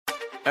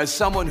As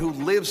someone who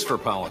lives for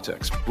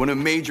politics, when a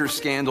major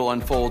scandal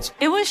unfolds,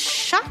 it was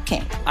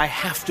shocking. I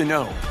have to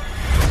know,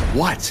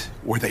 what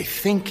were they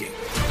thinking?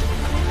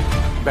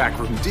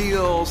 Backroom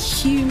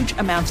deals, huge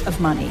amounts of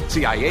money,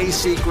 CIA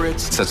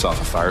secrets, sets off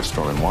a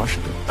firestorm in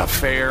Washington,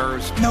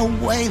 affairs. No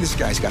way this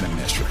guy's got a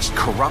mistress.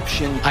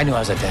 Corruption. I knew I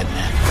was a dead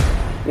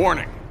man.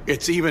 Warning,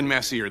 it's even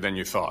messier than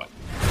you thought.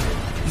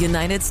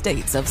 United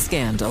States of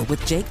Scandal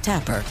with Jake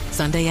Tapper,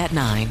 Sunday at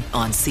 9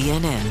 on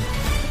CNN.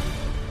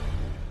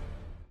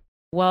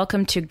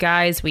 Welcome to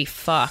Guys We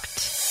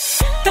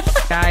Fucked.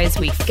 Guys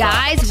We Fucked.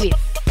 Guys We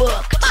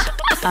Fucked.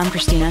 I'm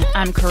Christina.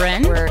 I'm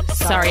Corinne. We're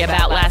sorry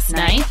about last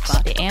night.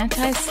 The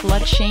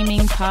anti-slut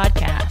shaming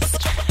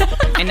podcast.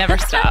 I never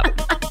stop.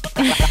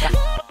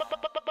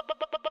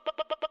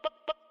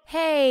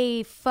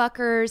 Hey,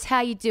 fuckers.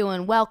 How you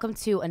doing? Welcome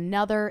to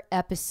another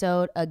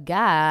episode of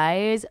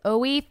Guys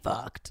We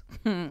Fucked.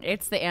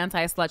 It's the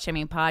anti-slut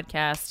shaming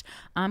podcast.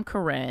 I'm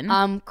Corinne.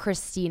 I'm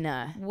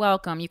Christina.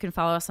 Welcome. You can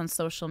follow us on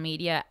social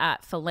media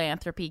at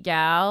Philanthropy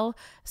Gal.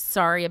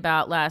 Sorry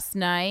about last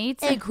night.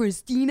 And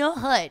Christina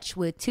Hutch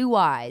with 2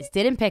 eyes.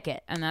 Didn't pick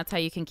it. And that's how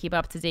you can keep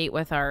up to date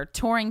with our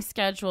touring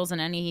schedules and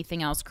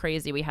anything else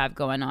crazy we have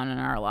going on in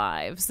our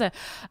lives.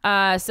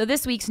 So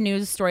this week's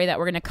news story that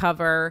we're going to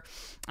cover,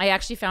 I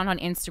actually found on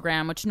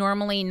Instagram, which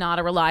normally not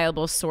a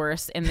reliable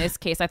source. In this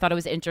case, I thought it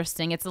was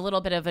interesting. It's a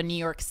little bit of a New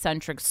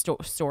York-centric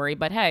story,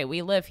 but hey,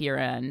 we live here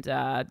and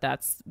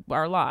that's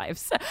our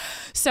lives.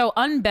 So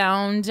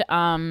Unbound,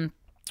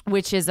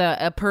 which is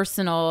a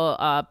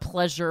personal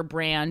pleasure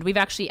brand. We've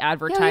actually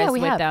advertised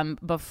with them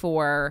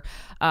before.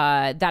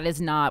 That is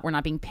not, we're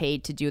not being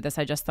paid to do this.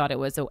 I just thought it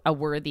was a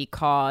worthy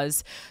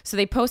cause. So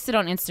they posted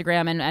on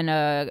Instagram and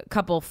a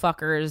couple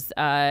fuckers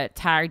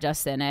tagged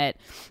us in it.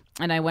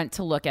 And I went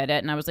to look at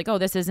it and I was like, oh,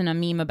 this isn't a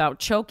meme about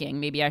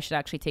choking. Maybe I should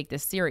actually take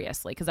this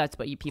seriously because that's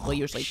what people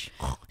usually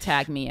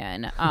tag me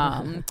in.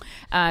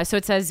 So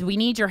it says, we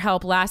need your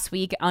help. Last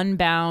week,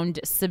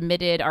 Unbound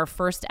submitted our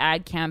first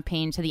ad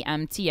campaign to the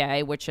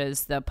MTA, which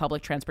is the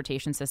public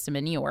transportation system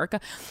in New York,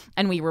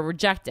 and we were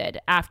rejected.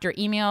 After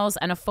emails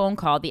and a phone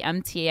call, the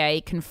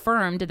MTA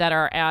confirmed that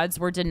our ads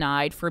were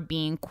denied for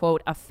being,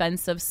 quote,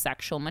 offensive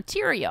sexual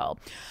material.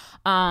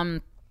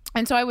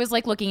 And so I was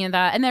like looking at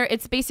that, and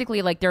it's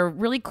basically like they're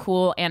really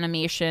cool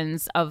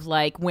animations of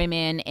like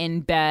women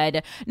in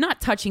bed, not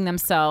touching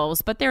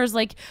themselves, but there's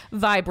like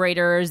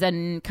vibrators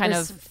and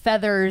there's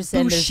feathers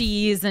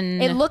bushies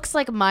and it looks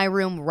like my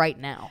room right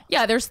now.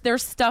 Yeah,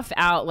 there's stuff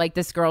out like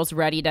this girl's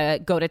ready to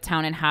go to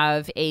town and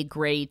have a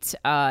great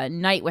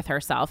night with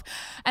herself.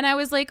 And I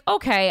was like,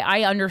 okay,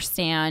 I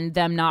understand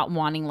them not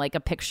wanting like a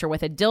picture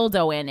with a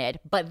dildo in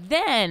it. But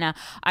then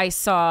I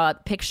saw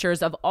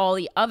pictures of all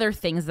the other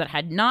things that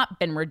had not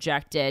been rejected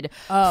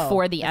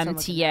for the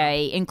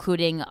MTA,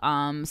 including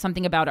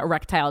something about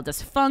erectile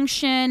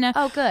dysfunction.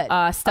 Oh, good.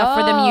 Stuff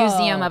for the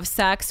Museum of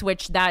Sex,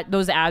 which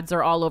those ads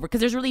are all over because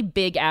there's really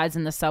big ads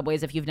in the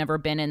subways if you've never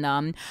been in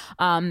them.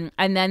 And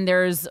then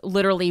there's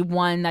literally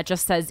one that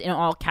just says in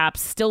all caps,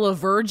 "Still a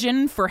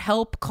virgin, for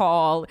help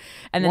call."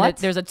 And then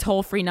there's a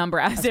toll-free number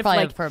That's if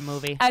like for a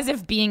movie, as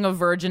if being a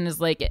virgin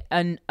is like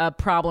a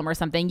problem or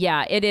something.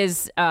 Yeah, it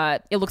is.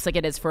 It looks like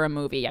it is for a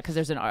movie. Yeah, because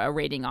there's a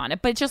rating on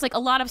it. But it's just like a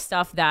lot of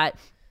stuff that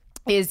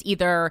is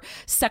either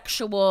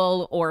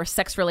sexual or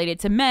sex related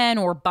to men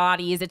or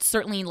bodies. It's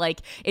certainly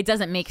like it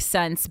doesn't make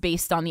sense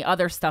based on the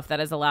other stuff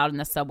that is allowed in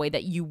the subway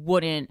that you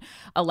wouldn't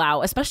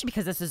allow, especially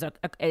because this is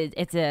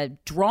it's a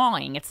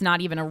drawing. It's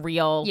not even a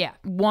real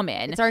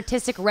woman. It's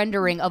artistic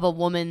rendering of a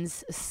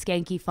woman's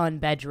skanky fun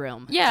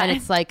bedroom. Yeah, and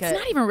it's like it's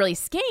not even really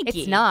skanky.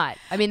 It's not.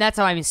 I mean, that's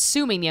how I'm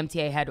assuming the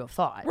MTA had to have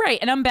thought. Right,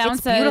 and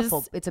Unbound says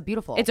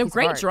beautiful. It's a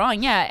great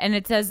drawing. Yeah, and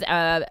it says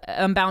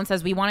Unbound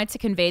says we wanted to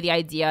convey the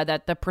idea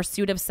that the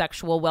pursuit of sexual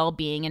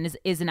well-being and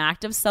is an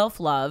act of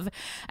self-love,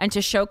 and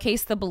to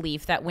showcase the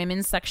belief that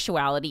women's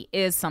sexuality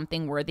is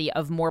something worthy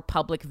of more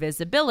public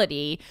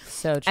visibility.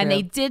 So true. And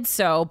they did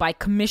so by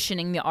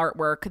commissioning the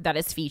artwork that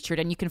is featured,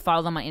 and you can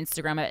follow them on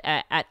Instagram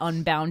at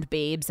Unbound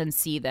Babes and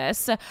see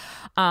this.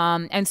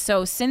 And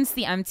so since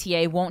the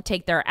MTA won't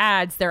take their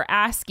ads, they're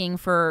asking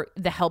for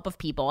the help of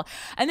people.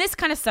 And this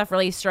kind of stuff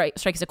really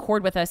strikes a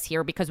chord with us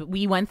here because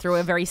we went through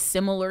a very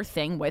similar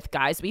thing with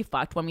Guys We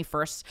Fucked when we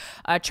first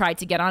tried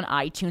to get on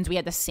iTunes. We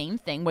had the same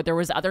thing where there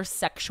was other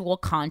sexual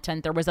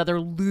content, there was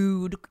other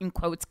lewd in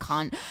quotes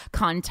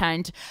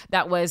content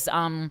that was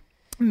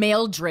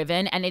male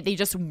driven, and they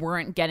just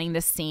weren't getting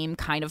the same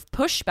kind of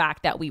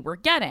pushback that we were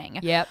getting.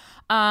 Yep.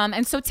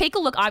 And so take a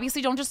look.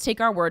 Obviously, don't just take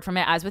our word from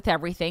it. As with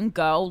everything,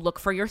 go look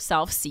for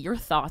yourself, see your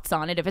thoughts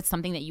on it. If it's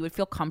something that you would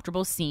feel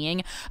comfortable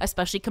seeing,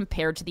 especially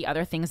compared to the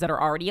other things that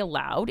are already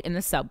allowed in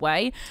the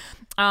subway.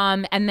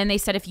 And then they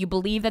said, if you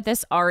believe that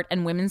this art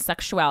and women's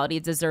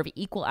sexuality deserve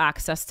equal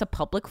access to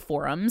public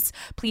forums,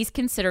 please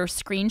consider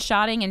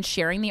screenshotting and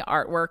sharing the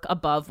artwork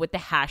above with the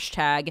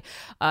hashtag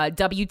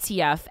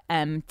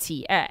WTFMTA.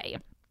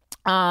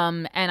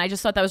 And I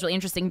just thought that was really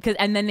interesting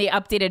and then they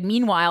updated.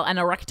 Meanwhile, an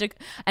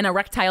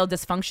erectile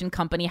dysfunction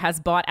company has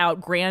bought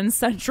out Grand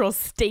Central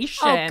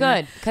Station. Oh,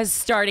 good, because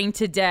starting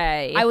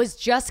today. I was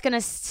just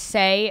gonna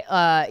say,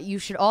 you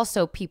should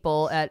also,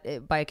 people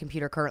by a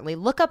computer currently,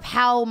 look up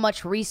how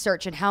much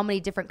research and how many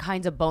different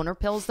kinds of boner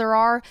pills there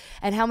are,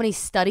 and how many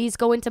studies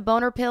go into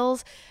boner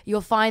pills.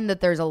 You'll find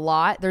that there's a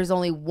lot. There's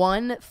only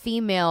one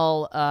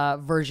female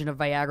version of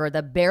Viagra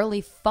that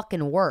barely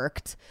fucking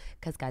worked.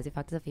 Because guys, who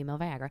fucked is a female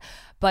Viagra.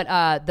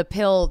 But the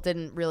pill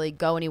didn't really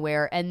go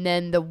anywhere. And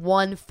then the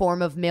one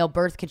form of male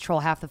birth control,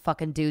 half the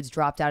fucking dudes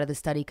dropped out of the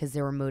study because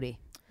they were moody.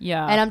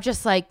 Yeah. And I'm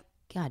just like,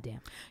 God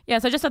damn. Yeah,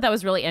 so I just thought that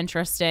was really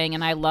interesting.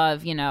 And I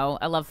love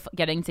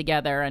getting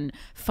together and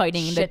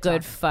fighting the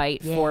good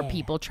fight for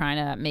people trying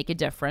to make a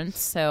difference.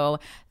 So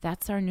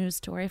that's our news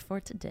story for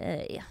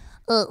today.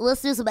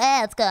 Let's do some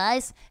ads,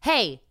 guys.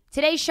 Hey.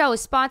 Today's show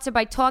is sponsored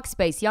by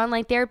Talkspace. The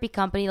online therapy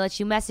company lets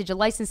you message a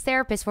licensed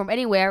therapist from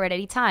anywhere at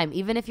any time,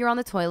 even if you're on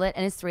the toilet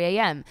and it's 3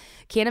 a.m.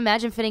 Can't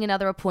imagine fitting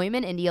another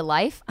appointment into your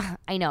life?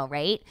 I know,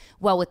 right?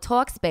 Well, with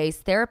Talkspace,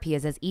 therapy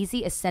is as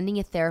easy as sending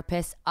your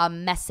therapist a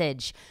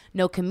message.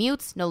 No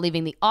commutes, no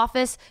leaving the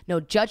office, no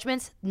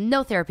judgments.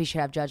 No therapy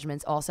should have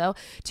judgments also.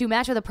 To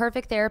match with a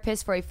perfect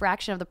therapist for a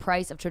fraction of the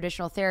price of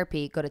traditional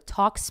therapy, go to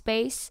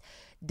Talkspace.com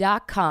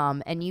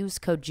and use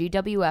code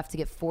GWF to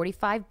get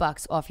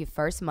 $45 off your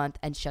first month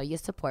and show your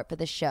support for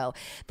the show.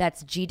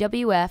 That's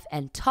GWF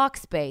and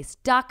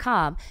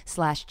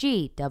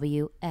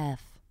Talkspace.com/GWF.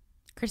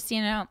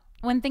 Christina,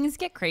 when things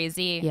get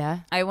crazy,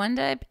 I wind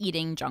up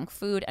eating junk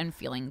food and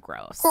feeling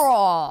gross.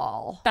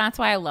 Girl. That's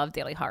why I love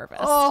Daily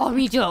Harvest. Oh,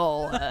 me too.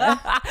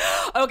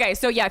 Okay,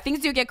 so yeah,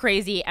 things do get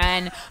crazy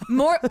and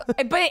more,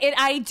 but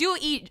I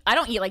don't eat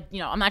like,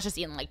 I'm not just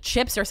eating like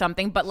chips or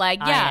something, but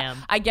like,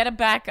 I get it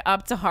back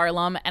up to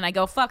Harlem and I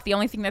go, fuck, the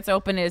only thing that's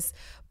open is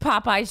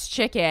Popeye's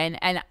chicken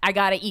and I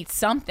gotta eat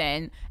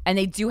something, and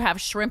they do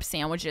have shrimp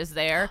sandwiches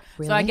there.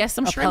 Really? So I guess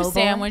some shrimp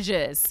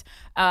sandwiches.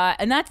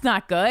 And that's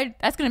not good.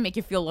 That's gonna make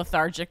you feel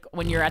lethargic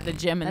when you're at the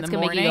gym in the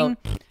morning.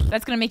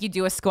 That's gonna make you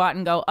do a squat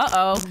and go,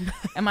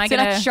 am I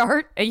gonna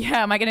shart?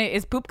 Yeah,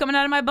 is poop coming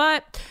out of my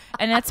butt?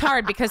 And that's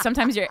hard because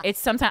sometimes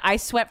I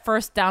sweat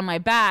first down my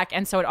back,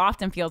 and so it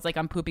often feels like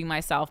I'm pooping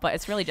myself, but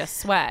it's really just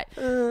sweat.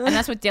 And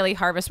that's what Daily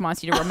Harvest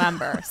wants you to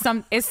remember.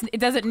 It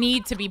doesn't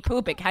need to be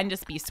poop, it can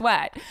just be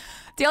sweat.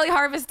 Daily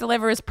Harvest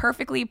delivers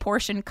perfectly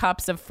portioned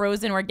cups of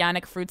frozen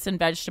organic fruits and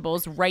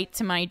vegetables right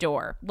to my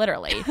door,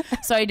 literally.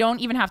 So I don't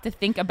even have to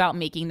think about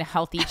making the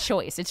healthy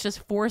choice. It's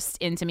just forced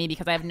into me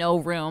because I have no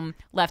room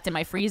left in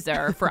my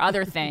freezer for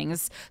other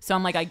things. So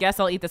I'm like, I guess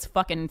I'll eat this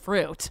fucking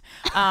fruit.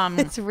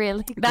 It's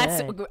really good.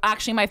 That's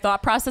actually my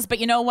thought process. But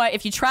you know what?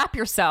 If you trap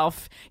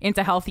yourself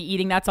into healthy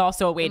eating, that's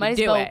also a way to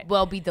do it.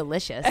 Well, be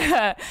delicious.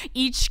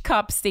 Each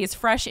cup stays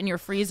fresh in your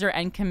freezer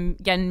and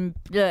can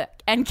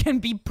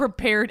be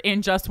prepared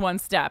in just one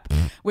step,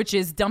 which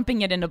is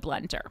dumping it in a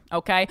blender.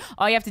 Okay,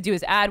 all you have to do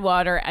is add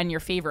water and your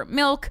favorite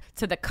milk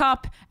to the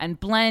cup and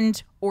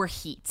blend or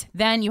heat.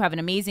 Then you have an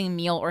amazing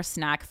meal or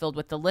snack filled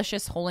with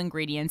delicious whole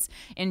ingredients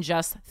in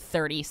just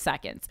 30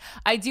 seconds.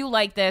 I do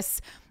like this.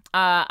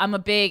 I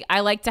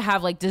like to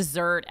have like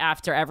dessert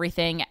after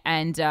everything,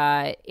 and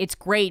it's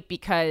great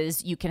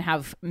because you can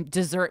have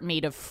dessert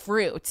made of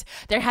fruit.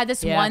 There had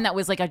this one that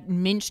was like a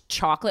mint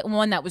chocolate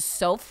one that was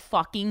so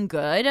fucking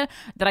good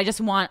that I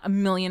just want a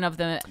million of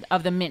the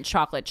mint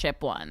chocolate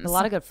chip ones. A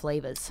lot of good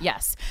flavors.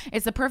 Yes.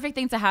 It's the perfect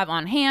thing to have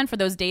on hand for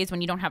those days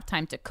when you don't have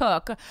time to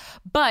cook,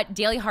 but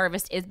Daily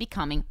Harvest is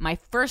becoming my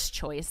first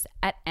choice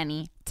at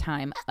any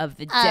time of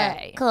the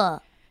day. Cool.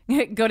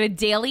 Go to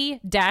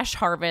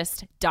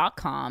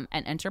daily-harvest.com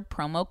and enter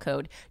promo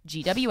code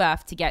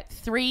GWF to get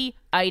 3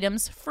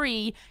 items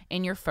free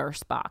in your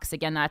first box.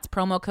 Again, that's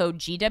promo code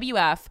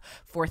GWF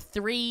for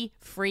 3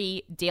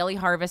 free Daily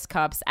Harvest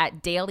cups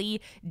at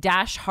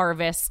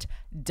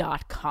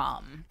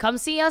daily-harvest.com. Come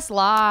see us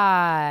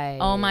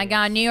live. Oh my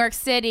God, New York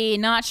City,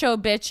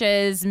 Nacho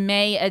Bitches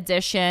May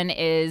edition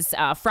is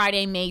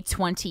Friday, May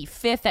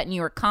 25th at New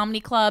York Comedy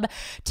Club.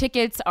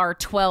 Tickets are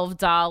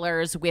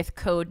 $12 with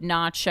code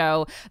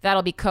Nacho.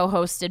 That'll be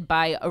co-hosted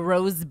by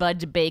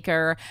Rosebud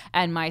Baker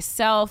and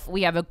myself.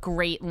 We have a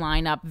great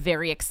lineup.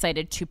 Very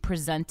excited to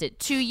present it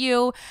to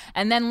you.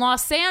 And then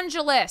Los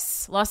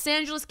Angeles,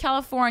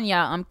 California.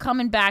 I'm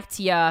coming back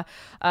to you,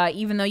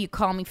 even though you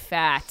call me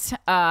fat.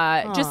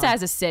 Just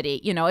as a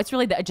city, it's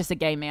really just a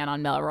gay man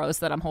on Melrose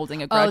that I'm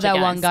holding a grudge against. Oh,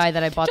 that one guy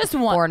that I bought just the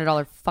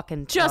 $400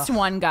 fucking. Just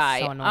one guy.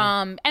 So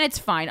annoying. And it's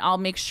fine. I'll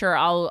make sure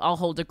I'll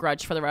hold a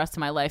grudge for the rest of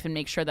my life and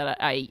make sure that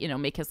I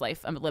make his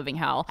life a living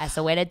hell. That's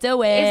the way to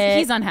do it.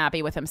 He's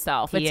unhappy with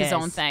himself. It's his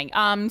own thing.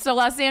 So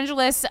Los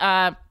Angeles.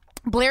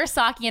 Blair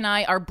Saki and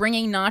I are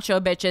bringing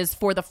Nacho Bitches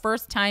for the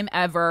first time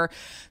ever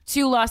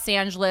to Los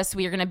Angeles.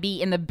 We are going to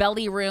be in the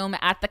Belly Room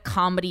at the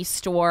Comedy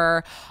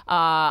Store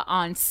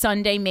on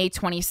Sunday, May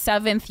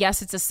 27th.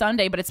 Yes, it's a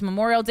Sunday, but it's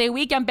Memorial Day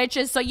weekend,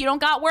 bitches, so you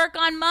don't got work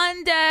on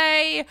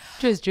Monday.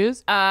 Juice.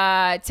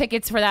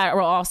 Tickets for that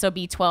will also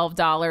be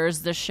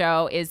 $12. The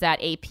show is at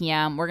 8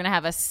 p.m. We're going to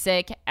have a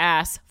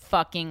sick-ass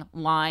fucking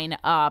line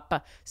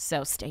up,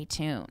 so stay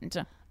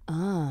tuned.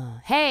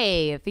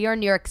 Hey, if you're in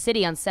New York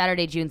City on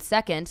Saturday, June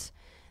 2nd,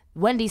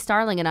 Wendy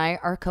Starling and I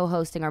are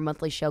co-hosting our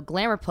monthly show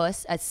Glamour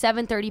Puss at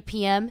 7:30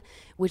 p.m.,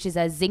 which is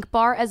at Zinc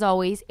Bar, as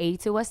always,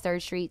 82 West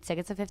 3rd Street.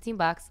 Tickets are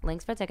 $15.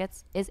 Links for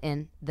tickets is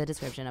in the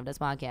description of this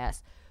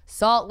podcast.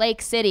 Salt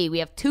Lake City, we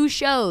have 2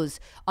 shows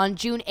on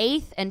June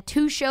 8th and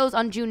 2 shows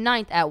on June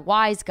 9th at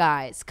Wise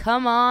Guys.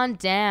 Come on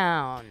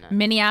down.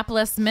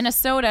 Minneapolis,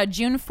 Minnesota,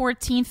 June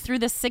 14th through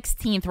the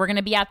 16th. We're going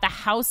to be at the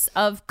House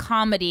of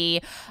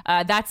Comedy.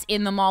 That's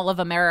in the Mall of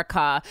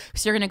America.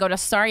 So you're going to go to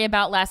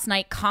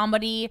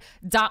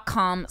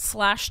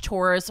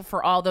sorryaboutlastnightcomedy.com/tours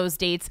for all those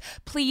dates.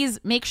 Please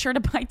make sure to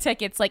buy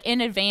tickets like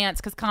in advance,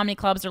 because comedy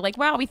clubs are like,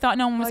 wow, we thought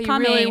no one was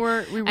coming. We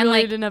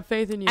really didn't have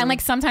faith in you. And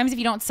like sometimes if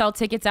you don't sell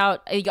tickets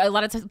out, a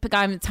lot of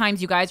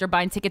times you guys are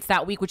buying tickets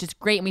that week, which is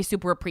great and we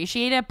super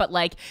appreciate it, but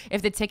like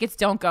if the tickets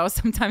don't go,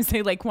 sometimes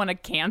they like want to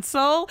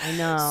cancel. I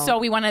know. So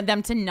we wanted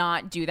them to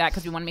not do that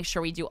because we want to make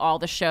sure we do all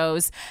the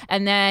shows.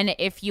 And then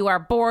if you are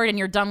bored and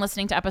you're done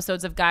listening to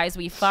episodes of Guys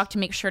We Fucked,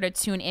 make sure to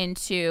tune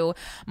into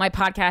my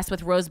podcast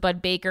with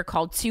Rosebud Baker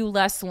called Two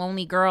Less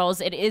Lonely Girls.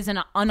 It is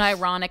an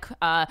unironic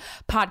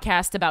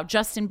podcast about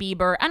Justin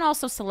Bieber and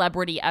also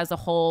celebrity as a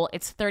whole.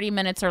 It's 30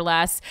 minutes or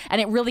less,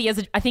 and it really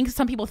is. I think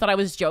some people thought I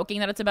was joking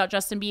that it's about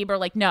Justin Bieber.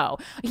 Like, no,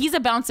 he's a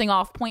bouncing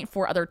off point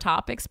for other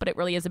topics, but it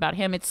really is about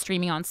him. It's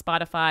streaming on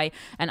Spotify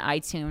and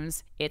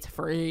iTunes. It's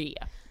free.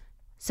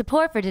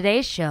 Support for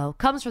today's show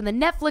comes from the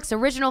Netflix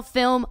original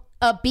film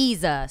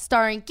Ibiza,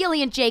 starring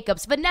Gillian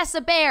Jacobs, Vanessa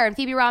Bayer, and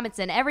Phoebe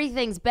Robinson.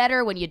 Everything's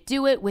better when you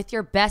do it with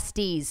your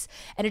besties.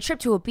 And a trip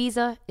to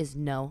Ibiza is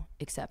no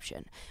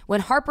exception.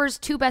 When Harper's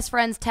 2 best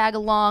friends tag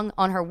along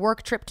on her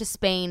work trip to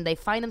Spain, they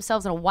find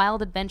themselves in a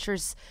wild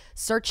adventures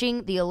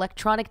searching the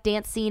electronic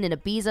dance scene in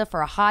Ibiza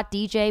for a hot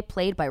DJ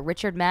played by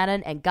Richard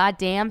Madden, and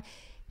goddamn,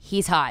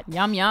 he's hot.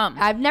 Yum, yum.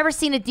 I've never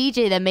seen a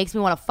DJ that makes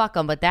me want to fuck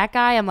him, but that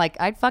guy, I'm like,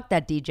 I'd fuck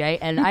that DJ,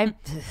 and I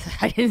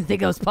didn't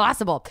think it was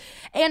possible.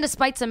 And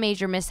despite some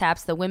major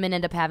mishaps, the women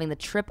end up having the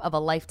trip of a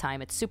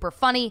lifetime. It's super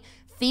funny,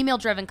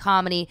 female-driven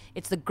comedy.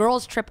 It's the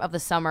girls' trip of the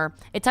summer.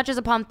 It touches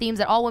upon themes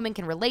that all women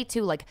can relate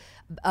to, like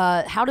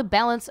how to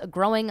balance a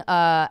growing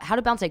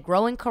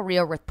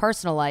career with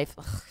personal life.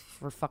 Ugh,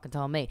 for fucking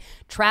telling me.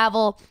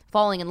 Travel,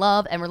 falling in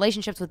love, and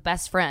relationships with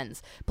best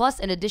friends. Plus,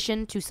 in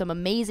addition to some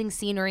amazing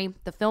scenery,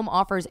 the film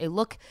offers a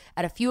look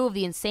at a few of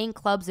the insane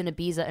clubs in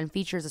Ibiza and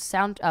features a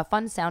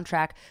fun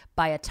soundtrack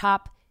by a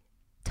top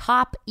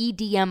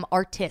EDM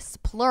artists,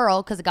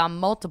 plural, because it got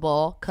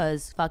multiple,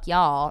 because fuck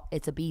y'all,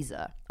 it's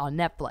Ibiza on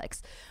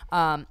Netflix.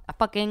 I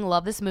fucking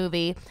love this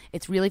movie.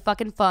 It's really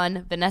fucking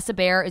fun. Vanessa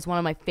Bayer is one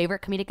of my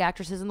favorite comedic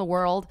actresses in the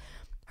world.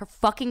 Her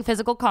fucking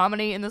physical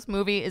comedy in this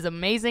movie is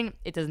amazing.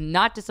 It does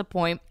not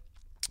disappoint.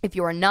 If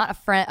you are not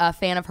a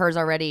fan of hers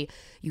already,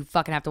 you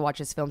fucking have to watch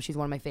this film. She's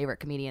one of my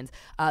favorite comedians.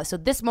 So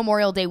this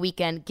Memorial Day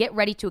weekend, get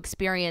ready to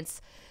experience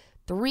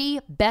 3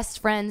 best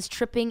friends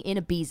tripping in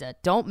Ibiza.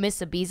 Don't miss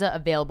Ibiza,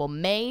 available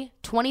May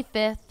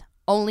 25th,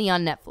 only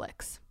on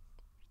Netflix.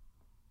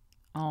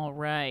 All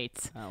right.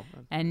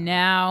 And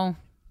now,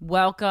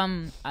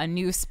 welcome a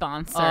new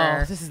sponsor.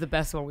 Oh, this is the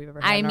best one we've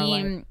ever had in our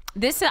life.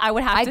 This I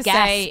would have to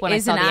say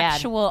is an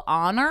actual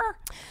honor.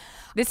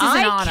 This is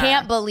an honor. I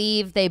can't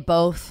believe they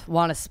both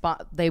want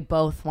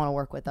to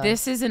work with us.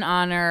 This is an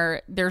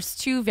honor. There's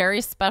 2 very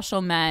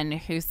special men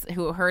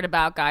who heard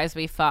about Guys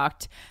We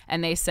Fucked,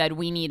 and they said,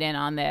 we need in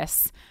on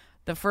this.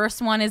 The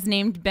first one is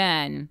named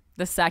Ben.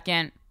 The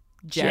second,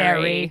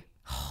 Jerry.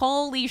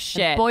 Holy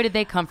shit. And boy, did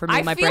they come for me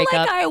in my breakup. I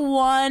feel like I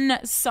won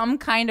some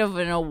kind of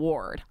an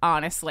award,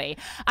 honestly.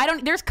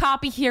 There's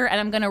copy here, and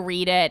I'm going to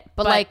read it.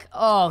 But like,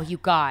 oh, you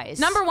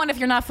guys. Number 1, if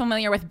you're not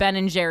familiar with Ben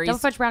and Jerry's. Double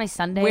Fudge Brownie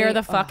Sundae. Where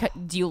the fuck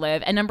do you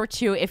live? And number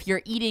 2, if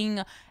you're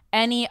eating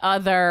any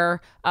other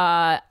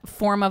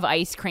form of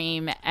ice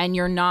cream and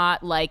you're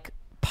not like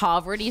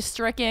poverty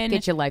stricken,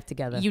 get your life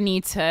together. You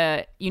need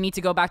to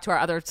go back to our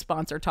other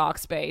sponsor,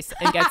 Talkspace,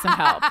 and get some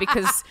help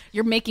because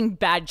you're making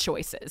bad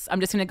choices.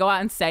 I'm just gonna go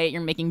out and say it.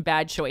 You're making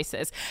bad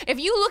choices. If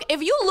you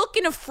look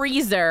in a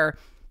freezer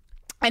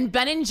and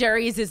Ben and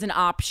Jerry's is an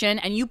option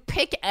and you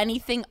pick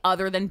anything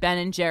other than Ben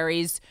and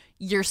Jerry's,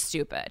 you're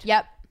stupid.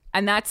 Yep.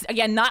 And that's,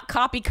 again, not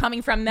copy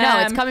coming from them. No,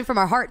 it's coming from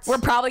our hearts. We're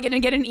probably going to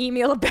get an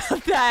email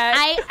about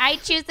that. I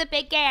choose the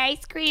Big Gay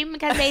ice cream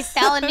because they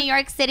sell in New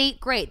York City.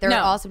 Great. They're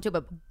awesome too.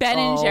 But Ben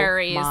and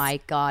Jerry's. Oh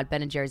my God.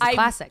 Ben and Jerry's is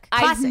classic.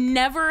 I've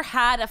never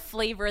had a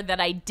flavor that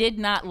I did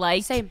not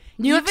like. Same.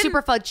 New York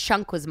Super Fudge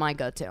Chunk was my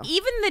go-to.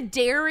 Even the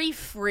dairy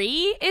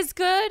free is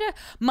good.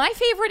 My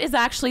favorite is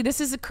actually, this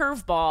is a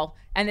curveball.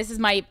 And this is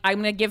I'm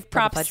going to give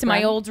props to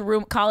my old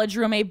college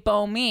roommate,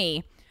 Bo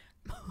Me.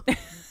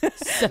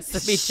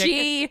 Sesame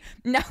chicken.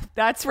 No,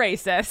 that's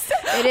racist.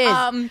 It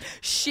is.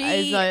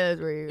 She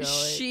that's where you're going.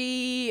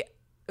 she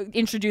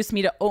introduced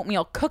me to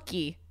oatmeal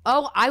cookie,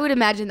 Oh, I would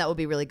imagine that would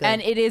be really good.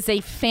 and it is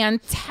a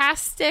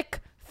fantastic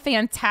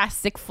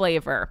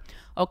flavor.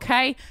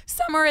 Okay,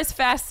 summer is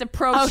fast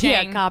approaching. Oh,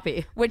 yeah,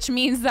 copy. Which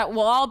means that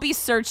we'll all be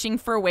searching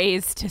for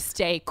ways to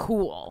stay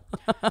cool.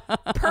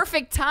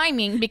 Perfect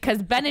timing,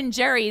 because Ben &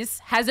 Jerry's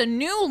has a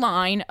new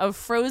line of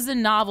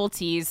frozen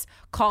novelties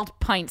called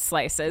pint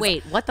slices.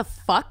 Wait, what the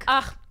fuck?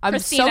 I'm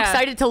Christina, so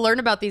excited to learn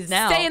about these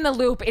now. Stay in the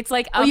loop. It's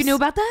like, Oh, you knew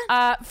about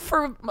that?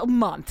 For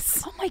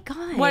months. Oh my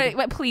God.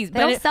 What please,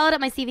 They don't sell it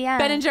at my CVS.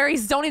 Ben &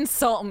 Jerry's, don't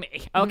insult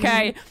me,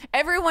 okay?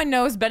 Everyone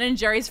knows Ben &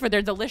 Jerry's for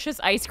their delicious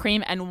ice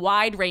cream and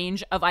wide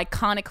range of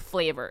iconic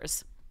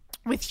flavors.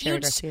 With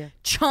huge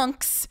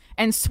chunks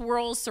and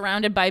swirls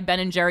surrounded by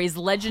Ben & Jerry's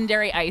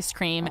legendary ice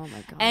cream. Oh my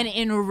God. And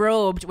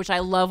enrobed, which I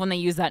love when they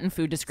use that in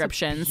food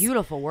descriptions.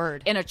 Beautiful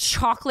word. In a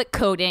chocolate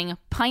coating,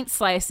 pint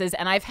slices,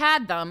 and I've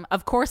had them,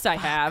 of course I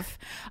have,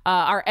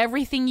 are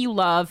everything you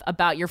love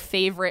about your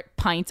favorite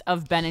pint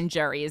of Ben &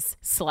 Jerry's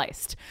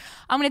sliced.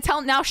 I'm going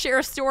to share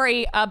a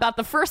story about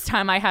the first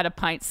time I had a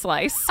pint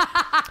slice.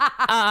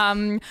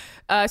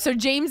 So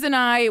James and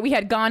I, we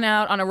had gone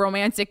out on a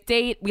romantic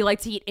date. We like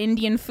to eat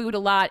Indian food a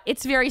lot.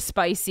 It's very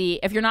spicy.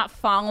 If you're not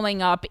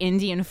following up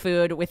Indian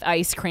food with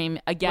ice cream,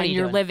 again,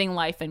 you're living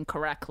life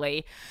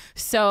incorrectly.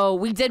 So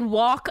we did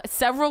walk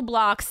several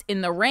blocks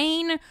in the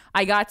rain.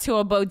 I got to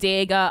a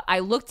bodega. I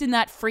looked in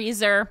that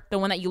freezer, the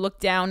one that you look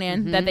down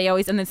in, that they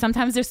always, and then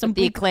sometimes there's some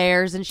bleak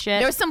eclairs and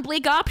shit. There's some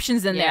bleak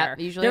options in there.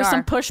 Usually there's are.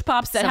 some push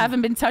pops that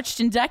haven't been touched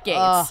in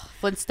decades.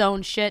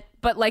 Flintstone shit.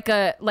 But like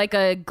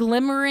a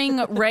glimmering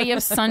ray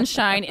of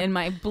sunshine in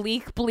my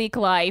bleak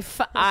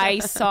life, I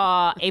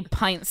saw a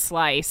pint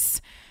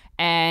slice.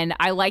 And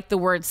I like the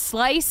word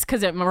slice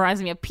because it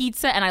reminds me of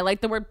pizza. And I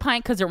like the word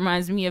pint because it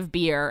reminds me of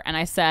beer. And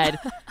I said,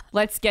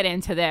 let's get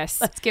into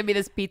this. Let's give me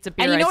this pizza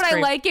beer. And you know ice what?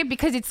 cream. I like it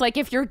because it's like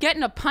if you're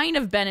getting a pint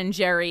of Ben &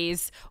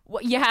 Jerry's,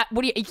 you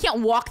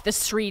can't walk the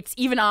streets.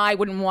 Even I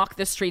wouldn't walk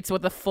the streets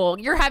with a full.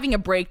 You're having a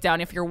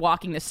breakdown if you're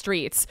walking the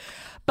streets.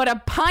 But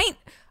a pint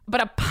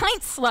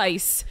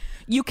slice,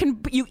 you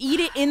eat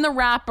it in the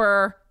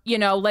wrapper, you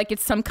know, like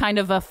it's some kind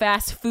of a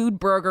fast food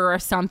burger or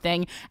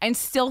something, and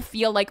still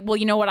feel like, well,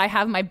 you know what? I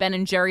have my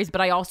Ben & Jerry's,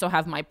 but I also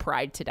have my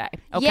pride today.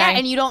 Okay? Yeah,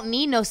 and you don't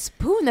need no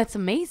spoon. That's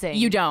amazing.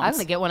 You don't. I'm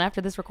going to get one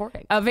after this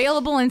recording.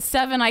 Available in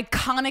 7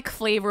 iconic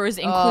flavors,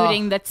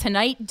 including the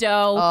Tonight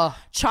Dough,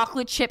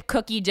 chocolate chip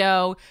cookie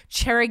dough,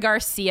 Cherry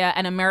Garcia,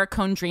 and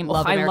Americone Dream.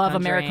 I love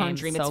Americone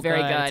Dream. So it's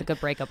very good. It's a good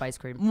breakup ice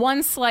cream.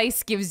 One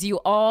slice gives you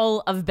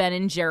all of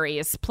Ben &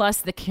 Jerry's,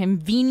 plus the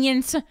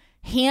convenient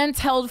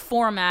handheld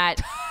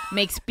format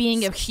makes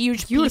being a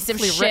huge piece of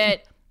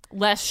shit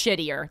less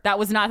shittier. That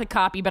was not the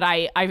copy, but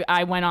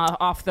I went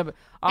off the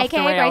rails Grace,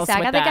 I with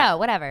gotta that. go.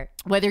 Whatever.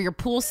 Whether you're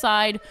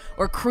poolside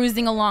or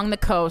cruising along the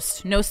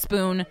coast, no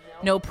spoon,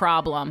 no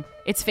problem.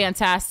 It's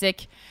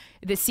fantastic.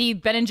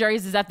 Ben &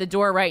 Jerry's is at the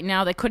door right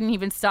now. They couldn't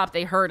even stop.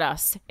 They heard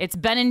us. It's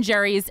Ben &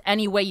 Jerry's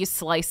any way you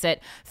slice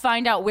it.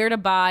 Find out where to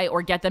buy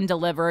or get them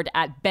delivered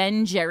at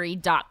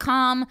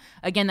benjerry.com.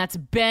 Again, that's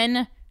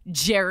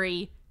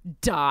benjerry.com.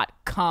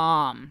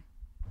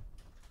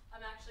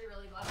 I'm actually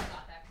really glad I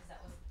got that because that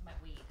was my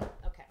weed.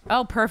 Okay.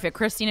 Oh, perfect.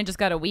 Christina just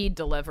got a weed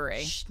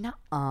delivery. Nuh-uh.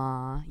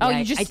 Oh,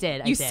 Yeah, I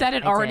did. You said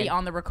it already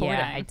on the recording.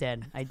 Yeah, I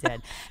did.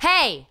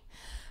 Hey,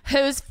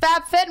 who's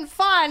Fab Fit and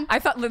Fun? I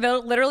thought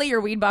literally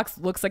your weed box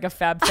looks like a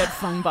Fab Fit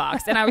Fun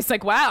box. And I was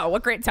like, wow,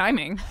 what great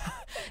timing.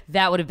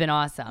 That would have been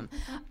awesome.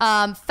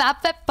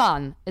 Fab Fit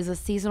Fun is a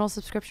seasonal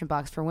subscription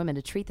box for women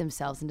to treat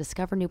themselves and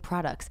discover new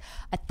products.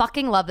 I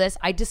fucking love this.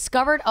 I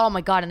discovered, oh my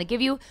God, and they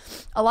give you,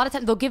 a lot of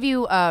times, they'll give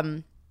you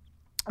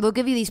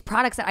these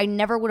products that I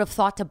never would have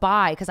thought to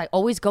buy because I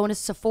always go into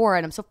Sephora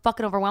and I'm so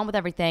fucking overwhelmed with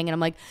everything. And I'm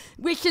like,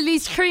 which of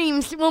these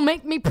creams will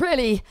make me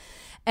pretty?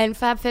 And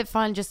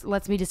FabFitFun just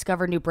lets me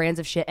discover new brands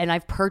of shit. And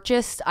I've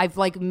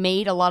like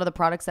made a lot of the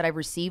products that I've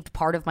received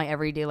part of my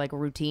everyday like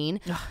routine.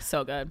 Oh,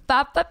 so good.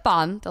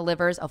 FabFitFun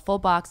delivers a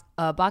box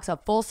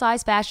of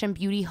full-size fashion,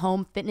 beauty,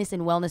 home, fitness,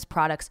 and wellness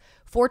products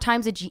 4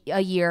 times a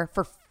year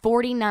for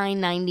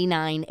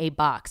 $49.99 a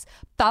box.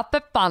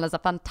 FabFitFun is a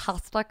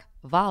fantastic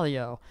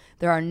value.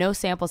 There are no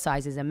sample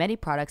sizes, and many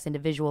products'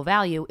 individual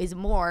value is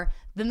more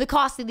than the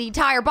cost of the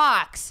entire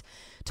box.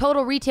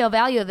 Total retail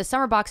value of the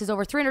summer box is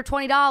over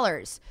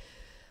 $320.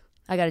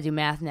 I got to do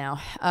math now.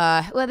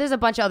 Well, there's a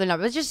bunch of other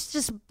numbers.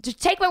 Just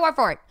take my word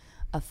for it.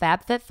 A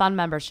FabFitFun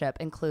membership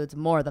includes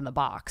more than the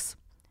box.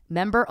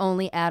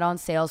 Member-only add-on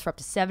sales for up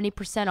to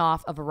 70%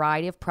 off a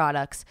variety of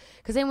products.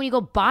 Because then when you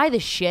go buy the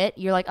shit,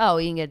 you're like, oh,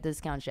 you can get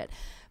discount shit.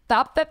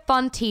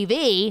 FabFitFun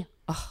TV,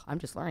 I'm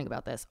just learning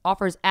about this,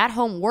 offers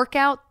at-home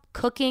workout,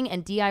 cooking,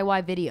 and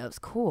DIY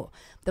videos. Cool.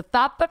 The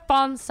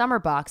FabFitFun Summer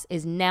Box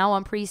is now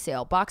on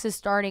pre-sale. Boxes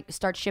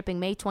start shipping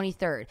May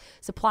 23rd.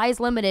 Supply is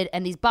limited,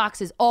 and these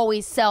boxes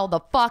always sell the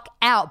fuck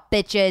out,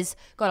 bitches.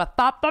 Go to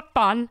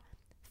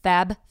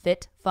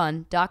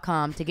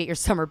FabFitFun.com to get your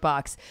summer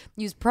box.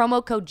 Use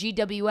promo code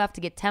GWF to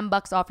get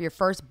 $10 off your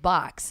first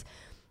box.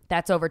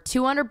 That's over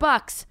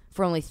 $200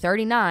 for only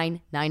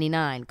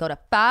 $39.99. Go to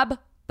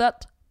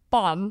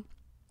fab.fun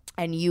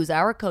and use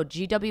our code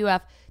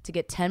GWF to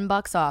get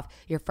 $10 off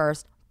your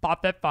first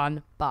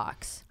FabFitFun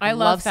box. I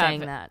love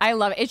saying that. I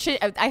love it. It should.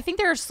 I think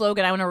their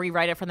slogan, I want to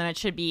rewrite it for them. It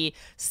should be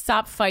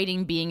 "Stop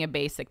fighting being a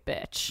basic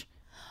bitch."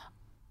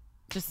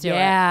 Just do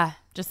it.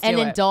 Just do and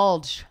it.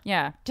 indulge.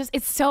 Yeah. Just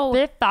it's so.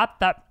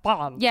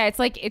 FabFitFun. Yeah, it's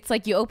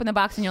like you open the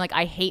box and you're like,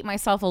 I hate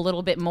myself a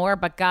little bit more,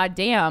 but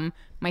goddamn,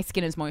 my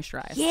skin is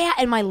moisturized. Yeah,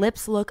 and my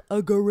lips look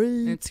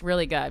great. It's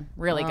really good.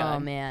 Really good. Oh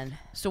man.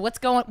 So what's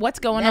going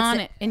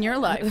on in your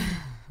life?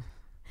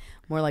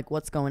 More like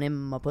what's going in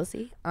my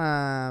pussy.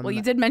 Well,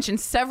 you did mention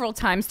several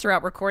times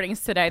throughout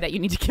recordings today that you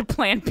need to get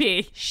Plan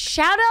B.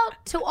 Shout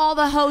out to all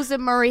the hoes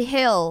in Murray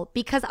Hill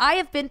because I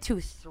have been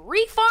to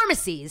 3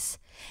 pharmacies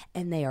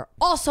and they are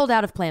all sold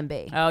out of Plan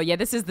B. Oh yeah,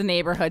 this is the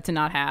neighborhood to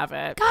not have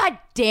it. God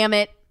damn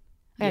it.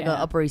 I gotta Yeah. go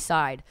Upper East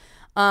Side.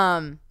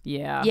 Yeah.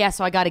 Yeah,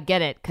 so I gotta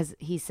get it because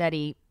he said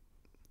he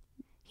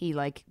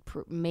like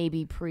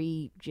maybe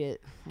Pre-jizz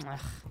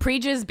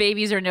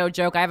babies are no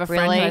joke. I have a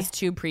friend Really? who has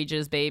 2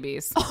 pre-jizz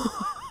babies.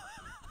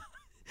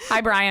 Hi,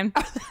 Brian.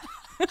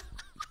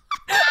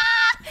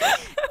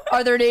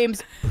 Are their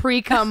names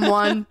Pre-Cum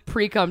 1,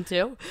 Pre-Cum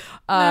 2?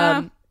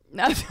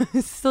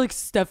 It's like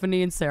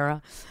Stephanie and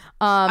Sarah.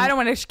 I don't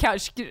want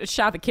to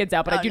shout the kids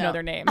out, but I do know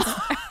their names.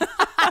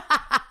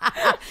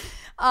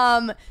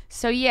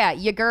 So yeah,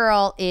 your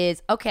girl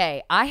is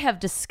okay. I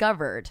have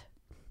discovered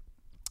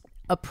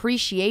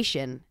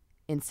appreciation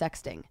in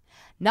sexting.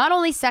 Not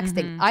only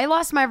sexting, I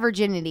lost my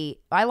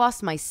virginity. I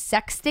lost my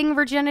sexting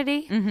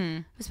virginity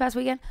this past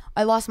weekend.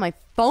 I lost my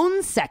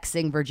phone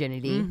sexting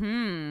virginity.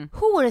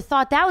 Who would have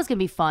thought that was gonna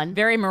be fun?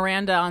 Very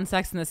Miranda on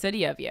Sex in the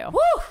City of you.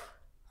 Woo!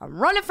 I'm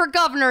running for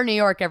governor of New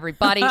York,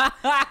 everybody.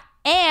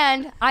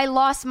 And I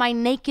lost my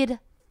naked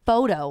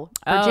photo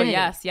virginity.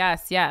 Oh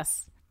yes.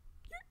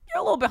 You're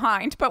a little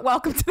behind, but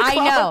welcome to the I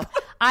club.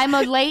 know. I'm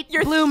a late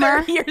You're bloomer.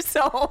 30 years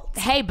old.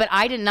 Hey, but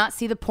I did not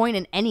see the point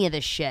in any of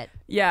this shit.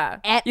 Yeah.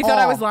 At You thought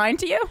I all. was lying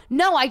to you?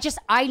 No,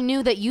 I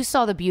knew that you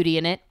saw the beauty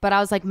in it, but I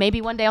was like, maybe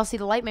one day I'll see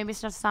the light. Maybe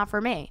it's just not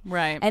for me.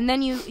 Right. And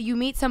then you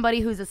meet somebody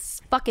who's a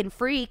fucking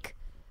freak,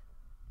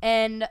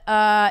 and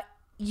I've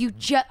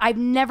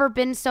never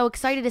been so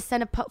excited to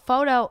send a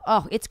photo.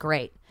 Oh, it's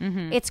great.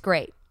 It's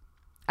great.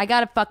 I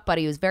got a fuck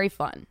buddy who's very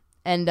fun,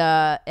 and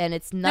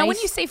it's nice. Now, when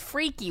you say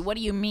freaky, what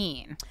do you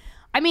mean?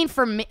 I mean,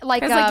 for me,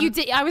 like, Because you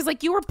did. I was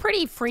like, you were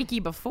pretty freaky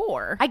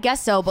before. I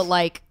guess so, but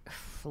like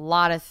a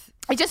lot of.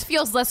 It just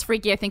feels less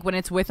freaky, I think, when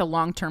it's with a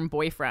long-term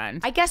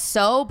boyfriend. I guess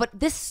so, but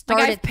this Like,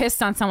 started. I've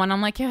pissed on someone. I'm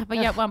like, but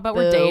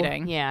we're Boo.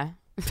 dating. Yeah.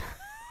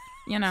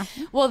 You know.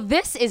 Well,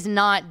 this is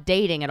not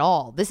dating at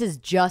all. This is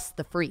just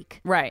the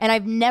freak. Right. And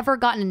I've never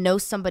gotten to know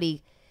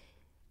somebody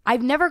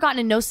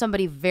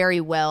very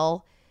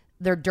well,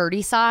 their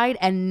dirty side,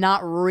 and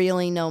not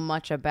really know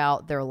much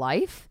about their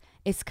life.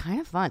 It's kind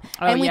of fun.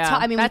 Oh, and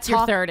yeah. That's we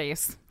talk, your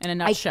 30s in a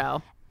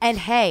nutshell. And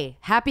hey,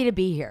 happy to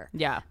be here.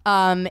 Yeah.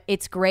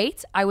 It's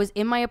great. I was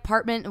in my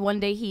apartment one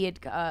day. He had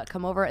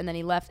come over and then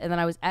he left, and then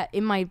I was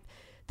in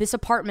this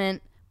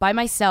apartment by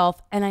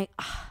myself, and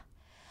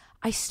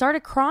I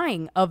started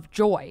crying of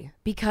joy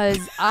because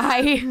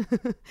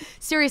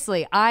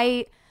seriously,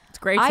 It's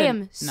great. I to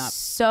am not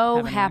so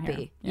have anyone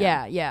happy.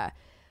 here. Yeah.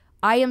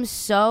 I am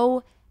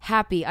so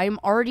happy. I am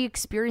already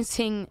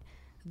experiencing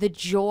the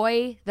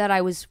joy that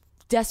I was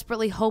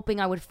desperately hoping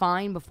I would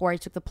find before I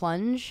took the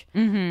plunge.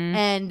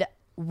 And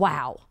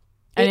wow.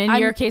 And in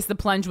your case, the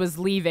plunge was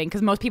leaving,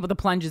 because most people, the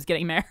plunge is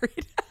getting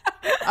married.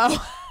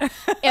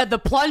 Yeah, the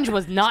plunge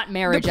was not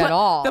marriage at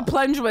all. The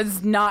plunge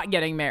was not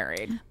getting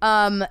married.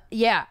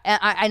 Yeah,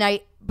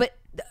 but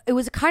it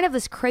was kind of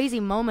this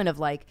crazy moment of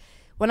like,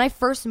 when I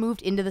first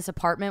moved into this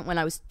apartment when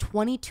I was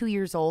 22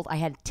 years old, I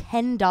had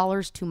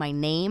 $10 to my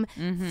name.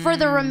 For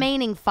the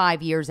remaining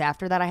 5 years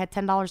after that, I had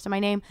 $10 to my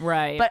name.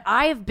 Right. But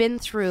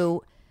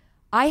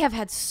I have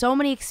had so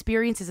many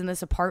experiences in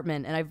this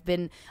apartment,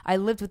 and I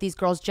lived with these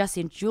girls, Jessie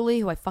and Julie,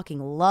 who I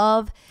fucking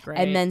love. Great,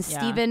 And then yeah.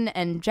 Steven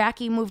and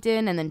Jackie moved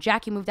in, and then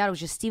Jackie moved out. It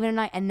was just Steven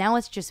and I, and now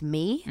it's just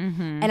me.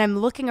 And I'm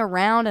looking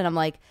around and I'm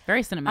like,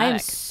 Very cinematic. I am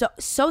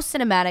so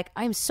cinematic.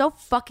 I am so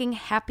fucking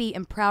happy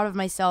and proud of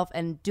myself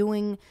and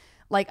doing,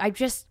 like,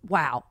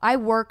 wow. I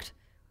worked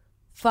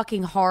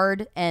fucking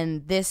hard,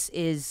 and this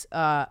is,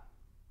 and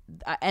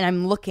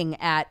I'm looking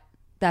at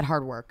that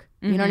hard work.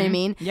 You know what I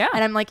mean? Yeah.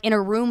 And I'm like in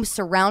a room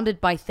surrounded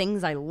by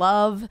things I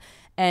love,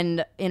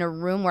 and in a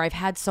room where I've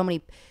had so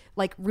many,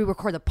 like, we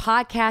record the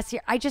podcast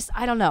here. I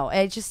don't know.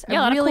 A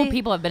lot really of cool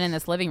people have been in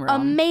this living room.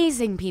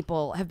 amazing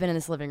people have been in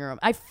this living room.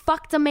 I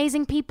fucked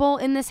amazing people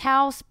in this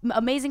house.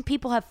 Amazing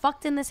people have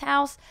fucked in this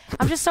house.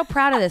 I'm just so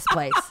proud of this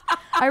place.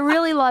 I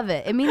really love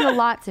it. It means a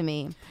lot to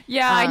me.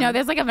 Yeah, I know.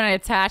 There's like an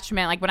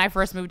attachment. Like when I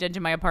first moved into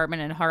my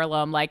apartment in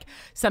Harlem, like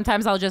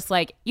sometimes I'll just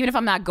like, even if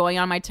I'm not going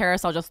on my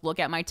terrace, I'll just look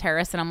at my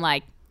terrace and I'm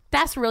like,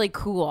 that's really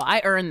cool.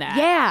 I earned that.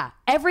 Yeah.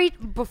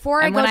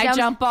 Before And I go when down, I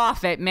jump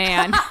off it,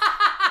 man,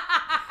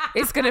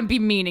 it's going to be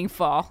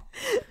meaningful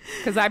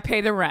because I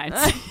pay the rent.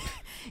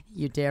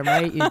 You damn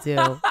right you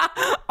do.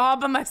 all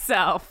by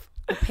myself.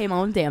 I pay my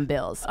own damn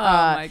bills. Oh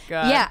my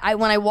God.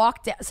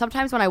 Yeah,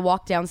 sometimes when I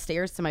walk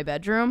downstairs to my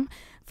bedroom,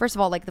 first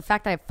of all, like the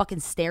fact that I have fucking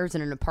stairs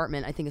in an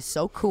apartment, I think is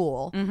so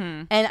cool.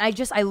 Mm-hmm. And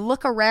I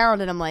look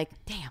around and I'm like,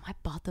 damn, I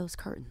bought those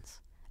curtains.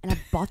 And I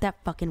bought that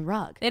fucking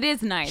rug. It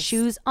is nice.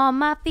 Shoes on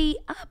my feet,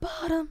 I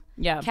bought them.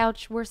 Yeah.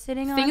 Couch we're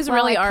sitting on. Things Well,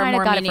 really I are kinda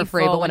more got it meaningful for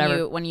free, but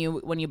whatever. when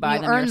you buy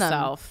You them earn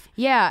yourself.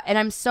 Yeah, and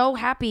I'm so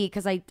happy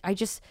because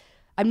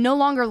I'm no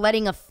longer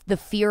letting the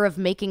fear of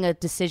making a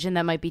decision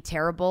that might be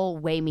terrible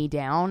weigh me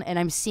down, and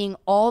I'm seeing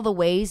all the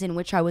ways in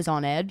which I was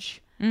on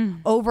edge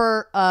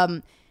over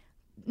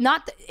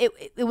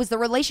it was the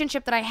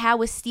relationship that I had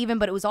with Steven,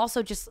 but it was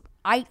also just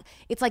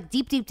it's like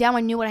deep down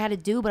I knew what I had to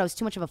do, but I was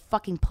too much of a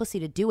fucking pussy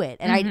to do it.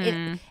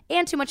 And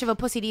and too much of a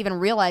pussy to even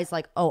realize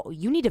like, oh,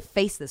 you need to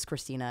face this,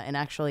 Christina, and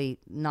actually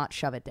not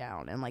shove it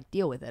down and like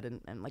deal with it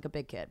and like a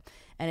big kid.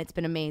 And it's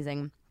been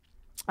amazing.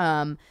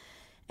 And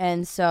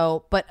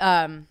so, but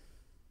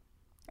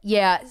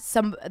yeah,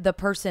 the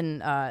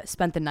person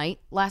spent the night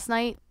last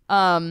night.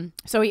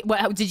 So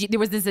what did you? There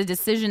was this a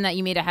decision that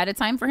you made ahead of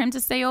time for him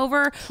to stay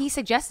over? He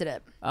suggested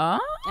it. Oh,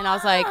 and I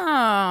was like,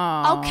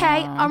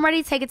 okay, I'm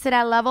ready to take it to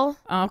that level.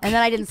 Okay. And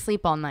then I didn't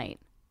sleep all night.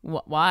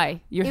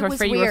 Why? You're It was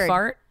afraid you weird. would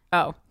fart?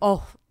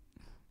 Oh,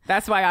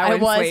 that's why I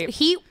wouldn't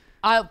sleep.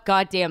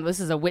 Goddamn,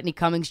 this is a Whitney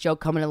Cummings joke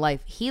coming to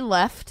life. He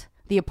left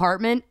the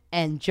apartment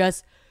and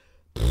just.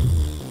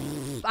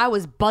 I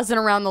was buzzing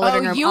around the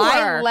living room. You were.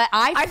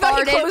 I thought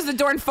he farted. closed the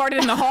door and farted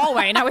in the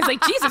hallway, and I was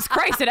like, Jesus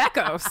Christ, it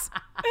echoes.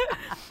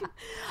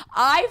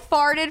 I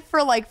farted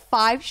for like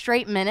 5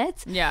 straight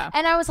minutes. Yeah.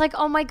 And I was like,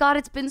 oh my God,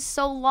 it's been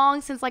so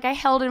long since like I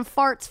held in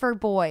farts for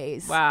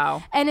boys.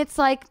 Wow. And it's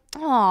like,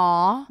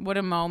 aw. What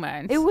a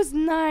moment. It was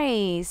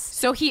nice.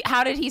 So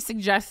how did he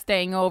suggest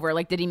staying over?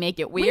 Like, did he make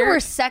it weird? We were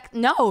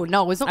No,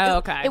 it wasn't.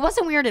 Okay. It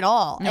wasn't weird at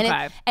all.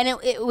 Okay. And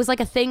it was like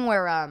a thing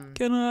where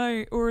Can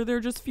I? Or they're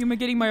just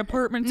fumigating my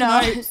apartment no,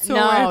 tonight. So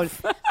no.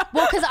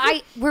 Well, because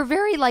we're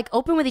very like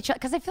open with each other.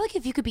 Because I feel like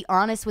if you could be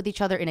honest with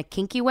each other in a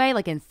kinky way,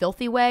 like in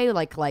filthy way,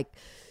 like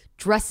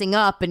dressing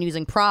up and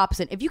using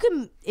props, and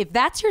if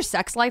that's your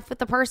sex life with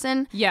the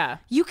person, yeah,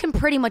 you can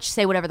pretty much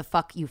say whatever the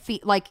fuck you feel,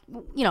 like,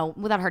 you know,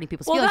 without hurting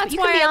people's feelings. That's but you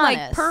why can be I honest.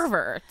 like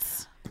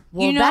perverts.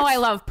 Well, you know, I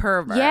love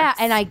perverts. Yeah,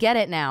 and I get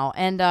it now.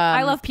 And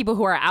I love people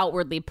who are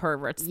outwardly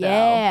perverts.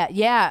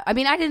 Yeah. I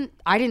mean, I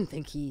didn't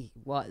think he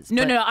was.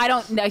 No, I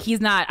don't. No,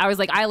 he's not. I was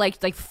like, I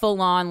liked like full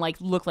on, like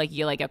look like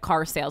you like a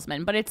car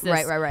salesman, but it's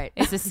this, right.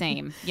 It's the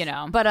same, you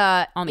know. But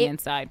on the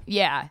inside,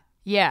 yeah.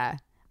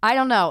 I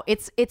don't know.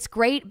 It's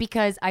great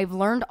because I've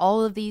learned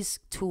all of these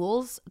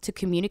tools to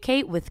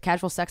communicate with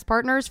casual sex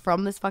partners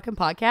from this fucking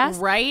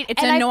podcast. Right?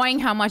 It's annoying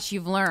how much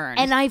you've learned.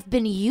 And I've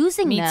been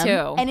using them. Me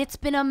too. And it's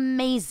been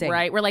amazing.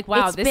 Right? We're like,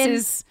 wow,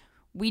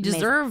 we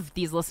deserve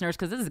these listeners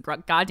because this is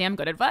goddamn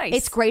good advice.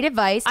 It's great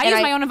advice. I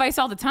use my own advice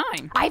all the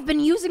time. I've been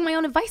using my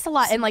own advice a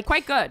lot, and like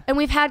quite good. And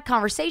we've had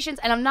conversations,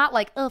 and I'm not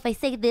like, oh, if I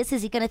say this,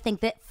 is he gonna think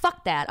that?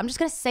 Fuck that. I'm just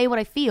gonna say what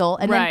I feel,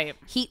 and then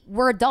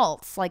we're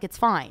adults, like it's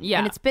fine. Yeah.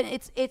 And it's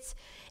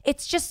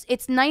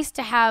nice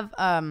to have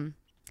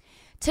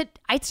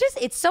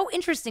it's so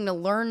interesting to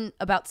learn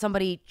about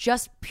somebody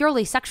just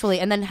purely sexually,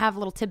 and then have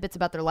little tidbits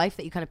about their life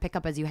that you kind of pick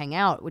up as you hang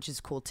out, which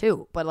is cool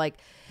too. But like,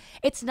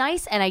 it's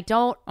nice, and I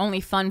don't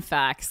only fun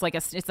facts like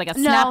it's like a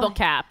Snapple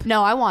cap.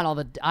 No, I want all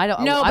the I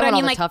don't. No, I but want I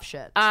mean all like the tough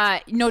shit.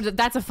 No,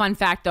 that's a fun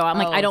fact though. I'm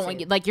like, I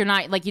don't like you're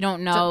not like you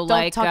don't know.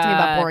 Don't talk to me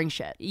about boring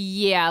shit.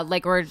 Yeah,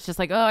 like or it's just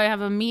like, oh, I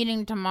have a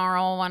meeting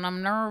tomorrow and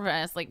I'm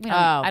nervous. Like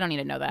I don't need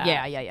to know that.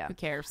 Yeah. Who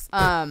cares?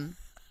 And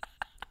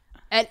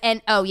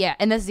oh yeah,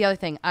 and this is the other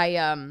thing.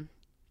 I'm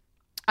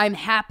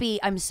happy.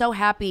 I'm so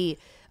happy.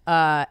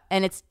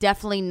 And it's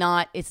definitely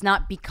not. It's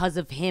not because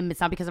of him.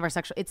 It's not because of our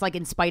sexual. It's like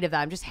in spite of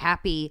that. I'm just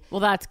happy. Well,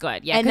 that's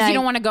good. Yeah, because you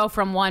don't want to go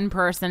from one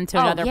person to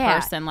another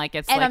person like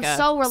it's like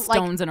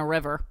stones in a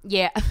river.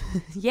 Yeah,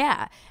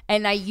 yeah.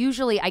 And I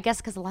guess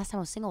because the last time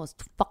I was single I was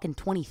fucking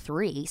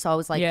 23, so I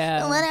was like,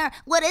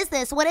 what is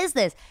this? What is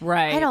this?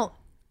 Right. I don't.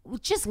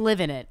 Just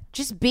live in it.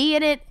 Just be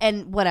in it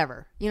and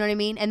whatever. You know what I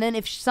mean? And then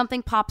if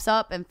something pops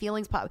up and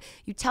feelings pop,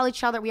 you tell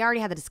each other. We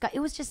already had the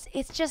discussion.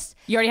 It's just.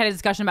 You already had a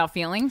discussion about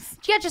feelings?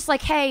 Yeah, just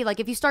like, hey,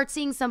 like if you start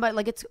seeing somebody,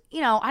 like it's, you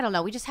know, I don't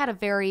know. We just had a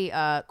very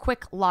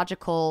quick,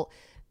 logical,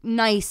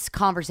 nice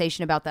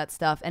conversation about that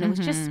stuff. And it was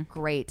just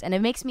great. And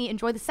it makes me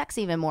enjoy the sex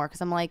even more because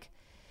I'm like,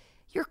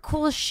 you're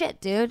cool as shit,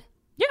 dude.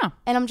 Yeah.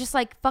 And I'm just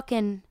like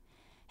fucking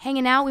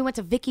hanging out. We went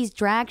to Vicky's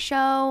drag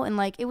show and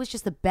like it was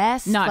just the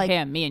best. Not like,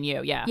 him, me and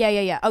you. Yeah.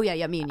 Yeah. Oh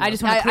yeah, me and you. I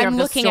just want to clear I'm up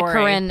the looking story. at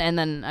Corinne and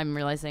then I'm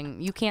realizing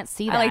you can't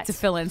see that. I like to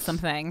fill in some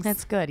things.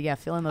 That's good. Yeah,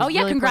 fill in those. Oh yeah,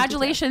 really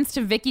congratulations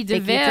to Vicky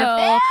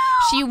DeVille.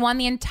 She won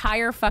the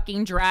entire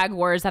fucking Drag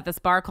Wars at this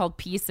bar called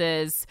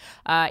Pieces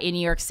in New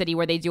York City,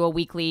 where they do a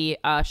weekly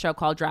show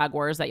called Drag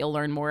Wars that you'll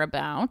learn more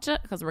about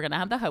because we're gonna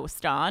have the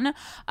host on.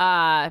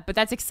 But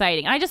that's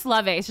exciting. I just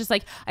love it. It's just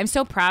like I'm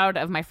so proud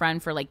of my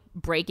friend for like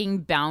breaking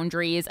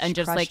boundaries and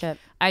just like it.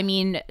 I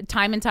mean,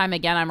 time and time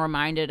again, I'm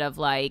reminded of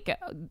like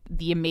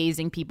the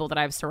amazing people that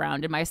I've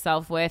surrounded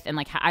myself with, and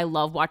like I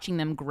love watching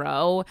them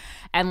grow.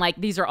 And like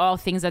these are all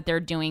things that they're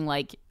doing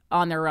like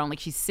on their own. Like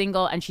she's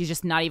single and she's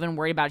just not even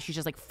worried about it. She's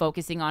just like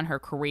focusing on her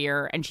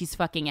career, and she's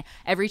fucking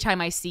every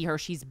time I see her,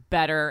 she's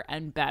better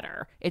and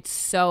better. It's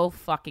so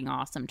fucking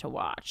awesome to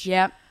watch.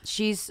 Yep.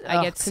 She's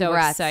I get so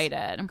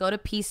excited. Go to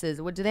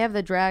Pieces. What do they have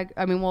the drag?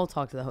 I mean, we'll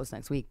talk to the host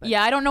next week. But.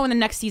 Yeah, I don't know in the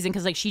next season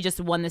because like she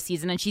just won the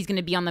season and she's going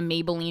to be on the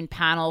Maybelline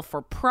panel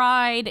for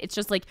Pride. It's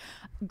just like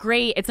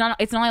great. It's not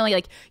only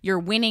like you're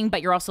winning,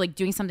 but you're also like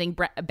doing something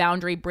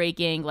boundary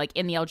breaking like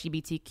in the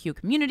LGBTQ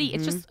community.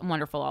 It's just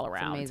wonderful all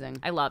around. It's amazing.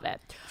 I love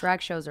it.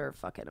 Drag shows are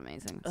fucking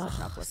amazing. Such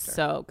an uplifter.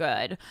 So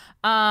good.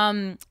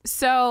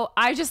 So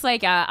I just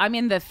like I'm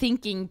in the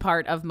thinking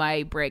part of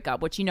my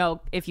breakup, which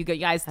if you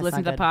guys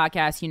listen to the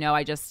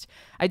podcast,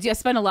 I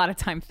spend a lot of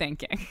time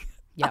thinking.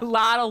 Yep. A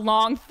lot of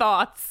long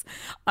thoughts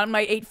on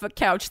my 8-foot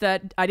couch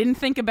that I didn't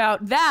think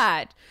about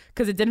that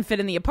because it didn't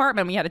fit in the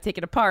apartment. We had to take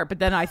it apart. But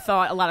then I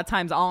thought a lot of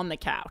times on the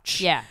couch.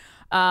 Yeah.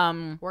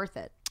 Worth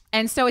it.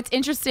 And so it's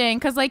interesting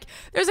because like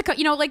there's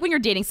like when you're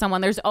dating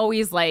someone, there's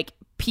always like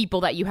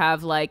people that you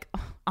have like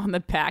on the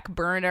back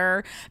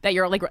burner that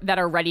you're like that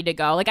are ready to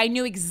go. Like I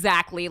knew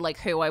exactly like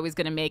who I was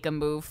going to make a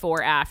move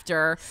for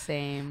after.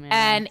 Same.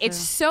 And it's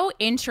so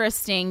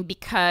interesting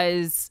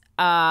because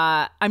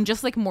I'm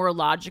just like more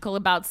logical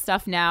about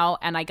stuff now.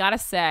 And I gotta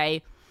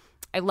say,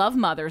 I love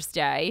Mother's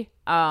Day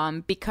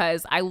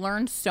because I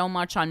learned so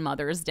much on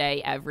Mother's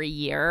Day every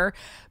year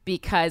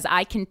because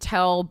I can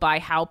tell by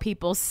how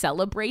people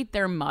celebrate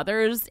their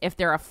mothers if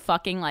they're a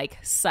fucking like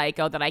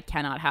psycho that I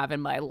cannot have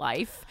in my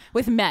life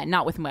with men,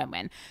 not with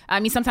women.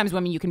 I mean, sometimes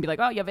women you can be like,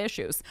 oh, you have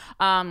issues.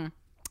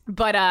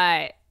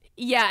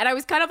 Yeah, and I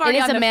was kind of already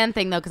It is a man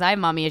thing, though, because I have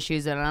mommy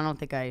issues, and I don't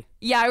think I...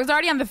 Yeah, I was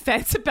already on the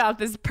fence about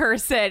this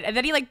person. And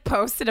then he, like,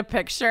 posted a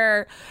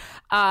picture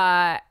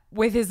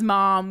with his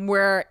mom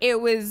where it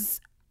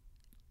was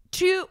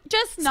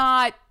just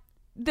not...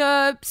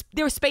 They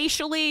were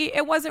spatially,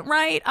 it wasn't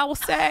right, I will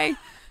say.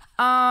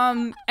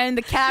 And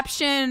the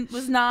caption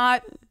was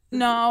not...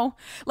 No.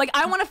 Like,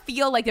 I want to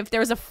feel like if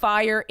there's a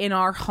fire in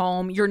our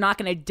home, you're not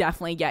going to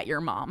definitely get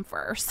your mom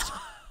first.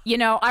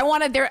 I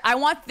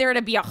want there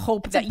to be a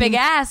hope it's that a big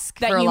ask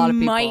that for a you lot of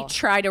people. might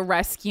try to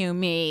rescue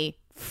me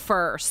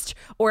first,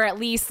 or at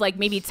least like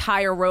maybe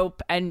tie a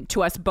rope and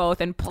to us both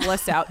and pull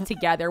us out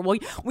together. We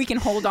can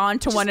hold on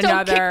to one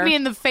another. Don't kick me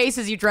in the face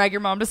as you drag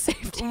your mom to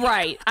safety.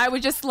 Right. I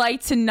would just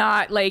like to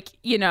not like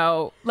I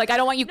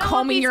don't want you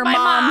combing your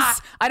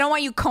mom's. I don't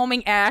want you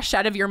combing ash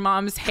out of your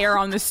mom's hair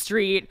on the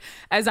street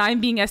as I'm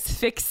being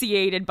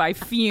asphyxiated by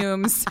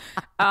fumes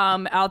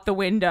out the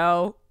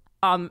window.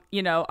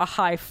 A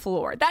high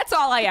floor. That's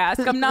all I ask.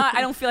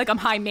 I don't feel like I'm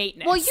high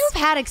maintenance. Well, you've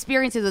had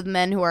experiences with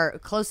men who are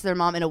close to their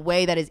mom in a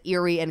way that is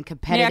eerie and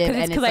competitive.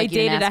 Yeah, because I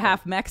dated a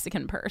half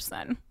Mexican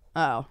person.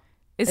 Oh.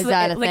 Is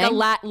that a like thing?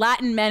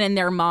 Latin men and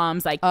their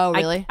moms? Like, oh,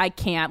 really? I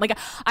can't. Like,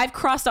 I've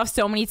crossed off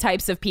so many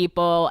types of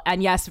people,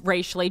 and yes,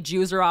 racially,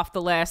 Jews are off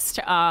the list.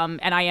 And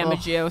I am a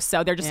Jew,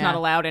 so they're just not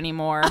allowed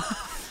anymore.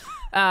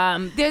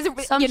 Some Jews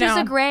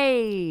are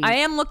great. I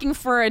am looking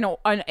for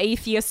an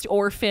atheist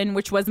orphan,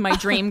 which was my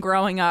dream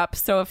growing up.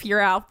 So if you're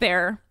out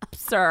there,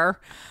 sir,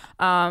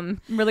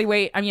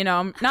 really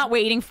I'm not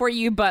waiting for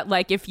you, but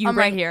like if you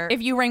right here.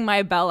 If you ring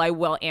my bell, I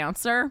will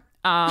answer.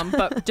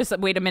 But just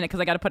wait a minute because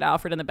I got to put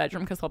Alfred in the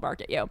bedroom because he'll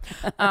bark at you.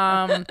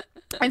 And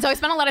so I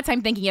spent a lot of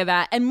time thinking of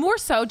that, and more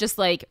so just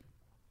like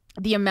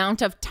the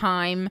amount of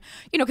time,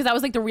 because that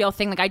was like the real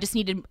thing. Like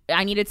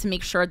I needed to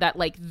make sure that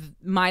like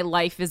my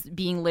life is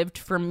being lived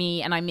for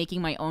me and I'm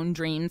making my own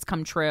dreams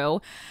come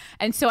true.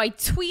 And so I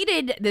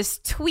tweeted this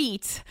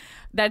tweet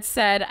that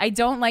said, I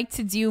don't like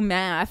to do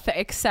math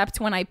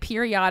except when I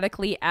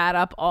periodically add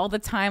up all the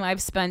time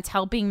I've spent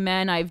helping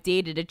men I've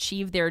dated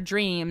achieve their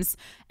dreams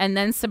and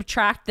then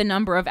subtract the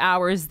number of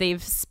hours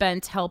they've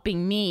spent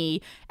helping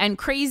me and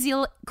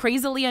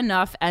crazily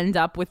enough end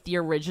up with the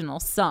original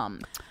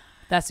sum.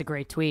 That's a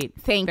great tweet.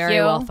 Thank you.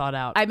 Very well thought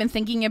out. I've been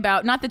thinking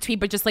about, not the tweet,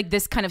 but just like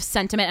this kind of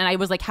sentiment. And I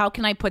was like, how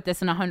can I put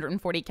this in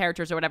 140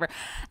 characters or whatever?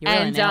 You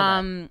really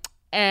nailed it.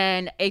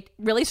 And it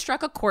really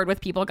struck a chord with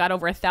people. Got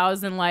over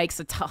 1,000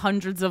 likes,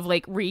 hundreds of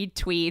like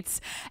retweets,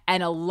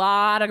 and a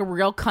lot of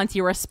real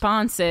cunty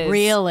responses.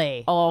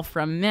 Really? All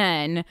from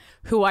men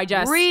who I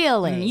just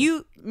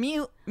mute.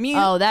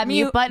 Oh, that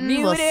mute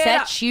button will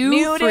set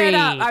you free.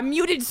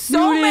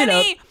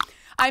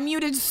 I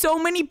muted so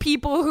many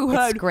people who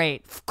had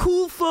great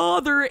cool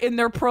father in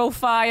their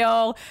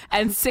profile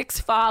and 6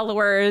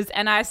 followers,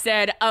 and I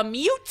said,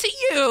 mute to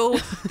you.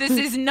 This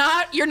is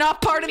not, you're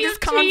not part of this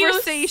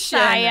conversation.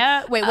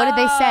 Wait, what did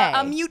they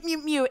say?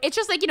 Mute. It's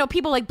just like,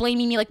 people like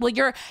blaming me like, well,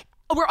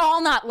 we're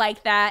all not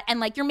like that, and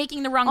like you're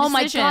making the wrong Oh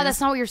my decisions. God, that's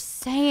not what you're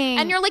saying.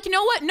 And you're like, you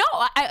know what? No,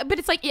 but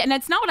it's like, and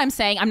it's not what I'm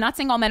saying. I'm not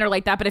saying all men are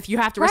like that, but if you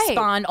have to Right.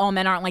 respond, all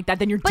men aren't like that,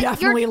 then you're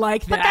definitely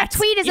like that. But that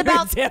tweet is You're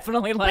about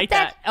definitely like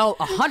that. that. Oh,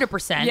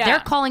 100%. Yeah. They're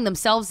calling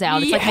themselves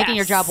out. It's like making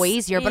your job way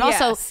easier. But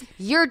also, Yes.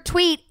 your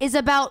tweet is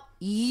about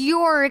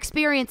your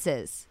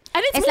experiences.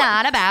 And it's It's more-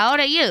 not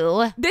about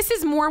you. This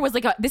is more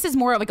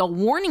of like a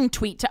warning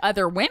tweet to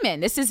other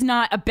women. It's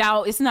not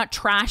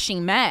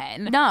trashing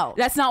men. No.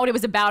 That's not what it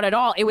was about at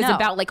all. It was No.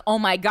 about like, oh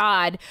my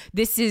God,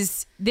 this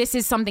is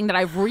something that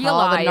I've All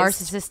realized. the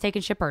narcissists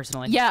taking shit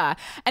personally. Yeah.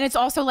 And it's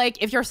also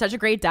like, if you're such a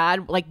great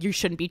dad, like you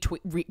shouldn't be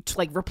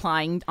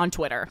replying on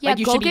Twitter. Yeah, like,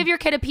 you go should give be, your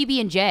kid a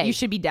PB&J. you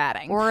should be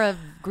dadding. Or a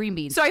green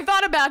bean. So I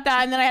thought about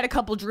that, and then I had a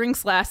couple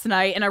drinks last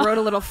night, and I wrote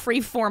a little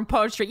free-form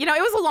poetry. You know,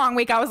 it was a long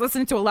week. I was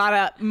listening to a lot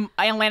of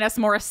Alanis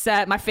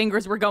Morissette. My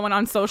fingers were going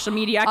on social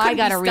media. I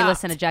got to re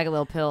re-listen to Jagged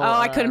Little Pill. Oh,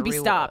 I couldn't be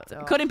stopped.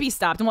 Couldn't be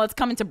stopped. And well, it's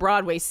coming to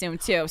Broadway soon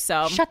too.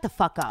 So Shut the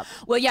fuck up.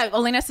 well, yeah,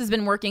 Alanis has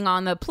been working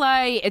on the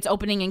play. It's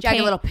opening in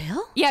Jagged Little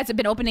Pill? Yeah,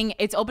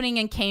 it's opening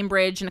in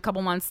Cambridge in a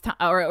couple months,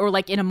 or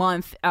like in a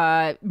month.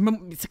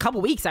 It's a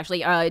couple weeks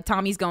actually.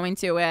 Tommy's going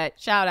to it.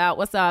 Shout out,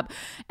 what's up?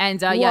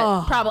 And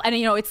yeah, probably. And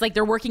you know, it's like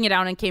they're working it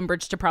out in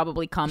Cambridge to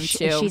probably come to.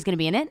 She's going to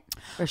be in it?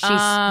 Or she's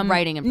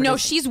writing and producing? No,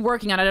 she's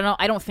working on it.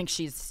 I don't think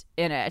she's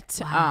in it.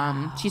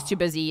 Wow. She's too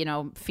busy, you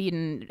know,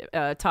 feeding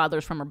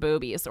toddlers from her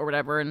boobies or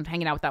whatever, and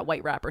hanging out with that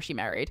white rapper she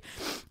married.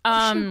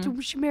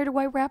 She married a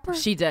white rapper?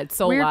 She did.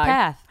 Soul Weird Lie.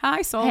 path.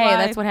 Hi, Soul Hey, Lie.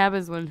 that's what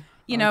happens when...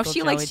 You know, Uncle she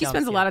Joey spends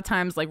dumps a you. lot of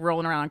times like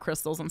rolling around on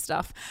crystals and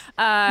stuff.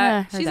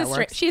 heard She's that a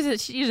works.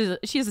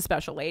 she's a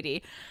special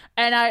lady,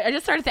 and I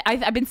just started.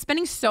 I've been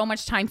spending so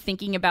much time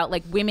thinking about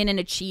like women and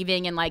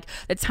achieving, and like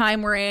the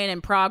time we're in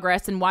and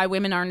progress, and why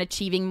women aren't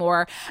achieving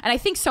more. And I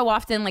think so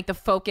often like the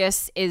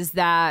focus is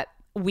that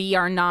we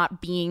are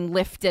not being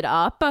lifted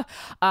up,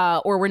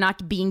 or we're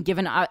not being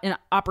given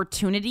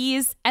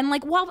opportunities. And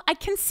like, while I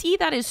can see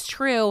that is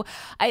true,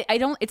 I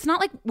don't. It's not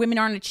like women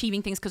aren't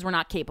achieving things because we're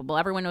not capable.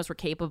 Everyone knows we're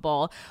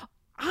capable.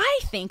 I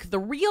think the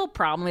real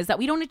problem is that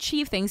we don't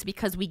achieve things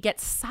because we get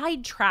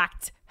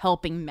sidetracked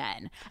helping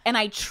men. And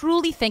I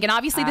truly think, and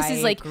obviously this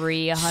is like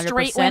agree 100%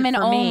 straight women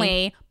for me.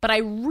 only, but I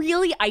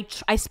really,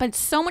 I spent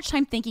so much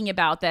time thinking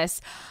about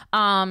this.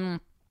 And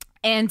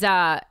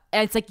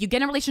it's like you get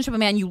in a relationship with a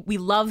man, we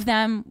love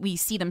them, we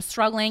see them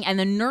struggling, and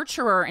the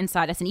nurturer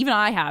inside us, and even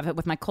I have it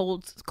with my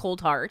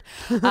cold heart.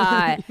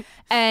 And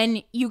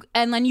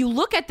then you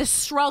look at the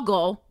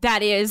struggle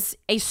that is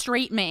a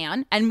straight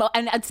man, and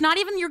it's not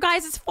even your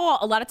guys' fault.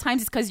 A lot of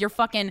times it's because you're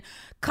fucking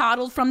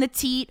coddled from the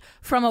teat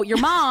from your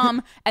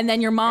mom, and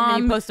then your mom And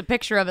then you post a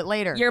picture of it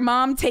later. Your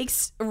mom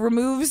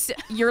removes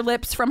your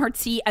lips from her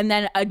teat, and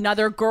then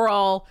another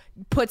girl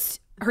puts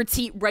her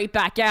teat right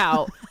back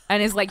out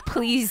and is like,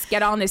 please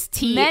get on this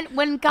teat.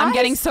 When guys, I'm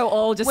getting so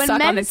old, just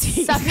suck on the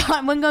teat.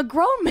 When a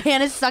grown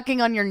man is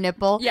sucking on your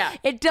nipple, Yeah.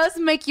 it does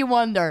make you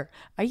wonder,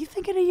 are you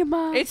thinking of your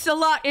mom? It's a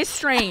lot. It's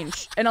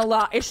strange. And a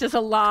lot. It's just a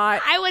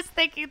lot. I was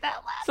thinking that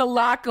last. It's a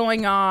lot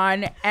going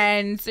on.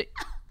 And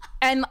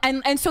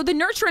so the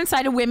nurture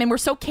inside of women, we're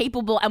so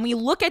capable, and we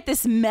look at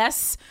this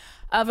mess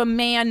of a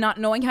man not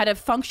knowing how to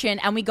function,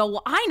 and we go,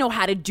 well, I know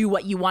how to do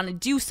what you want to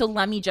do, so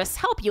let me just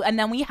help you. And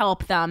then we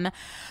help them.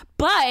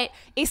 But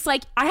it's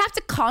like, I have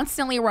to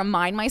constantly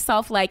remind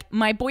myself, like,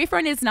 my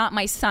boyfriend is not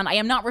my son. I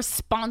am not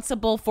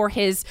responsible for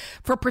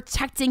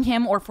protecting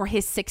him or for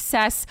his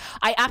success.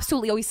 I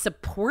absolutely always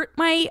support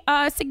my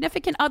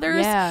significant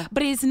others. Yeah.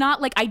 But it's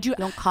not like I do.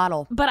 Don't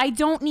coddle. But I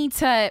don't need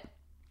to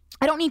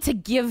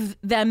give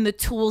them the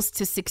tools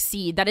to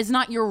succeed. That is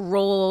not your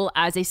role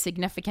as a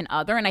significant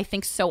other. And I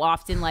think so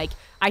often, like,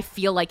 I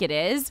feel like it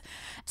is.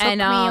 Took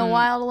me a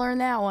while to learn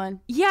that one.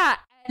 Yeah.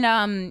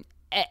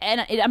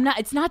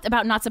 It's not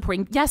about not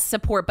supporting. Yes,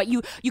 support, but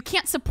you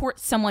can't support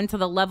someone to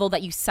the level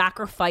that you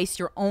sacrifice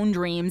your own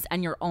dreams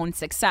and your own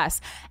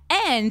success.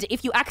 And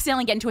if you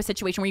accidentally get into a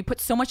situation where you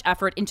put so much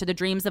effort into the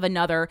dreams of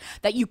another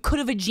that you could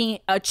have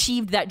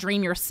achieved that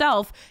dream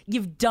yourself,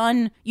 you've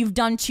done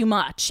too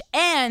much.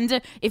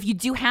 And if you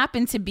do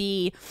happen to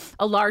be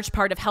a large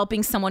part of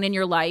helping someone in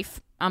your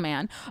life,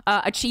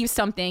 achieve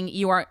something,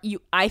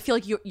 I feel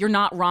like you're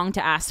not wrong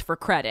to ask for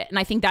credit. And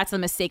I think that's the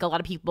mistake a lot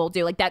of people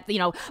do. Like that,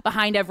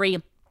 behind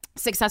every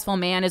successful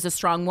man is a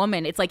strong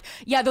woman. It's like,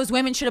 yeah, those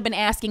women should have been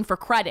asking for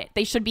credit.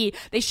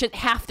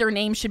 Half their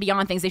names should be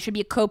on things. They should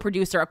be a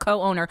co-producer, a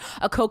co-owner,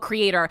 a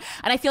co-creator.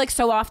 And I feel like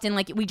so often,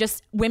 like,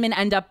 women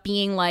end up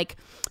being like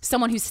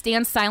someone who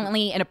stands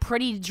silently in a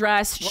pretty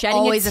dress, shedding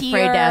always a tear,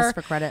 afraid to ask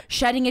for credit,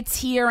 shedding a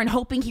tear and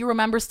hoping he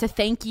remembers to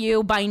thank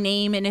you by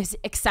name in his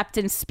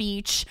acceptance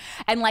speech.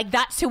 And like,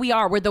 that's who we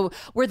are. We're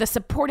the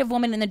supportive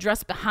woman in the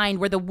dress behind.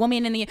 We're the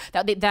woman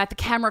that the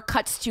camera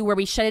cuts to, where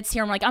we shed a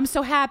tear. I'm like, I'm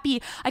so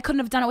happy. I couldn't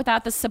have done it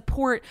without the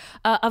support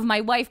of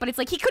my wife. But it's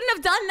like, he couldn't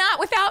have done that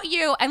without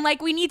you. And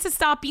like, we need to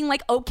stop being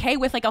like okay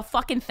with like a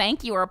fucking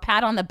thank you or a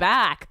pat on the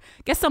back.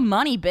 Get some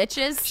money,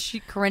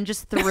 bitches. Corinne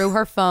just threw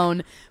her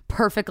phone,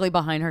 perfectly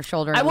behind her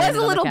shoulder. I was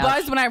a little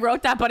buzzed when I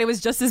wrote that, but it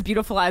was just as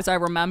beautiful as I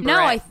remember.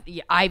 No,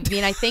 it. I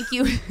mean, I think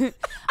you,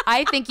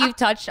 I think you've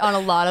touched on a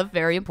lot of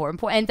very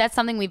important points, and that's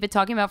something we've been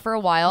talking about for a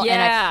while.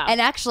 Yeah.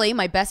 And actually,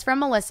 my best friend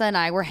Melissa and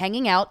I were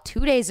hanging out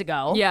 2 days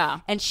ago.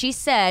 Yeah. And she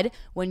said,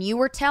 when you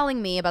were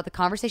telling me about the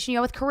conversation you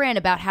had with Corinne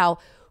about how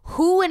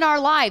who in our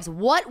lives,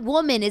 what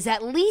woman is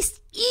at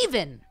least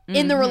even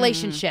in the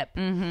relationship?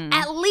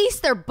 At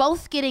least they're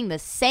both getting the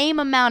same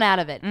amount out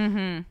of it.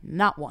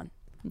 Not one.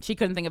 She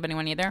couldn't think of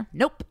anyone either.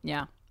 Nope.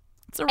 Yeah.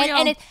 It's a real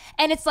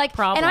and it's like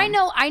problem. And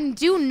I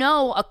do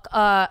know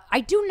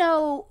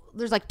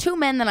there's like 2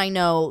 men that I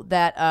know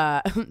that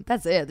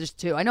that's it. There's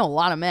 2. I know a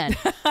lot of men.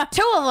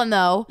 2 of them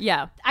though.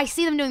 Yeah. I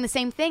see them doing the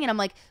same thing and I'm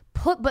like,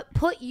 put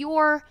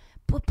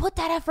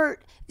that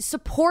effort.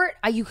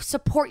 You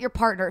support your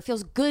partner. It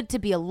feels good to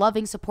be a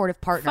loving, supportive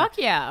partner. Fuck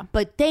yeah.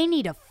 But they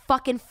need to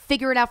fucking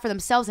figure it out for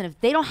themselves. And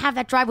if they don't have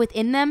that drive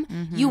within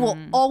them, you will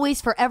always,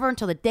 forever,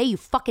 until the day you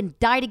fucking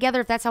die together,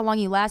 if that's how long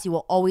you last, you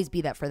will always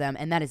be that for them.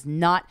 And that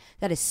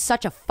is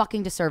such a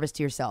fucking disservice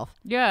to yourself.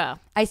 Yeah.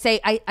 I say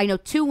I know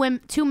 2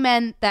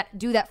 men that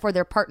do that for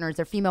their partners,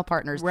 their female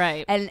partners.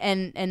 Right.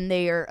 And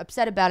they are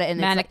upset about it. And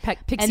Manic it's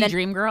like, pixie and then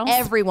dream girls.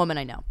 Every woman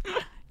I know.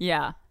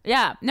 Yeah.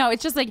 Yeah. No,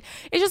 it's just a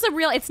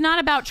real, it's not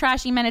about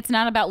trashy men. It's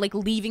not about like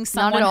leaving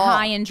someone all.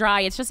 high and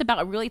dry. It's just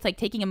about really like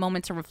taking a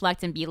moment to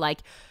reflect and be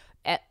like,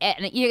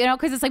 you know,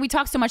 because it's like we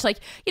talk so much like,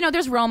 you know,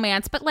 there's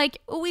romance, but like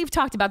we've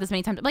talked about this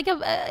many times, like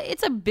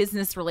it's a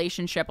business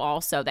relationship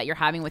also that you're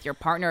having with your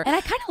partner. And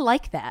I kind of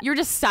like that. You're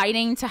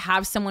deciding to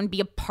have someone be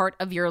a part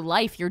of your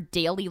life, your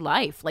daily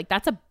life. Like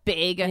that's a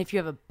big, and if you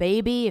have a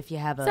baby, if you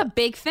have it's a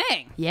big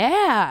thing.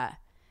 Yeah.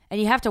 And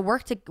you have to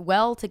work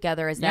well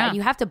together as that. Yeah. And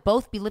you have to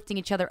both be lifting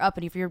each other up.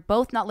 And if you're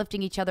both not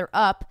lifting each other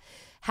up,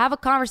 have a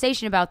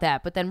conversation about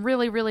that. But then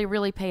really, really,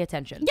 really pay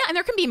attention. Yeah, and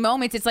there can be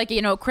moments. It's like,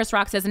 you know, Chris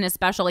Rock says in his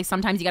special, like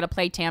sometimes you got to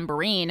play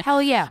tambourine.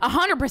 Hell yeah.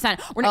 100%.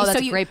 That's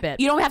a great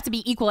bit. You don't have to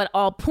be equal at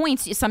all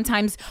points.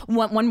 Sometimes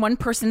when one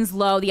person's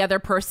low, the other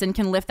person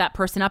can lift that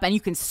person up, and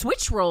you can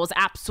switch roles,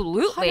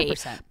 absolutely.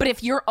 100%. But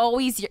if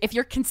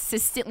you're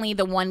consistently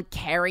the one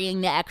carrying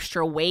the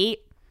extra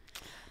weight,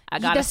 I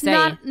gotta say,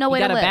 you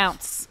gotta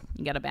bounce.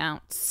 You gotta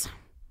bounce.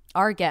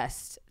 Our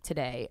guest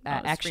today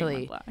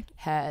actually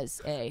has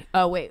a.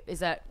 Oh wait, is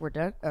that we're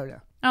done? Oh no.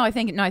 Oh, I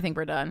think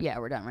we're done. Yeah,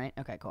 we're done, right?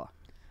 Okay, cool.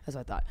 That's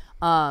what I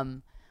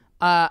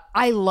thought.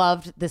 I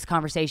loved this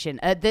conversation.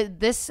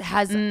 This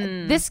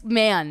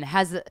man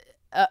has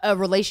a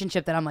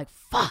relationship that I'm like,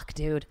 fuck,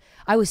 dude.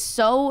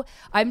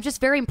 I'm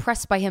just very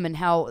impressed by him and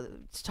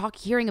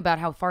hearing about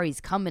how far he's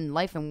come in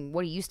life and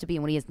what he used to be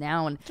and what he is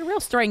now. And it's a real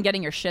story in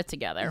getting your shit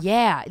together.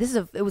 Yeah,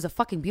 it was a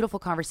fucking beautiful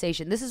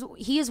conversation.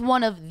 He is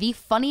one of the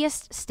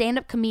funniest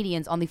stand-up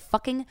comedians on the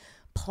fucking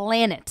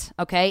planet.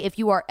 Okay, if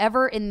you are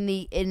ever in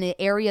the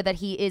area that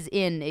he is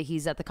in,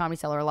 he's at the Comedy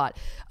Cellar a lot.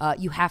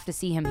 You have to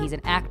see him. He's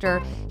an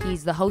actor.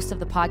 He's the host of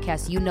the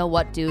podcast You Know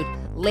What, Dude.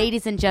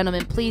 Ladies and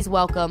gentlemen, please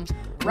welcome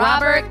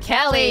Robert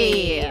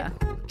Kelly.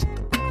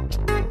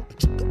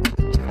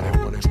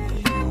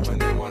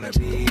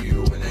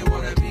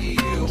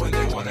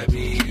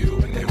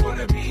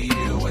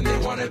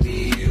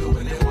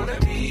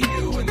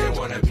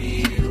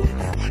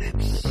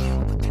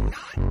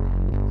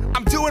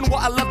 Doing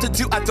what I love to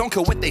do, I don't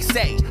care what they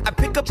say. I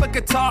pick up a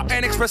guitar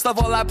and express love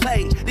while I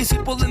play. These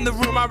people in the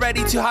room are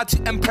ready too hard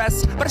to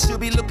impress, but I should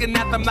be looking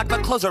at them like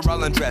their clothes are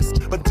all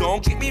undressed. But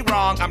don't get me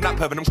wrong, I'm not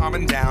perfect, I'm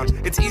calming down.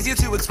 It's easier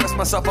to express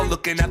myself while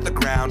looking at the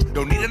ground.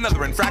 Don't need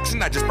another infraction,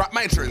 I just brought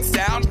my insurance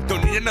down.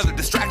 Don't need another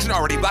distraction,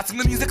 already blasting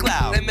the music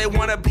loud. And they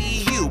wanna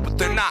be you, but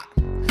they're not.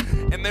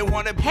 And they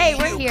wanna be Hey,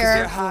 we're you,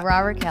 here with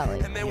Robert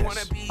Kelly. And they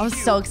wanna be I'm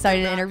so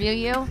excited to interview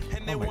you.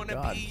 Oh my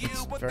God,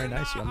 it's very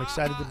nice of you. I'm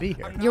excited to be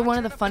here. You're one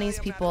of the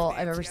funniest people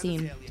I've ever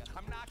seen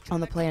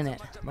on the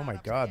planet. Oh my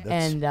God,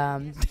 that's...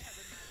 And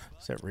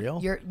is that real?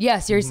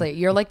 Seriously,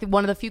 you're like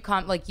one of the few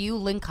like you,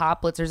 Lynn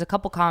Koplitz. There's a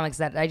couple comics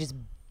that I just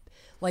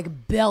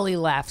like belly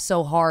laugh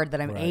so hard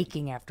that I'm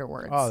aching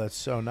afterwards. Oh, that's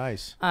so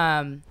nice.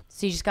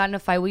 So you just got in a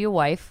fight with your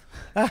wife.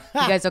 You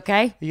guys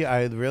okay? Yeah,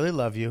 I really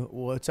love you.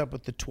 What's up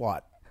with the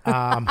twat?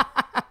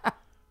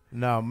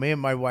 No, me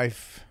and my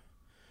wife.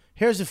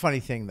 Here's the funny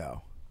thing,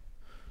 though.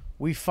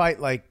 We fight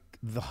like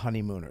the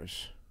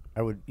honeymooners.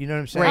 You know what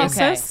I'm saying?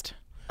 Racist?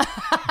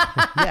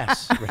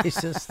 Yes,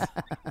 racist.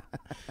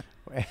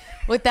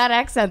 With that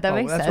accent, that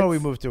makes sense. That's why we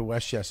moved to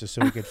Westchester,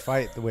 so we could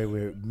fight the way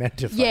we were meant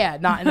to fight. Yeah,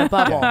 not in a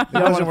bubble. Yeah.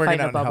 It wasn't working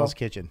out in Hell's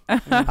Kitchen.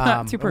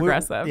 Too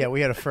progressive. We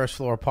had a first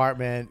floor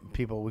apartment.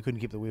 We couldn't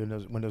keep the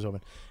windows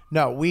open.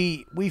 No,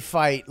 we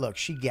fight. Look,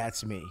 she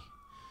gets me.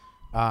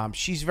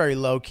 She's very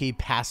low key,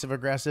 passive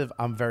aggressive.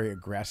 I'm very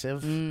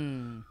aggressive.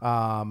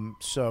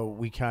 So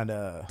we kind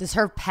of. Does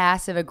her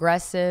passive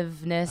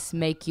aggressiveness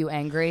make you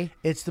angry?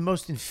 It's the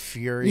most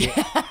infuriating.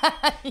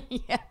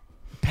 Yeah.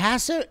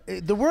 Passive.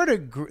 The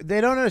word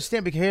they don't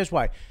understand because here's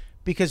why.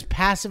 Because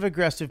passive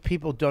aggressive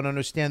people don't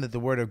understand that the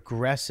word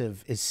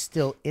aggressive is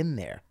still in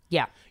there.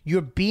 Yeah.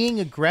 You're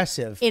being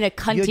aggressive in a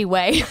cunty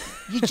way.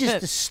 You're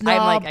just a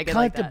snob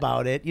cunt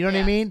about it. You know what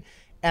I mean?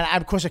 And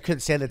of course I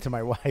couldn't say that to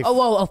my wife. Oh,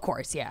 well, of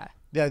course, yeah.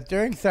 Yeah,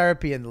 during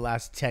therapy in the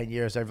last 10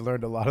 years, I've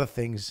learned a lot of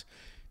things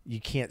you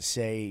can't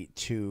say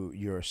to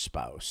your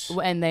spouse.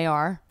 And they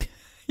are?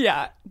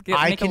 Yeah.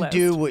 I can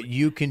do what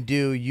you can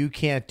do. You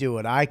can't do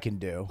what I can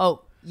do.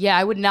 Oh, yeah,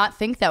 I would not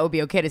think that would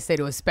be okay to say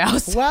to a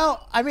spouse.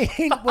 Well, I mean,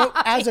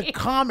 as a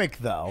comic,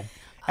 though,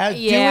 as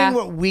Yeah.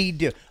 doing what we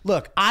do.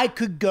 Look, I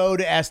could go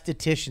to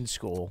esthetician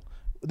school.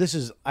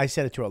 I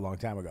said it to her a long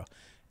time ago,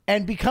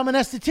 and become an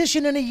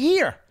esthetician in a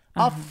year.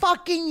 A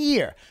fucking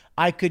year.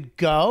 I could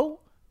go,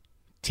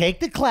 take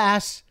the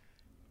class,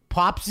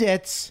 pop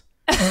zits,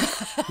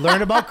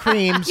 learn about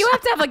creams. You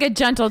have to have like a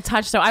gentle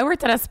touch, though. I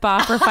worked at a spa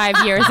for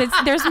 5 years.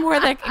 There's more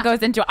that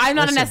goes into it. I'm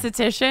not an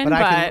esthetician,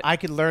 but I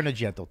could learn a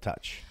gentle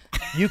touch.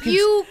 You can.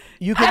 You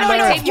can I don't learn.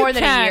 want to take more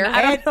than a can. year.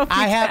 I don't know if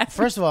I you have. can.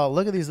 First of all,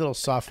 look at these little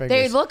soft fingers.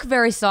 They look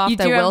very soft, you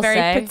do I will have very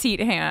say. petite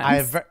hands. I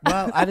have.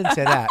 Well, I didn't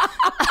say that.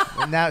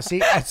 Now,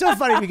 see, it's so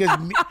funny because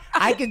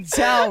I can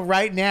tell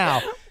right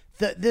now.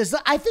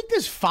 I think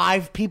there's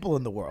 5 people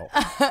in the world.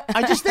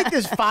 I just think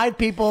there's 5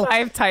 people.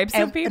 5 types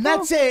of people? And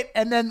that's it.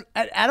 And then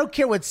I don't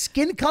care what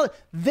skin color.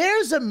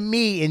 There's a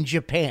me in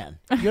Japan.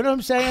 You know what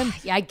I'm saying?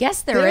 Yeah, I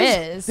guess there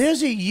is.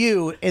 There's a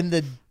you in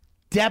the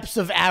depths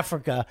of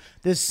Africa.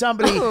 There's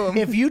somebody,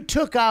 if you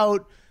took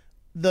out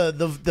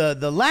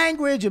the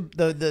language,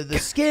 the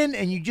skin,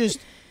 and you just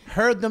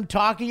heard them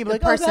talking, you'd be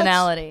like,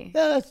 personality.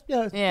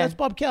 That's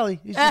Bob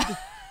Kelly. He's just a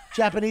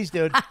Japanese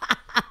dude.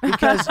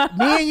 Because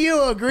me and you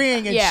are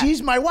agreeing, and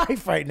she's my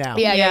wife right now.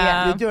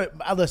 Yeah. You do it.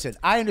 Listen,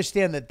 I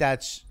understand that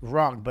that's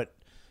wrong, but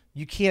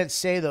you can't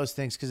say those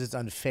things because it's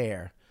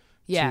unfair.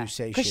 Yeah, to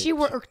say because shit. she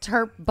worked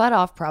her butt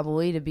off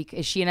probably to be.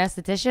 Is she an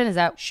esthetician? Is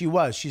that She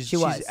was. She's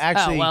was.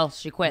 actually. Oh, well,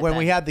 she quit when then.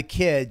 we had the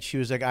kid. She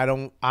was like, I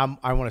want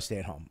to stay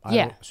at home.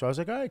 So I was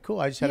like, all right, cool.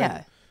 I just had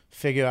to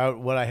figure out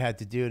what I had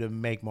to do to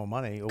make more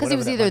money. because it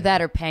was either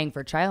that or paying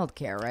for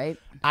childcare, right?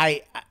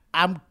 I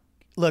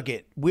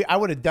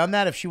would have done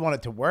that if she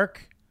wanted to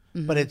work,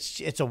 but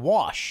it's a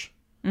wash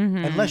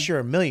unless you're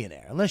a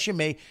millionaire, unless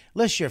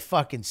you're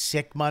fucking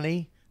sick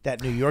money.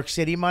 That New York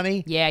City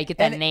money. Yeah, you get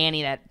that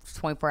nanny, that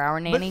 24-hour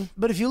nanny.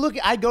 But if you look,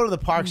 I go to the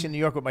parks in New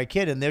York with my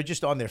kid, and they're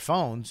just on their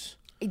phones.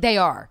 They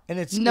are,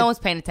 and no one's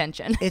paying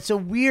attention. It's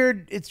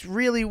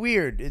really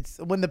weird. It's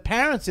when the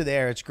parents are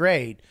there, it's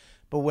great,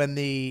 but when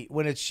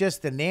it's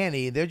just the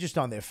nanny, they're just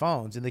on their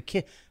phones, and the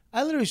kid.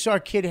 I literally saw a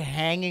kid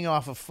hanging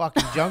off a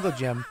fucking jungle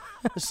gym.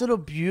 This little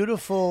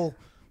beautiful,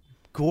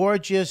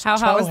 gorgeous How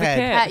hot was the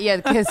towhead. kid? Yeah,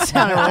 the kid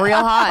sounded real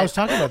hot. I was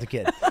talking about the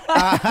kid.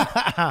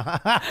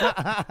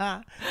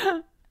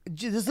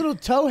 This little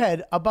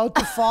towhead about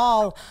to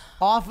fall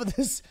off of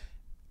this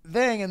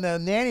thing, and the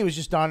nanny was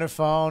just on her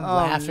phone,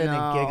 laughing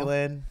and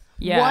giggling.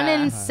 Yeah. 1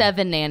 in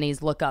 7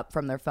 nannies look up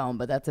from their phone,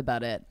 but that's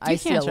about it. I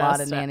see a can't lot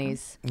trust of them.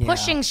 nannies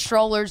pushing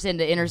strollers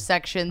into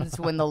intersections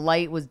when the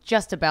light was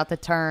just about to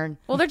turn.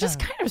 Well, they're just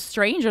kind of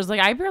strangers. Like,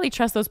 I barely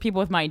trust those people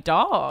with my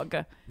dog.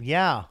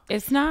 Yeah.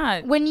 It's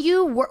not. When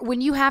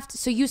you have to,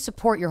 so you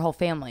support your whole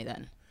family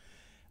then?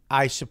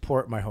 I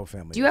support my whole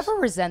family. Do you ever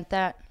resent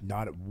that?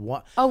 Not at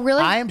one. Oh,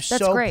 really? I am That's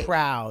so great.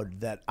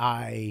 proud that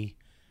I'm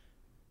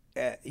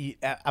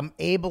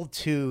able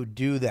to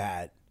do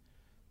that.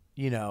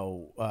 You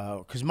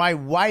know, because my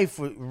wife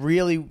was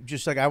really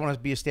just like, I want to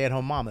be a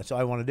stay-at-home mom. That's all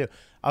I want to do.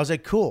 I was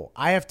like, cool.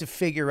 I have to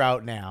figure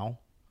out now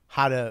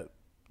how to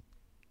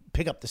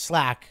pick up the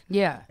slack.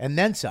 Yeah. And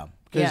then some.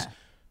 Because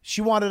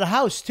she wanted a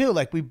house too.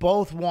 Like, we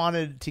both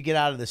wanted to get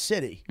out of the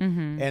city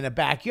and a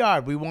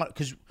backyard.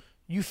 Because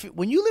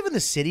when you live in the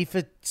city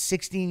for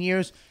 16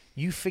 years,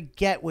 you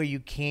forget where you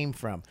came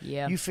from.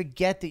 Yeah. You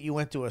forget that you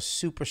went to a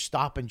super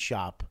Stop and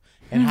Shop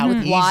and how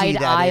easy Wide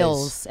that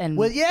aisles is. and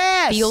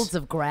yes. fields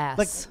of grass.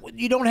 Like,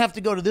 you don't have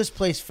to go to this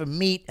place for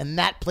meat and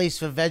that place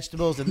for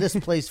vegetables and this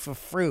place for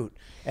fruit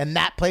and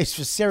that place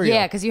for cereal.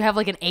 Yeah, because you have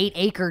like an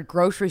 8-acre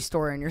grocery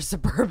store in your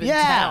suburban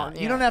town.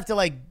 You don't have to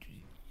like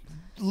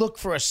look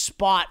for a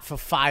spot for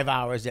 5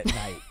 hours at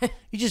night.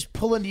 You just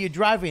pull into your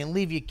driveway and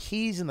leave your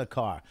keys in the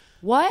car.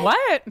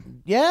 What?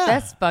 Yeah.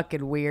 That's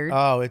fucking weird.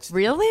 Oh, it's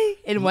Really?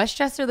 In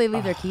Westchester, they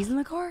leave their keys in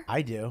the car?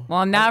 I do.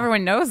 Well, now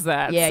everyone knows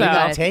that. Yeah, so. you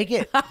got I'll take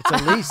it. It's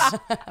a lease.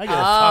 I get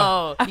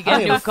Oh, you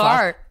get a new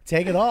car.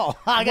 Take it all.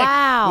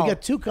 Wow. We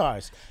got 2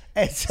 cars.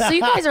 It's, So you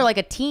guys are like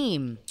a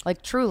team,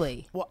 like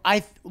truly. well,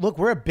 look,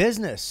 we're a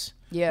business.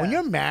 Yeah. When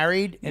you're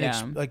married, and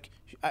Yeah.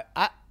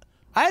 I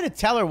had to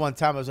tell her one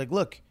time. I was like,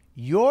 look,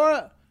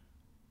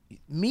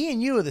 me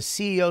and you are the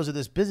CEOs of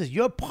this business.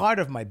 You're part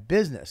of my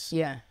business.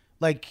 Yeah.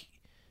 Like,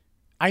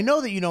 I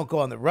know that you don't go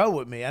on the road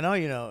with me. I know,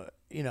 you know,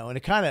 and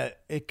it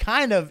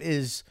kind of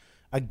is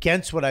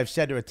against what I've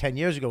said to her 10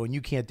 years ago when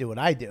you can't do what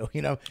I do,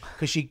 you know,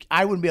 because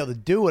I wouldn't be able to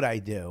do what I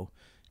do.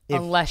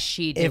 Unless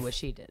she did what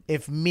she did.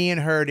 If me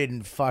and her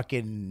didn't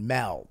fucking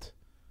meld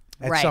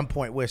at Right. some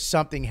point where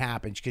something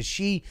happens,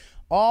 because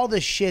all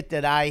the shit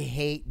that I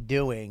hate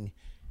doing,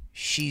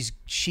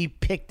 she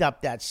picked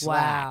up that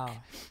slack. Wow.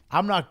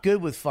 I'm not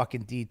good with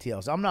fucking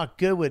details. I'm not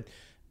good with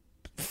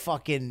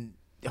fucking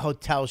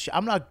hotel shit.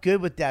 I'm not good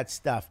with that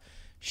stuff.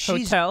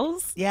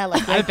 Hotels? Yeah,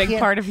 like a big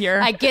part of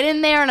your. I get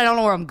in there and I don't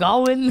know where I'm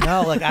going.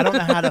 No, like I don't know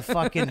how to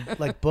fucking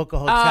like book a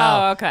hotel.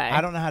 Oh, okay. I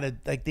don't know how to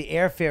like the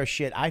airfare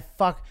shit. I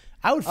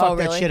would fuck that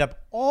really? shit up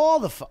all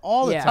the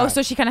Yeah. time. Oh,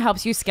 so she kind of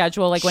helps you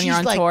schedule like when you're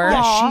on like, tour.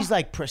 Yeah, she's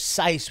like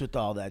precise with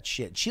all that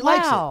shit. She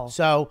likes Wow. it.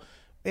 So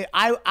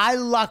I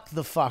luck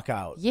the fuck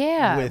out.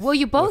 Yeah. with- well,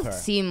 you with both her.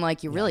 seem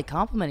like you really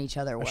compliment each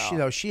other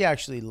well. She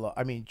actually.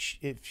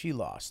 She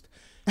lost.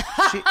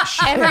 She,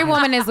 Every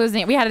woman is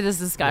losing. We had this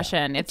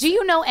discussion. It's Do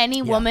you know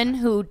any woman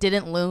who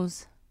didn't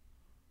lose?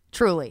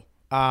 Truly.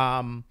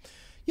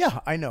 Yeah,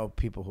 I know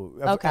people who.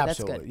 Okay, that's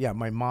absolutely. good. Yeah,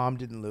 my mom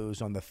didn't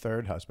lose on the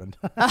third husband.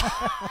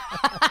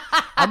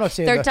 I'm not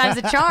saying Third time's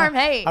a charm.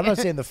 Hey. I'm not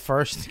saying the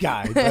first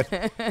guy,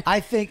 but I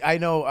think I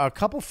know a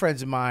couple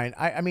friends of mine.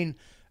 I mean,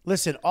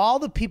 listen, all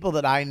the people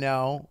that I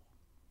know,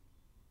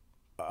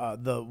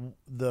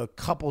 the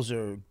couples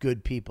are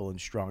good people and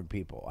strong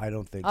people. I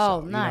don't think so. Oh,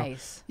 you know?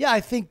 nice. Yeah, I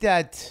think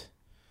that,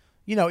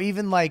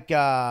 even like,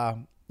 I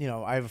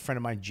have a friend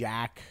of mine,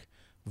 Jack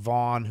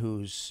Vaughn,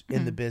 who's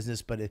in the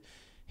business, but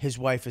his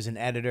wife is an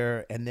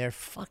editor, and they're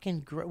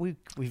fucking great. We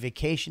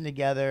vacationed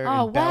together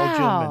in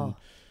Belgium, wow. and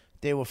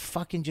they were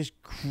fucking just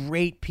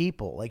great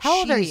people. Like, How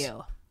old are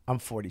you? I'm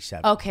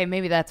 47. Okay,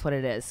 maybe that's what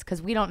it is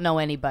because we don't know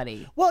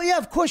anybody Well, yeah,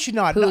 of course you're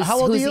not. who's, How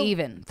old who's are you?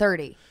 even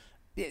 30.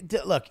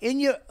 Look,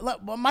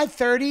 my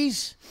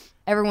 30s,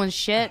 Everyone's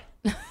shit.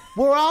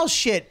 we're all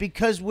shit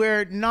because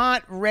we're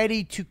not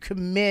ready to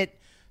commit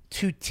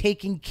to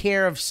taking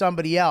care of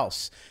somebody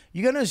else.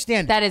 You gotta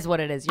understand That is what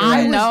it is. You're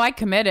I right. know I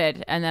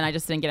committed, and then I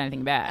just didn't get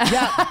anything back.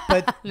 Yeah,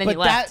 but Then but you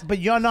left. but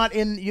you're not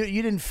in. You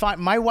didn't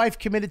find. My wife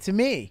committed to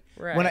me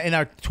when in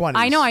our 20s.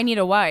 I know I need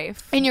a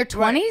wife. In your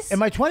 20s? in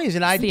my 20s,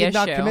 and I the did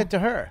not issue. commit to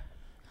her.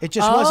 It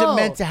just wasn't Oh.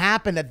 meant to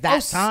happen at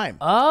that time.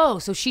 Oh,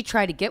 so she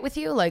tried to get with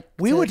you?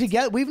 We were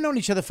together. We've known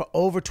each other for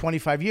over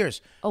 25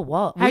 years. Oh,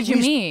 whoa. How'd you we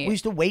used- meet? We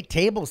used to wait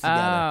tables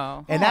together.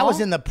 Oh. And that was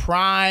in the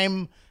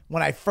prime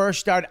when I first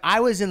started.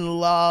 I was in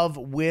love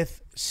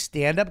with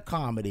stand-up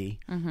comedy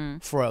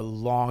for a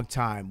long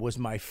time. Was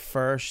my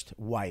first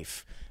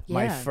wife.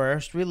 My Yeah.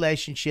 first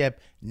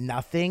relationship.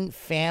 Nothing,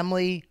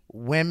 family,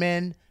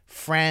 women,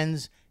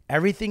 friends,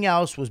 everything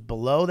else was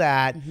below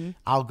that.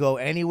 I'll go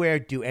anywhere,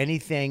 do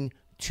anything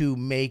to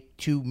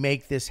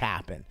make this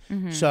happen.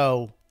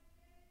 So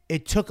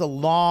it took a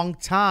long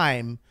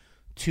time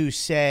to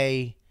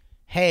say,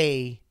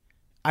 hey,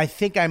 I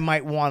think I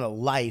might want a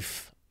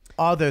life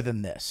other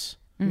than this.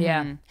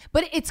 Yeah.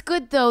 But it's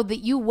good, though, that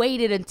you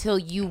waited until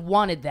you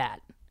wanted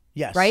that.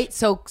 Yes. Right?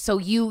 So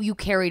you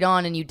carried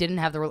on and you didn't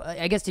have the...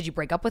 I guess, did you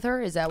break up with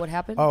her? Is that what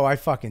happened? Oh, I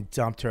fucking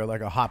dumped her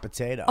like a hot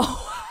potato.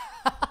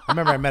 I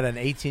remember I met an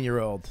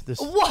 18-year-old. This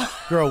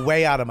girl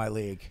way out of my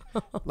league.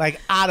 Like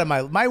out of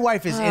my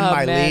wife is in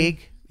my man. league.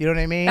 You know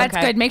what I mean? That's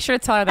good. Make sure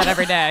to tell her that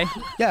every day.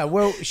 Yeah,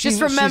 well,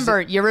 Just remember,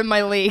 you're in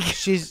my league.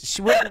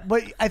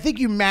 but I think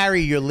you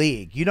marry your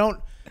league. You don't.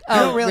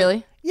 Oh,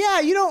 really? Yeah,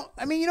 you don't.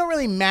 I mean, you don't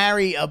really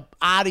marry out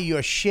of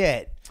your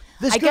shit.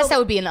 This I girl, guess that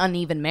would be an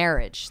uneven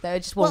marriage. That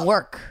just won't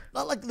work.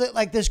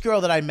 like this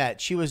girl that I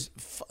met. She was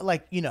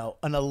an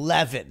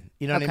 11.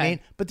 You know what I Okay. mean?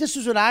 But this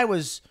was when I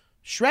was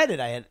shredded.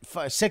 I had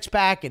a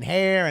six-pack and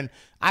hair, and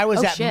I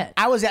was shit.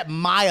 I was at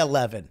my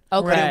 11. Okay.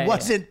 But Right. it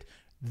wasn't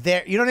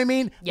there. You know what I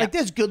mean? Yeah. Like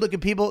there's good-looking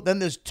people. Then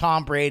there's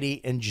Tom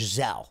Brady and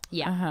Giselle.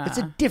 Yeah. It's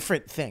a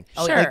different thing.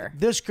 Sure. Like,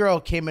 this girl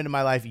came into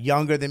my life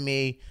younger than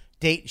me.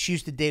 She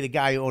used to date a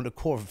guy who owned a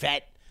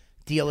Corvette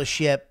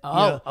dealership.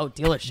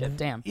 Dealership.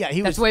 Damn. Yeah,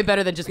 he That's was- way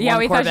better than just Yeah, one Oh,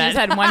 we thought Corvette. you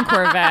just had one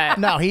Corvette.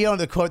 No, he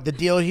owned the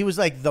dealer. He was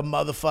like the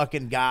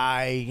motherfucking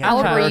guy. He had How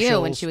old were you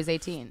commercials. when she was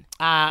 18?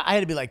 I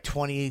had to be like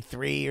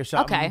 23 or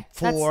something. Okay.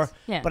 4. That's-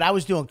 yeah. But I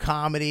was doing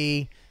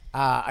comedy.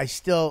 I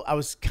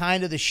was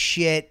kind of the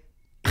shit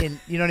in,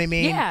 you know what I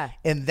mean? Yeah.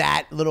 In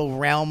that little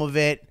realm of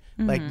it.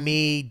 Like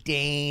me,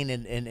 Dane,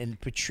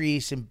 and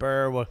Patrice and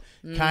Burr were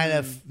kind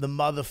of the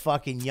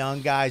motherfucking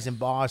young guys in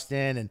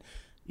Boston. And,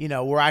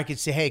 where I could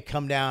say, hey,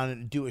 come down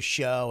and do a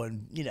show.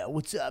 And,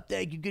 what's up?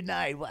 Thank you. Good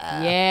night. Wow.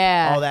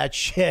 Yeah. All that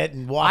shit.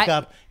 And walk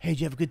up. Hey, did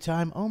you have a good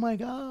time? Oh, my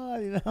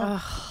God.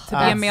 To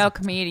be a male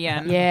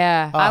comedian.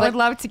 Yeah. I would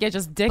love to get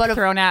just dick but if-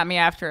 thrown at me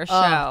after a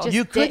show. Just,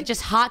 You could-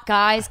 just hot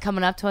guys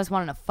coming up to us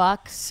wanting to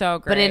fuck.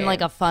 So But in great.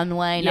 like a fun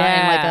way, not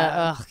in like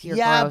Yeah. a, you're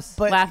Yeah, gross.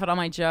 but Laugh at all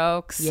my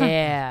jokes.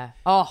 Yeah.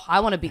 Oh,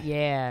 I want to be,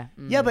 yeah.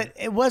 Yeah, but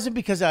it wasn't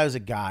because I was a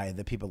guy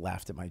that people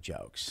laughed at my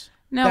jokes.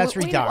 No, that's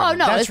we- retarded. well,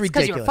 no, that's it's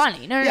 'cause you were ridiculous.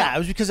 funny. No, yeah, it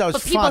was because I was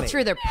But people funny.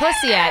 threw their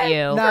pussy at you.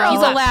 No. Girls You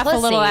will got laugh a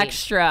little pussy.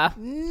 extra.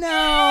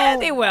 No,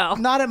 They will.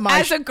 Not at my.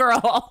 As a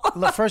girl.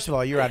 Look, first of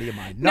all, you're out of your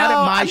mind. No, Not at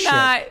my I'm shit.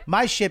 not.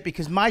 My shit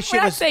because my shit We're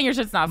not was. saying your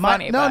shit's not my-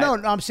 funny. No, but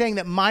no. I'm saying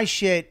that my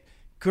shit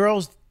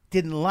girls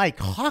didn't like.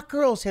 Hot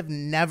girls have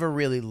never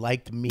really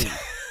liked me.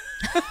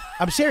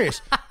 I'm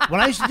serious.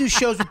 When I used to do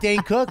shows with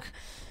Dane Cook,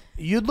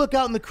 you'd look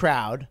out in the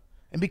crowd,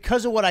 and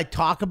because of what I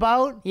talk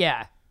about,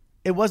 Yeah.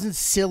 it wasn't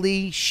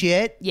silly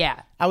shit.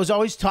 Yeah. I was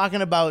always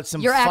talking about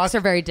some. Your acts fuck-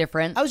 are very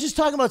different. I was just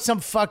talking about some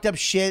fucked up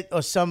shit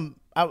or some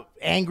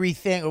angry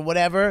thing or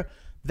whatever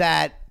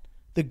that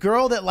the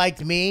girl that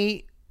liked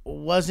me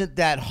wasn't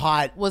that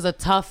hot. Was a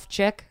tough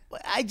chick.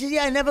 I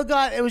never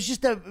got. It was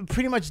just a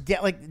pretty much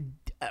like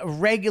a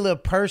regular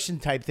person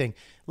type thing.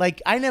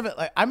 Like I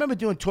remember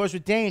doing tours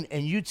with Dane,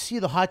 and you'd see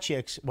the hot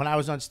chicks when I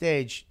was on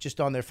stage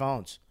just on their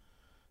phones,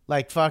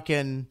 like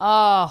fucking.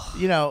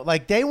 Oh,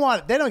 like they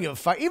don't give a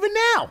fuck. Even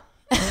now,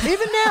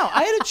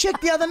 I had a chick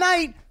the other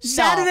night,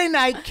 Saturday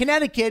night,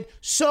 Connecticut,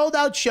 sold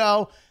out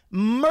show,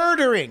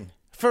 murdering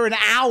for an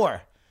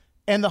hour,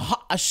 and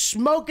a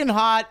smoking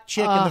hot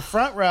chick in the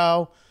front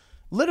row,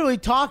 literally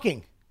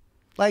talking.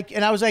 Like,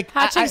 and I was like,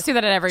 hot chicks do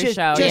that at every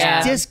show.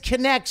 Just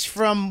disconnects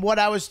from what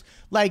I was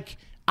like.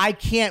 I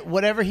can't.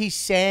 Whatever he's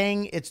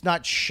saying, it's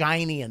not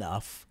shiny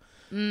enough.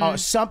 Or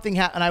something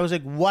happened. And I was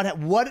like,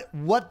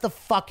 what the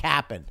fuck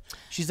happened?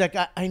 She's like,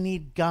 I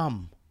need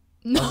gum.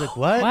 I was like,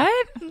 what?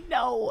 What?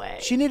 no way.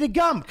 She needed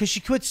gum because she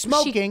quit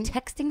smoking. Was she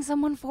texting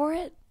someone for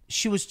it?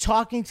 She was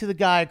talking to the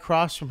guy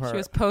across from her. She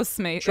was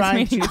postmating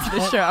Trying to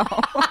the show.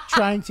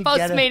 trying to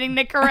get Postmating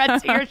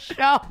Nicorette to your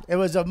show. It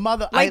was a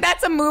mother.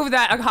 That's a move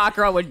that a hot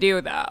girl would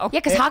do, though. Yeah,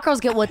 because hot girls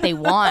get what they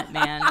want,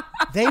 man.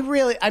 They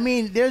really. I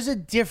mean, there's a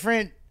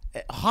different.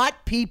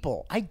 Hot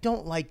people. I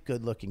don't like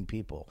good-looking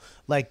people.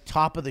 Like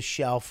top of the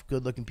shelf,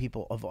 good-looking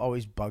people have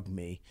always bugged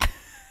me.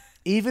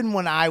 Even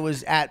when I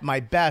was at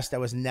my best, I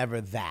was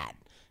never that.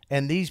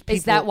 And these people.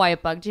 Is that why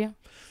it bugged you?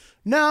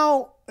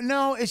 No.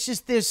 It's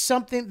just there's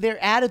something.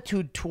 Their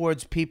attitude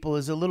towards people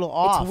is a little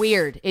off. It's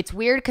weird. It's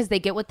weird because they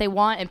get what they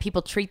want, and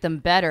people treat them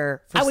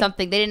better for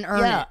something they didn't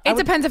earn it. It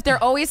depends. If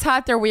they're always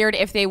hot, they're weird.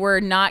 If they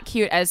were not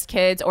cute as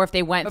kids, or if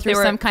they went through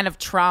some kind of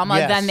trauma,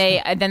 Yes.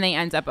 then they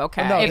end up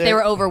okay. No, If they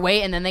were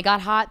overweight and then they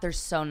got hot, they're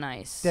so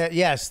nice.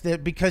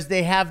 Because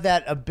they have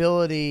that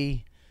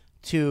ability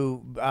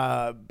to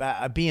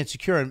be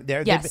insecure, and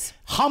they're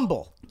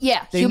humble.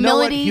 Yeah, They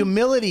humility. know what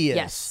humility is.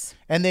 Yes.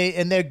 And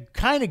they're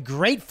kind of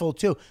grateful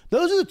too.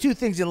 Those are the two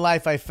things in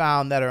life I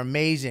found that are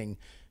amazing.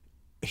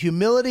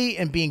 Humility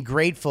and being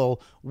grateful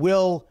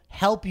will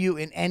help you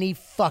in any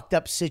fucked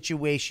up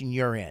situation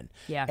you're in.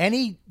 Yeah.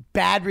 Any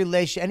bad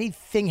relation,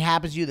 anything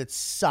happens to you that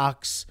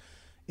sucks,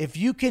 if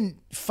you can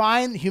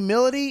find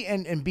humility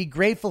and be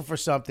grateful for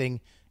something,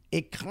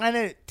 it kind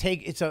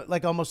of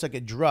like almost like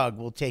a drug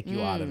will take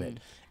you out of it.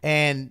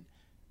 And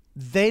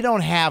they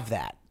don't have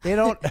that. They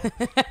don't.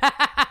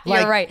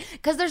 You're right,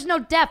 because there's no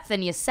depth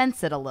and you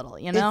sense it a little.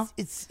 You know,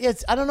 it's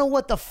I don't know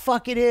what the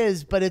fuck it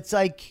is, but it's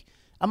like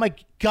I'm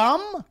like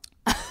gum,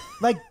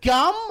 like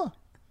gum.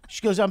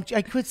 She goes,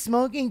 I quit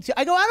smoking too.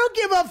 I go, I don't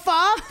give a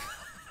fuck.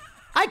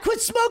 I quit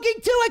smoking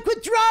too. I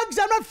quit drugs.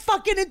 I'm not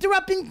fucking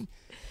interrupting.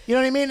 You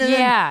know what I mean? And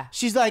then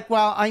she's like,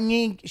 well, I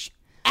mean,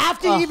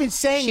 after even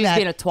saying she's that,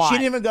 being a twat. she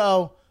didn't even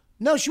go.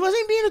 No, she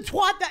wasn't being a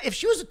twat. If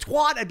she was a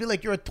twat, I'd be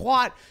like, you're a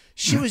twat.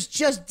 She was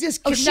just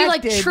disconnected. she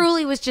like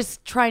truly was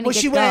just trying to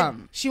get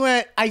gum.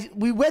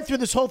 We went through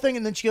this whole thing,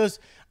 and then she goes,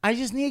 I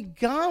just need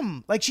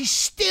gum. Like she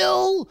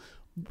still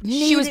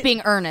needed. She was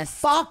being earnest.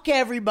 Fuck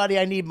everybody,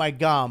 I need my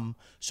gum.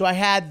 So I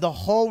had the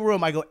whole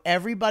room. I go,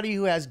 everybody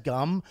who has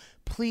gum,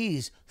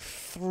 please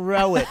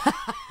throw it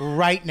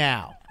right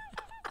now.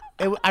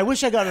 I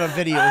wish I got it on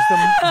video. It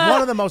was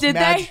one of the most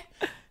magic.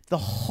 The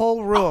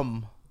whole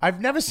room. I've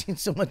never seen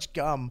so much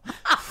gum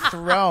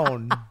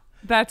thrown.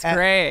 That's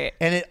great.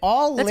 And it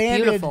all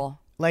landed beautiful.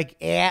 Like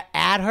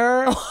at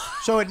her.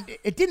 So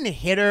it didn't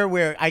hit her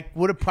where I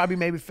would have probably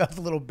maybe felt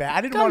a little bad.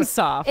 I didn't want to.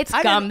 Soft. It's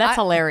gum. That's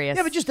hilarious.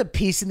 Yeah, but just a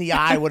piece in the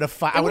eye would have.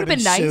 I would have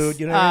been nice. sued.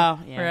 You know what I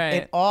mean? Right.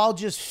 It all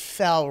just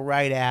fell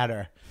right at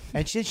her,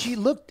 and she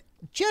looked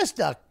just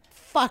a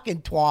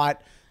fucking twat.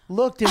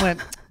 Looked and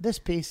went this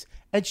piece.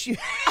 And she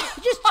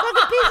just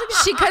took a piece of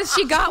it. Because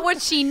she got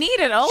what she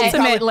needed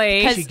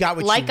ultimately. She got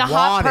what like she a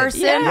hot wanted.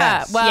 person. Yeah.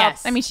 Yes. Well,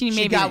 Yes. I mean,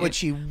 she got what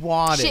she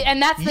wanted.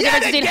 And that's the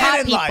Yet difference between again hot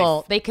in people.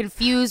 life. They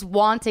confuse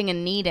wanting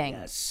and needing.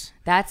 Yes.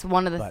 That's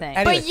one of the things.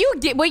 anyway.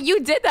 But you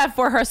did that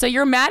for her, so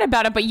you're mad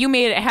about it. But you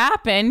made it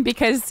happen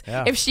because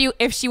if she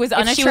was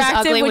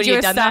unattractive, ugly, would you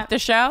have done stopped that? the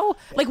show?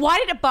 Like, why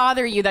did it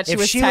bother you that she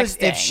was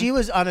texting? If she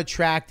was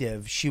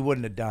unattractive, she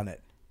wouldn't have done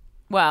it.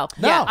 Well,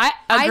 No. yeah,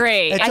 I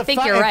agree. It's I a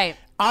think you're right.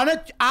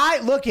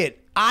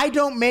 I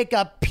don't make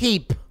a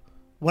peep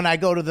when I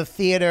go to the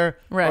theater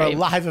or a Right.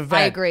 live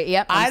event. I agree.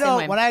 Yep, I'm I the same don't.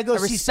 way. When I go I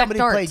see respect somebody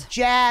play art.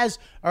 jazz,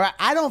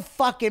 I don't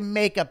fucking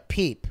make a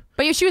peep.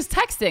 But she was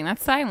texting.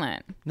 That's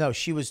silent. No,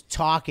 she was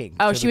talking.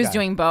 Oh, to she the was guy.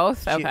 doing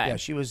both? Okay. Yeah,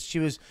 she was.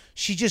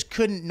 She just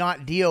couldn't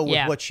not deal with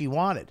Yeah. what she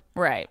wanted.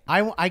 Right.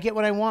 I get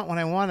what I want when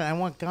I want it. I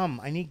want gum.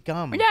 I need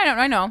gum. Yeah,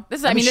 I know.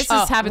 This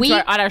has happened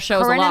at our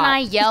shows Corinne a lot. and I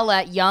yell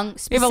at young,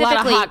 We have a lot of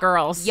specifically hot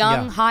girls.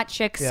 young Yeah. hot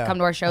chicks Yeah. come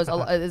to our shows.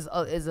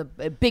 Is a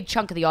big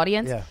chunk of the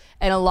audience, Yeah.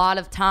 and a lot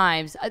of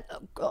times,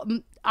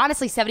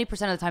 honestly,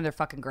 70% of the time they're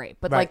fucking great.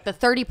 But Right. like the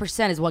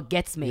 30% is what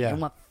gets me Yeah. and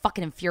what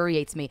fucking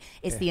infuriates me.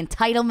 It's the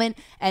entitlement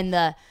and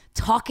the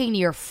talking to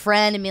your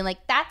friend and being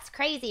like, "That's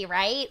crazy,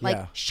 right?" Like,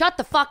 Yeah. shut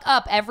the fuck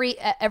up. Every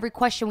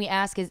question we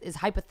ask is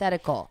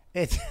hypothetical.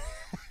 It's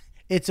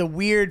a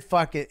weird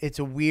it's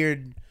a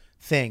weird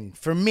thing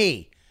for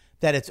me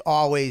that it's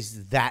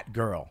always that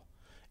girl.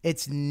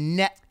 It's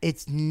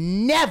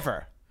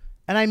never,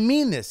 and I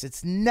mean this,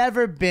 it's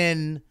never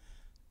been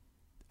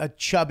a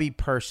chubby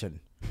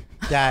person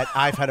that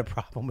I've had a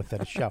problem with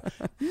at a show.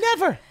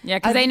 Never. Yeah,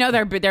 because they know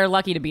they're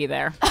lucky to be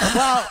there.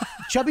 Well,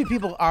 chubby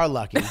people are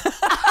lucky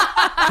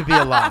to be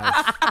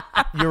alive.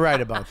 You're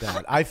right about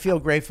that. I feel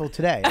grateful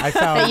today. I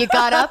found That you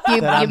got up,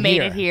 you I'm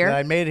made it here. That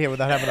I made it here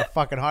without having a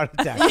fucking heart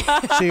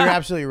attack. So you're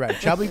absolutely right.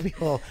 Chubby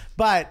people.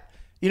 But,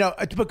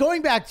 but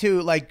going back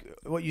to like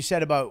what you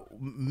said about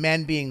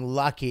men being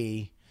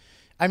lucky,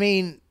 I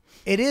mean,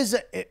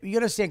 you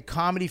understand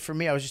comedy for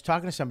me. I was just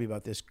talking to somebody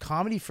about this.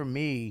 Comedy for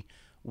me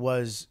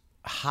was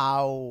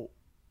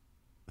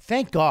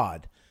thank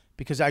God,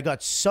 because I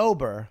got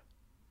sober,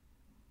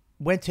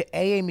 went to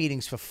AA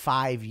meetings for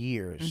 5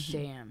 years.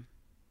 Damn.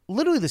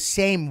 Literally the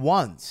same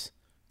ones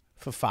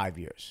for 5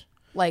 years.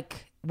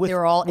 Like they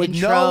were all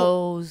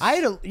intros.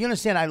 You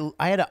understand?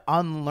 I had to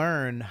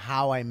unlearn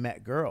how I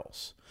met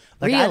girls.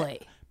 Like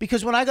really?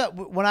 Because when I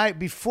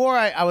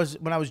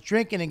was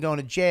drinking and going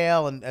to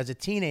jail and as a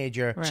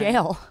teenager,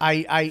 Jail.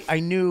 I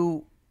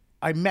knew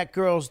I met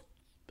girls.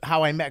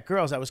 How I met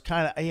girls, I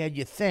had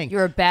you think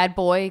You're a bad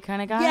boy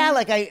kind of guy. yeah,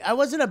 like I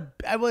wasn't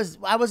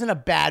a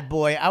bad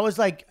boy. I was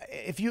like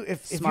if you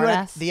had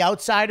Smartass? The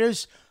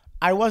Outsiders,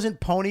 I wasn't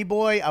Pony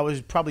Boy. I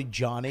was probably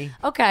Johnny.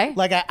 Okay.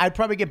 Like I'd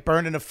probably get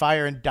burned in a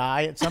fire and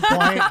die at some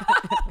point.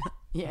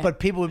 Yeah. But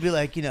people would be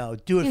like, do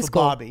it He's for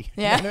cool. Bobby.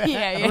 Yeah.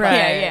 Yeah.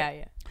 Right.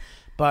 Yeah.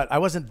 But I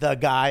wasn't the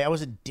guy. I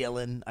wasn't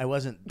Dylan. I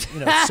wasn't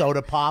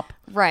Soda Pop.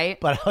 Right.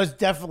 But I was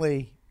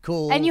definitely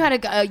cool. And you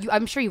had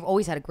I'm sure you've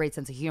always had a great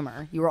sense of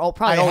humor. You were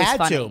probably I always had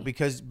funny. to,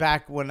 because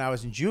back when I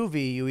was in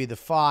juvie, you either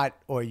fought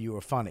or you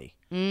were funny.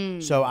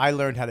 So I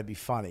learned how to be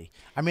funny.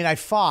 I mean, I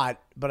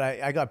fought, but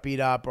I got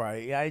beat up, or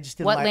I just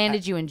didn't. What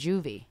landed you in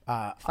juvie?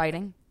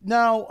 Fighting?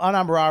 No,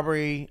 unarmed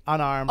robbery,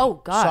 unarmed. Oh,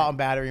 God. Assault and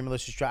battery,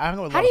 malicious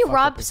driving. How do you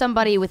rob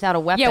somebody without a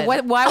weapon? Yeah,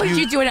 why would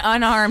you do an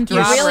unarmed You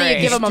robbery?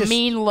 really give them a Just-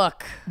 mean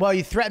look. Well,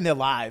 you threaten their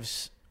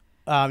lives.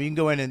 You can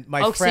go in and my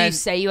So you friend.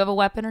 say you have a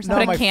weapon or Put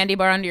something? a candy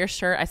bar under your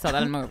shirt. I saw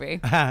that in a movie.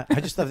 I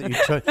just love that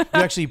you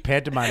actually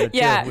pantomime it too.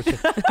 Yeah. Which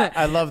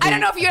I love. I don't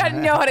know if you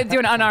know how to do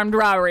an unarmed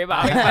robbery,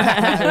 Bobby.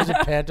 It was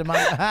a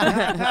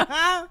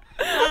pantomime.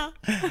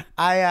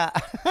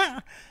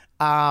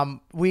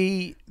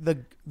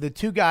 The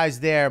two guys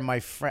there, my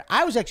friend.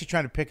 I was actually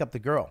trying to pick up the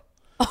girl.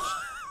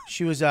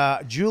 She was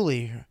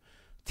Julie,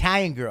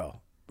 Italian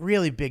girl,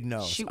 really big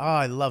nose.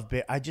 I love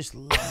big. I just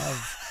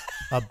love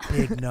a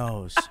big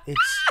nose.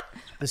 It's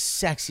the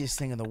sexiest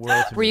thing in the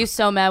world to Were me. you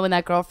so mad when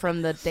that girl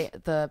from what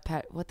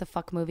the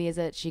fuck movie is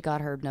it? She got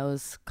her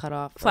nose cut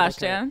off.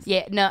 Flashdance?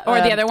 Yeah, no. Or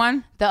the other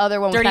one? The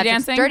other one. with Dirty Patrick-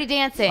 Dancing? Dirty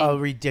Dancing. Oh,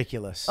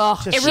 ridiculous! Oh,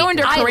 Just- it ruined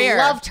her career.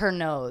 I loved her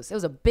nose. It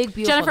was a big,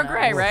 beautiful Jennifer nose.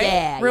 Grey, right?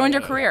 Yeah. Ruined yeah,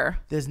 her yeah. career.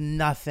 There's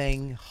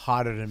nothing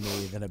hotter than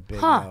me than a big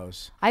Huh.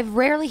 nose. I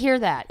rarely hear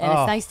that, and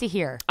Oh. it's nice to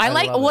hear. I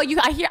like love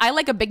it. I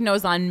like a big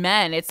nose on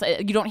men. It's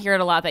you don't hear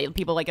it a lot that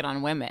people like it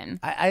on women.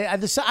 I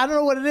don't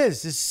know what it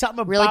is. There's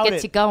something Really about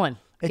gets it. you going.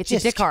 It Gets your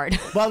just- dick hard.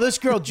 Well, this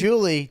girl,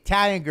 Julie,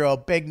 Italian girl,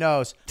 big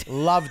nose,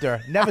 loved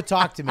her. Never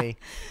talked to me.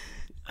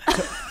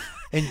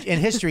 In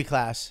history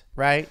class,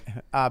 right?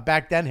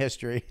 Back then,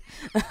 history.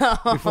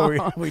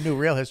 Before we knew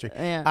real history.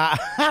 Yeah.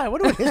 I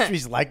wonder what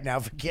history's like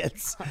now for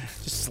kids.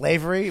 Just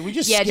slavery? We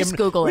just Yeah, just skimmed-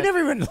 Google We it. never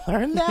even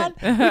learned that.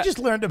 We just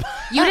learned about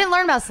You didn't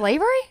learn about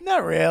slavery?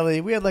 Not really.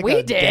 We had like We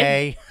a did.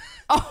 day.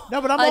 Oh,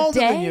 No, but I'm a older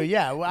than day? you.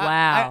 Yeah. Well,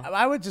 Wow.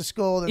 I went to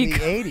school in the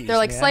 80s. They're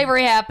like, man.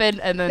 slavery happened,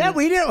 and then Yeah,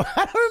 we didn't.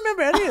 I don't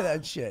remember any of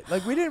that shit.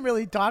 Like, we didn't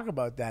really talk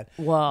about that.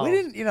 Whoa. We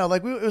didn't.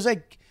 It was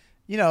like,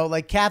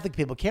 like Catholic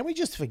people. Can't we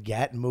just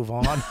forget and move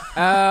on?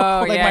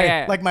 Oh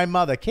Like my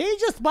mother. Can you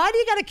just? Why do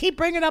you got to keep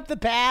bringing up the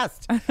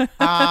past?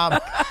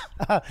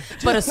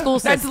 but a school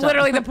system. That's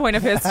literally the point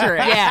of history.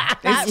 Yeah.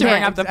 is to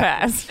bring Yeah, up the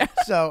past.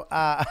 So,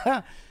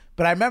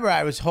 but I remember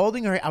I was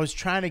holding her. I was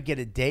trying to get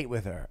a date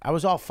with her. I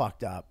was all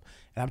fucked up.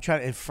 And I'm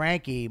trying. And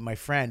Frankie, my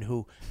friend,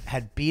 who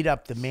had beat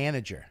up the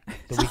manager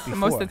the week before. The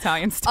most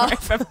Italian story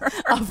I've ever heard.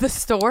 of the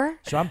store.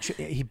 So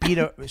he beat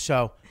her.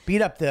 So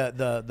beat up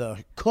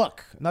the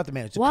cook, not the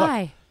manager. The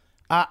Why? Cook.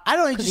 I don't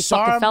know. He Because just he saw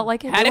fucking him. felt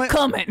like it? Had They it went-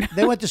 coming.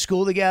 They went to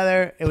school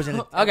together. It was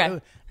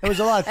Okay. It was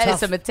a lot of That tough. is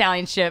some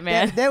Italian shit,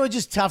 man. They were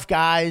just tough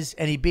guys,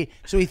 and he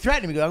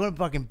threatened me. He goes, I'm going to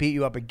fucking beat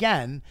you up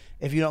again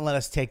if you don't let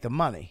us take the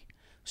money.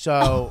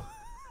 So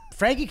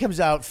Frankie comes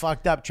out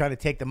fucked up trying to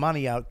take the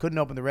money out. Couldn't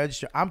open the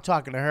register. I'm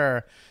talking to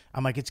her.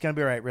 I'm like, it's going to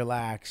be all right.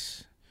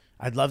 Relax.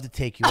 I'd love to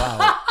take you out. You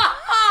know what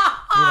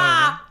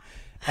I mean?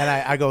 And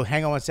I go,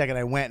 hang on one second.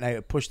 I went and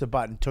I pushed the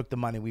button, took the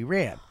money. We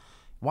ran.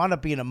 Wound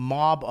up being a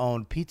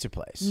mob-owned pizza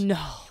place. No.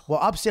 Well,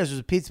 upstairs was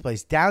a pizza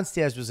place.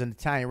 Downstairs was an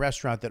Italian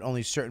restaurant that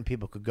only certain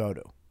people could go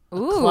to.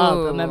 Ooh. Club,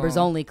 a members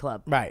only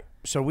club. Right.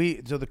 So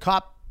the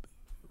cop,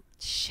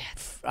 Shit.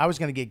 I was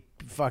going to get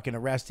fucking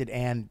arrested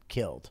and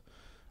killed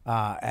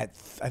I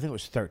think it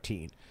was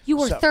 13. You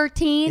were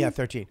 13? Yeah,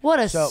 13. What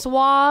a So-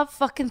 suave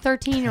fucking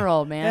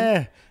 13-year-old,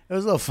 man. It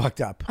was a little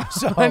fucked up.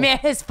 So, I mean,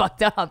 it's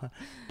fucked up.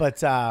 but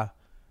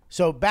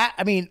so back.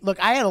 I mean, look,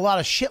 I had a lot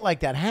of shit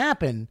like that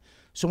happen.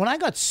 So when I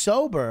got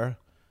sober,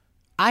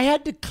 I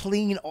had to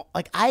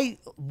I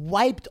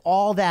wiped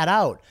all that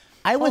out.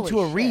 I went Holy to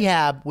a shit.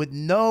 rehab with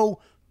no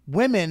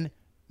women,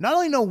 not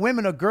only no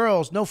women or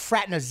girls, no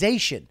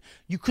fraternization.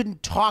 You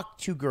couldn't talk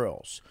to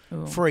girls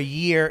for a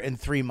year and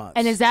 3 months.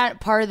 And is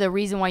that part of the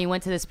reason why you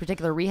went to this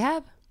particular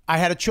rehab? I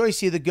had a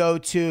choice, either go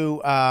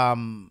to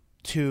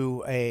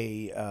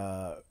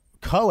a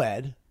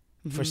co-ed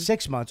for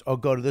 6 months or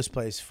go to this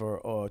place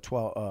for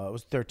 12. It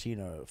was 13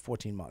 or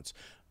 14 months,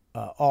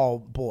 all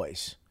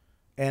boys.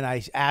 And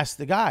I asked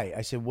the guy,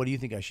 I said, "What do you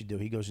think I should do?"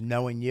 He goes,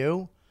 "Knowing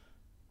you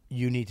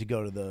need to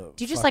go to the."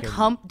 Do you just like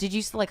hump? Did you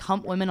used to like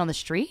hump women on the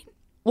street?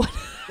 What?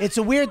 It's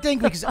a weird thing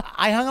because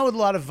I hung out with a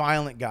lot of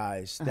violent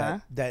guys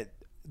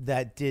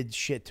that did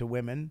shit to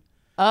women.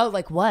 Oh,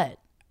 like what?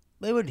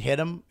 They would hit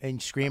them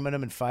and scream at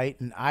them and fight,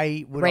 and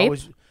I would Rape?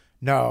 always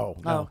no.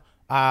 Oh.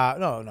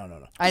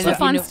 No. Just the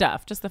fun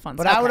stuff. Just the fun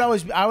But stuff.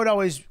 I would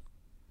always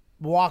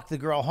walk the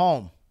girl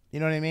home. You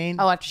know what I mean?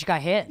 Oh, after she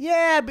got hit?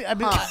 Yeah, I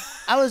mean,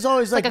 I was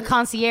always Like a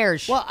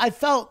concierge. Well,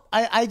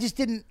 I just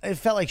didn't. It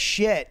felt like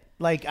shit.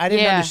 Like I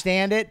didn't Yeah.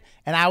 understand it,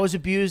 and I was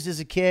abused as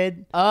a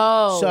kid.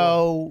 Oh.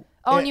 So.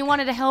 And you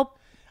wanted to help?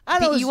 I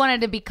know, You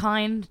wanted to be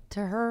kind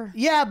to her?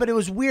 Yeah, but it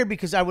was weird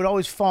because I would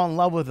always fall in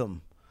love with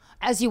them.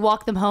 As you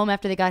walked them home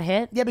after they got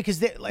hit? Yeah, because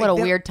they, like, What a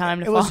weird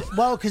time to it was. fall.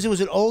 Well, because it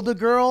was an older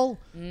girl.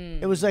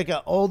 It was like an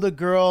older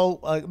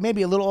girl,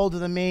 maybe a little older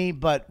than me,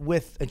 but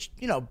with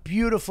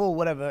beautiful,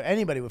 whatever.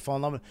 Anybody would fall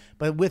in love with,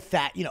 but with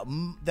that,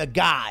 the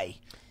guy,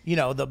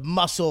 the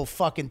muscle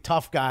fucking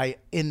tough guy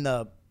in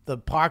the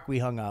park we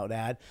hung out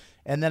at,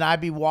 and then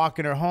I'd be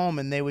walking her home,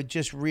 and they would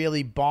just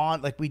really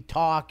bond. Like we'd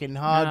talk and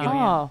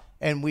hug,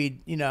 and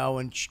we'd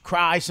and she'd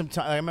cry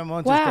sometimes. I remember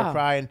once I started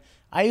crying.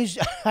 I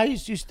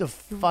used to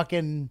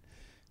fucking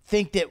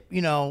think that,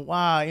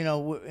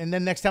 and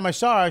then next time I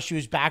saw her, she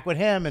was back with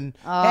him and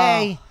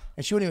hey,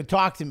 and she wouldn't even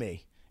talk to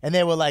me. And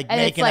they were like And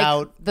making it's like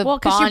out. Well,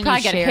 because bond you'd probably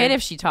you get shared. hit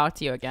if she talked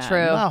to you again. True.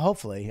 Well,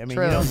 hopefully. I mean,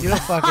 True. you don't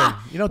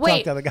fucking Wait,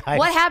 talk to other guys.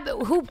 what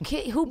happened?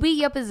 Who beat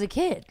you up as a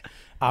kid?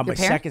 My Your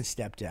second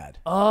stepdad.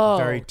 Oh.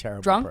 Very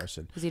terrible Drunk?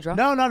 person. Was he drunk?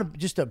 No,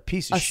 just a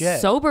piece of A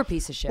shit. sober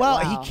piece of shit. Well,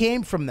 Wow. he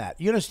came from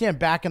that. You understand?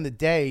 Back in the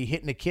day,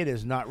 hitting a kid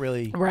is not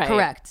really Right.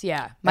 Correct,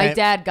 yeah. My And-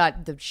 dad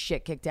got the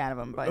shit kicked out of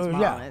him by his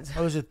mom. Yeah, it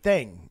was a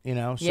thing,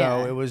 So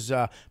Yeah. it was,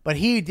 but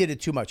he did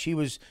it too much.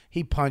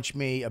 He punched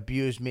me,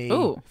 abused me.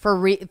 Ooh. For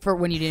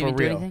when you didn't For even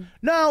do real. anything?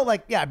 No,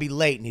 I'd be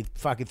late and he'd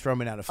fucking throw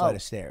me down a flight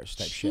of stairs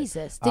type shit.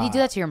 Jesus. Did he do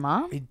that to your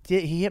mom? He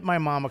did. He hit my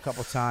mom a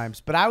couple times,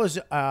 but I was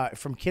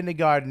from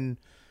kindergarten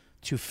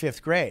to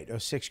 5th grade or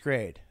 6th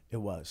grade. It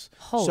was.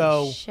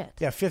 Holy shit.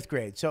 Yeah, 5th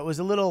grade. So it was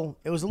a little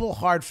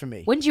hard for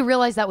me. When did you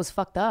realize that was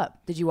fucked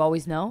up? Did you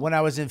always know? When I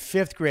was in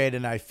 5th grade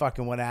and I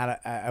fucking went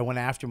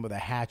after him with a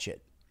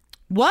hatchet.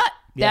 What?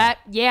 I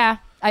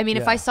mean,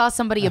 if Yeah. I saw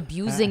somebody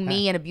abusing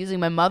me and abusing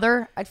my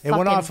mother, I'd It fucking...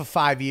 went on for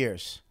 5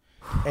 years.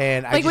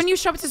 And Like when you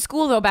show up to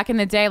school though, back in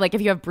the day, like if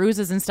you have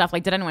bruises and stuff,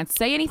 like did anyone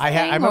say anything?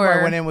 I remember or?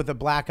 I went in with a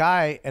black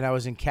eye and I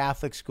was in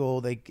Catholic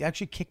school. They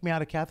actually kicked me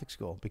out of Catholic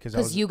school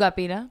because you got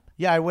beat up?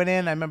 Yeah, I went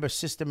in. I remember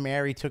Sister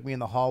Mary took me in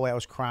the hallway. I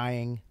was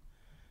crying.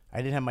 I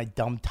didn't have my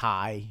dumb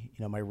tie.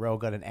 My row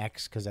got an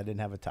X because I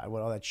didn't have a tie.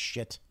 All that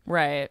shit.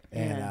 Right.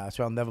 And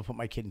so I'll never put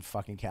my kid in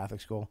fucking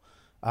Catholic school.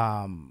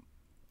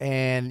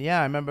 And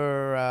yeah, I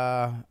remember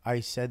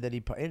I said that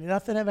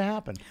nothing ever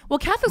happened. Well,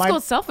 Catholic school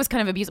itself was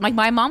kind of abusive. Like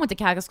my mom went to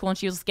Catholic school and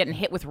she was getting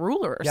hit with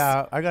rulers.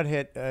 Yeah, I got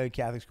hit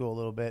Catholic school a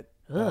little bit.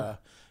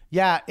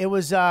 Yeah, it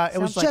was like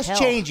just hell.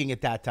 changing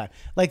at that time.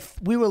 Like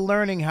we were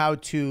learning how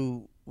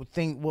to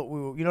think what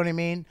we were, you know what I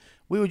mean?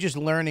 We were just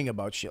learning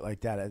about shit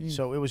like that.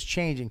 So it was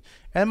changing.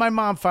 And my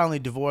mom finally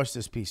divorced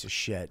this piece of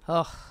shit.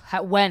 Oh,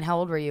 when? How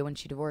old were you when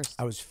she divorced?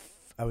 I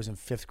was in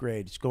 5th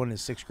grade. It's going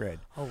into 6th grade.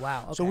 Oh,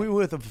 wow. Okay. So we were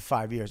with them for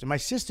 5 years. And my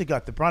sister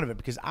got the brunt of it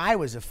because I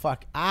was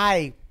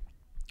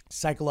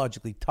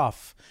psychologically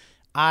tough.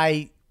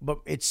 But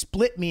it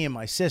split me and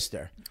my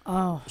sister.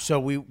 Oh. So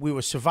we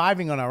were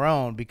surviving on our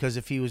own because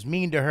if he was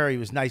mean to her, he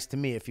was nice to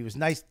me. If he was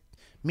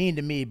mean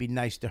to me, he'd be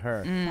nice to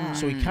her.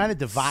 So he kind of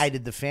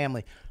divided the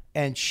family.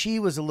 And she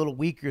was a little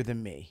weaker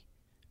than me.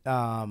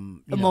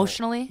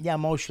 Emotionally? Yeah,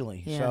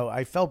 emotionally. Yeah. So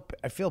I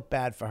feel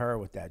bad for her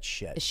with that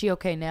shit. Is she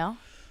okay now?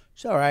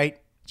 It's all right.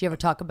 Do you ever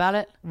talk about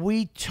it?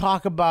 We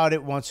talk about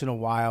it once in a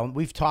while.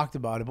 We've talked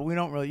about it, but we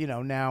don't really,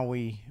 now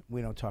we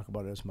don't talk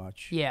about it as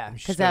much. Yeah,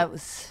 She's because got- that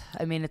was,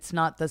 it's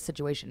not the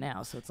situation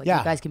now. So it's like Yeah.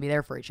 you guys can be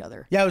there for each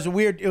other. Yeah,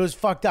 it was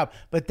fucked up.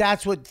 But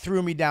that's what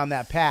threw me down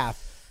that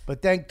path.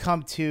 But then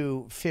come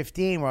to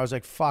 15 where I was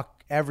like,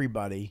 fuck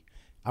everybody.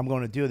 I'm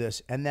going to do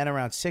this. And then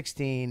around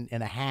 16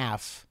 and a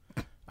half,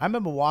 I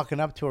remember walking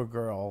up to a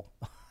girl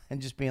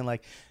and just being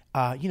like,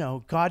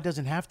 God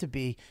doesn't have to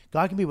be,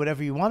 God can be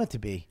whatever you want it to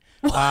be.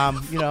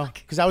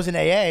 Because I was in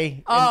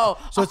AA.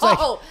 So it's like,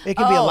 it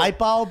can be a light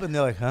bulb. And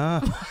they're like,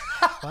 huh?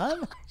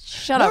 What?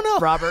 Shut up,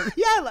 Robert.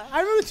 Yeah,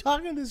 I remember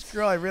talking to this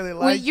girl I really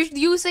liked. Wait, you're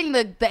using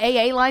the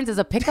AA lines as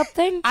a pickup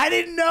thing? I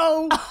didn't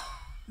know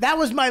that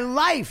was my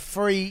life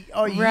for a year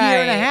and Right.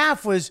 a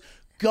half was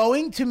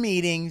going to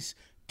meetings,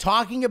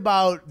 talking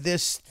about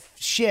this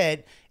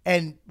shit,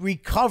 and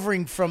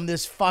recovering from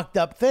this fucked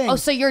up thing. Oh,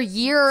 so your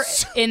year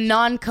in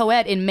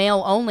non-co-ed in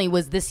male only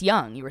was this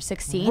young? You were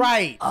 16?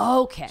 Right.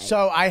 Okay.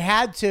 So I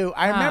had to.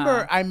 I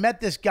remember I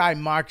met this guy,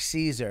 Mark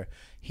Caesar.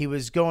 He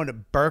was going to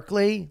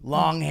Berkeley,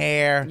 long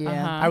hair.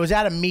 Yeah. I was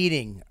at a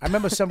meeting. I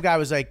remember some guy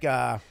was like,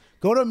 go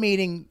to a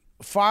meeting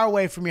far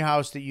away from your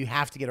house that you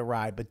have to get a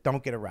ride, but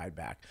don't get a ride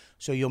back.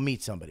 So you'll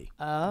meet somebody.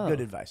 Oh.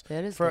 Good advice.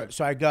 That is good.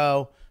 So I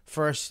go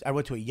first. I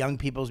went to a young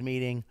people's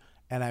meeting,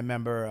 and I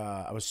remember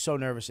I was so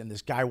nervous, and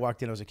this guy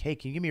walked in. I was like, hey,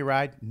 can you give me a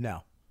ride?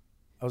 No.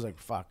 I was like,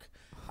 fuck.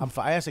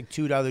 I asked like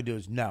two other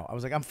dudes. No. I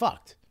was like, I'm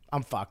fucked.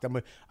 I'm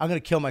going to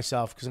kill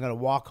myself because I'm going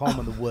to walk home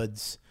in the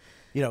woods.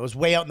 You know, it was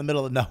way out in the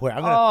middle of nowhere.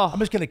 I'm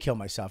just gonna kill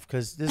myself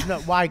because there's no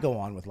why go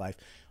on with life.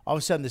 All of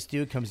a sudden, this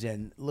dude comes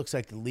in, looks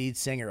like the lead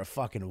singer of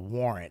fucking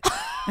Warrant,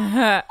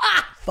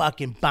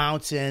 fucking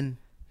bouncing,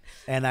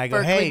 and I go,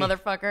 Berkeley hey,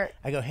 motherfucker.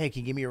 I go, hey,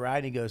 can you give me a ride?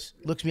 And he goes,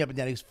 looks me up and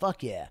down. He goes,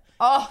 fuck yeah.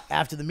 Oh.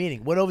 After the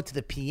meeting, went over to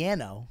the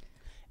piano,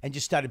 and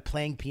just started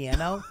playing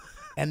piano,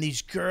 and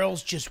these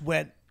girls just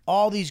went.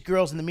 All these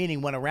girls in the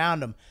meeting went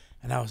around him.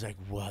 And I was like,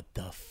 what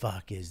the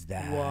fuck is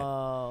that?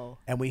 Whoa.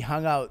 And we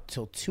hung out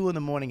till 2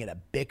 a.m. at a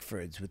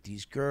Bickford's with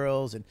these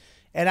girls. And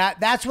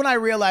that's when I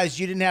realized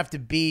you didn't have to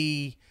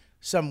be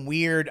some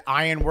weird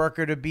iron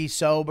worker to be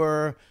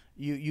sober.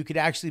 You could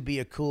actually be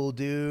a cool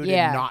dude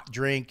and not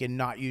drink and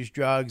not use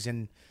drugs.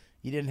 And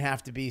you didn't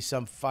have to be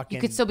some fucking...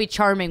 You could still be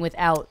charming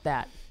without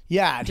that.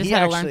 Yeah. Just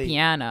had to learn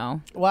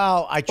piano.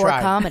 Well, I tried.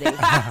 Or comedy.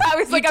 I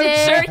was like,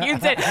 I'm sure you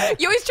did.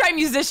 You always try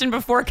musician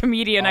before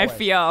comedian, Always. I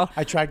feel.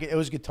 I tried. It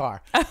was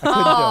guitar. I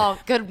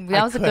couldn't do it. Good.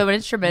 That was a good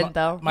instrument,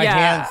 though. My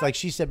hands, like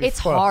she said before, It's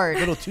hard. a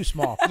little too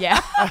small. Yeah.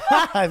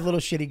 I have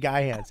little shitty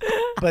guy hands.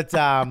 But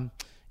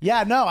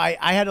yeah, no,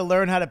 I had to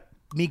learn how to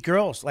meet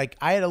girls. Like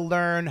I had to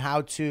learn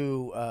how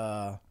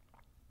to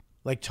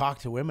like talk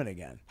to women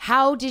again.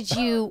 How did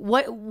you?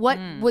 What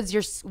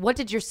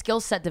did your skill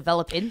set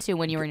develop into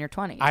when you were in your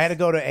 20s? I had to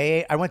go to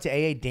AA. I went to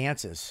AA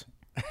dances.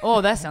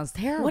 Oh, that sounds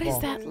terrible. What is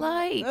that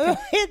like?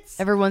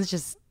 Everyone's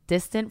just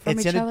distant from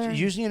each other.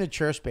 Usually in a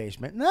church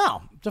basement.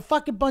 No, it's a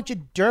fucking bunch of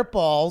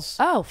dirtballs.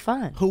 Oh,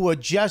 fun. Who were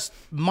just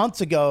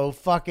months ago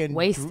fucking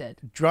Wasted.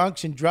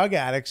 drunks and drug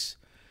addicts.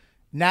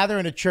 Now they're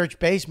in a church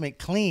basement,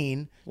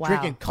 clean,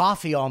 drinking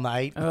coffee all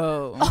night.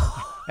 Oh.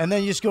 And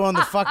then you just go in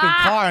the fucking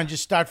car and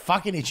just start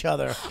fucking each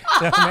other. You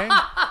know what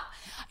I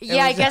mean?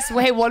 Yeah, I guess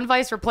one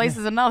vice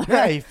replaces another.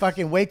 Yeah, you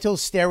fucking wait till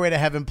Stairway to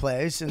Heaven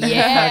plays, and then you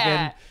fucking,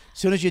 as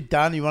soon as you're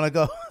done, you want to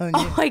go.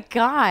 Oh my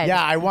god.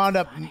 Yeah, I wound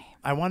up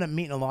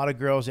meeting a lot of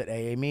girls at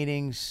AA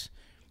meetings.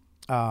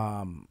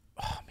 Oh man,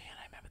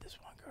 I remember this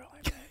one girl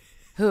I met.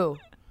 Who?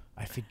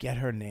 I forget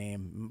her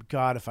name.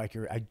 God, if I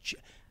could,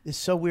 it's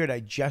so weird.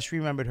 I just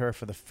remembered her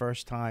for the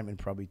first time in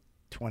probably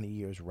 20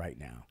 years right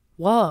now.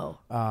 Whoa.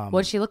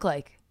 What did she look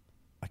like?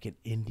 Like an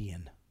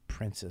Indian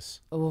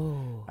princess.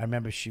 Oh. I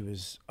remember she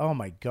was, oh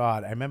my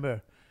God. I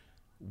remember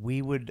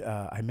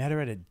I met her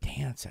at a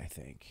dance, I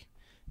think.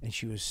 And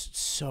she was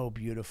so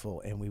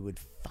beautiful. And we would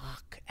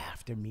fuck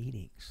after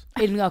meetings.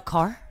 In a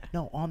car?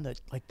 No, on the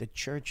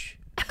church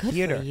Good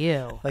theater. For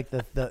you. Like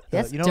the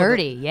That's you know,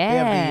 dirty. They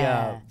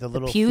have The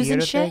little pews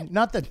theater and shit? thing.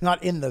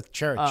 Not in the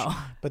church,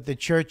 but the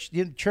church.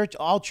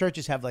 All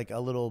churches have like a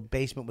little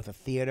basement with a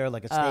theater,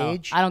 like a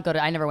stage.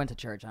 I never went to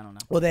church. I don't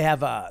know. Well, they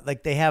have for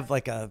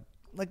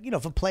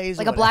plays,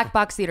 Like or a black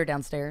box theater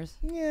downstairs.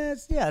 Yeah,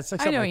 it's like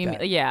something I know like what you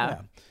that. mean.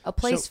 Yeah. A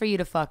place for you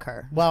to fuck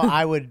her. Well,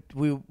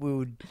 we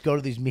would go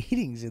to these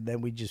meetings and then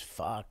we'd just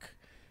fuck.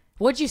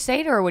 What'd you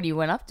say to her when you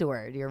went up to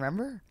her? Do you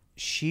remember?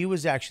 She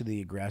was actually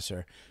the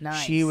aggressor.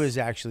 Nice. She was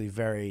actually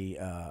very.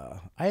 I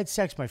had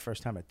sex my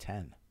first time at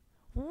 10.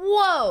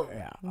 Whoa.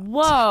 Yeah.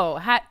 Whoa.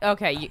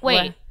 Okay.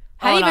 Wait.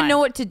 How do you Hold even on. know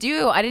what to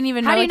do? I didn't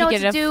even know How do you know to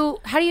what get to do?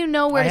 How do you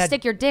know where to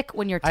stick your dick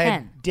when you're 10? I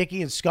had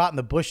Dickie and Scott in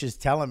the bushes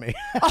telling me.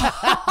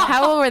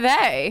 How old were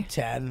they?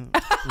 10,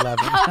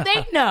 11. How'd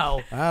they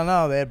know? I don't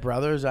know. They had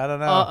brothers. I don't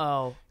know.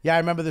 Uh-oh. Yeah, I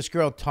remember this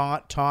girl,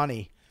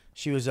 Tawny.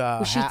 She was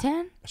Was she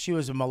 10? She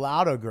was a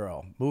mulatto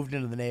girl. Moved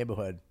into the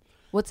neighborhood.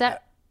 What's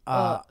that?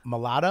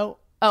 Mulatto?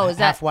 Oh, is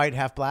half that white,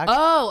 half black?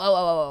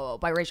 Oh,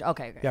 biracial.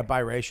 Okay. Yeah,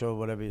 biracial,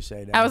 whatever you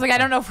say. Now. I was like, I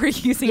don't know if we're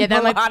using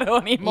that might- mulatto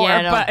anymore,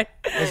 Yeah, no. but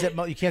Is it?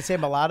 You can't say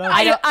mulatto.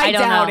 I don't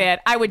doubt know. it.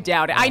 I would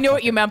doubt it. I know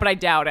what you meant, but I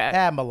doubt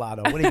it.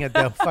 Mulatto. What are you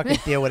gonna do? Fucking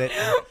deal with it.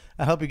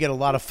 I hope you get a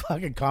lot of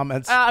fucking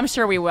comments. I'm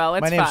sure we will.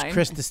 It's My name's fine.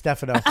 Chris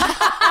DiStefano.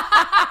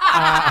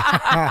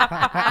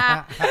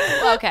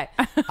 Okay.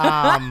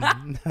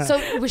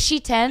 So was she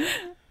 10?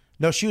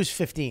 No, she was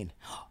 15.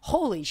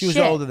 Holy She shit.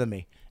 was older than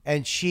me.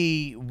 And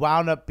she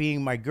wound up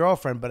being my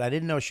girlfriend, but I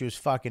didn't know she was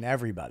fucking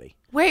everybody.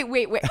 Wait.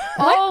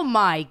 Oh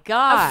my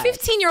god. A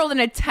 15-year-old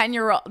and a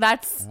 10-year-old.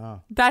 That's.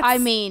 I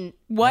mean,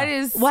 what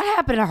is? what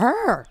happened to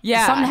her? Yeah.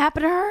 Did something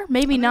happened to her?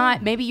 Maybe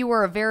not. Maybe you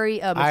were a very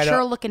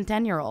mature-looking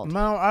 10-year-old.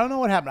 No, I don't know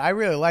what happened. I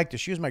really liked her.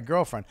 She was my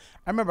girlfriend.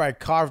 I remember I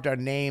carved our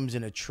names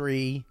in a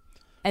tree.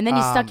 And then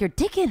you stuck your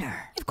dick in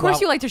her. Of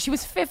course you liked her. She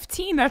was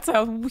 15. That's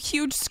a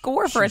huge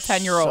score for a She's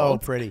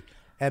 10-year-old. So pretty.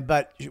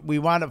 But we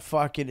wound up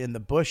fucking in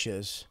the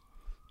bushes.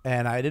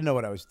 and I didn't know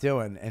what I was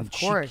doing. And Of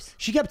course.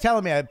 she kept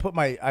telling me I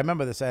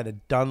remember this. I had a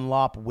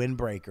Dunlop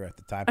windbreaker at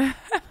the time.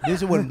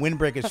 These are when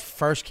windbreakers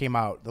first came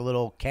out, the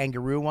little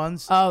kangaroo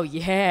ones. Oh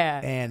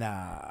yeah.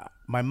 And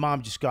my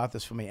mom just got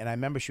this for me, and I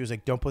remember she was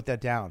like, "Don't put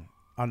that down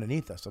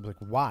underneath us." I was like,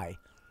 "Why?"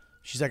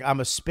 She's like, "I'm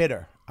a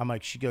spitter." I'm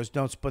like, she goes,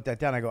 "Don't put that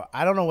down." I go,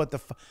 "I don't know what the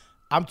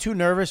I'm too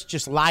nervous.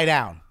 Just lie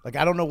down." Like,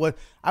 I don't know what.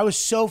 I was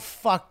so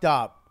fucked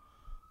up.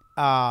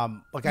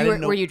 Like I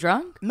didn't know. Were you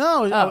drunk?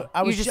 No, Oh,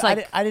 I was you just just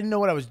like- I didn't know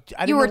what I was.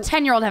 I You didn't were a know,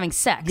 10-year-old having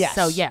sex. Yes.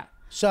 So yeah.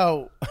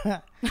 So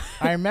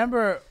I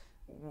remember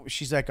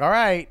she's like, "All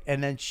right,"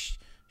 and then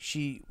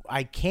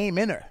I came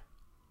in her.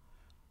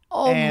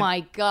 Oh And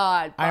my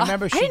God. I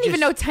remember she I didn't even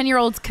know just-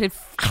 10-year-olds could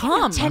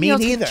come.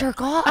 10-year-olds neither. can jerk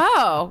off.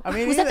 Oh. I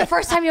mean, Was that the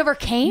first time you ever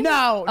came?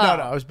 No.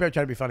 I was trying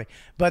to be funny,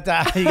 but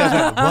you guys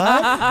are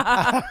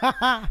like,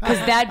 what? Because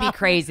that'd be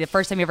crazy. The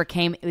first time you ever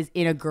came, it was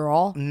in a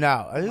girl.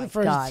 No, I think the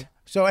first. God.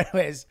 So,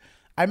 anyways,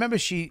 I remember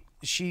she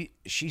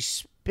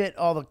spit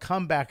all the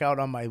cum back out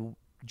on my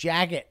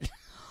jacket.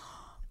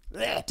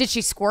 Did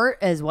she squirt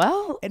as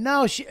well? And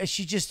no, she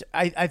just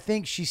I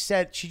think she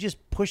said she just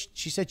pushed.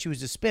 She said she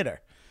was a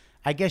spitter.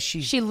 I guess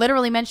She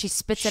literally meant she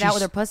spits it out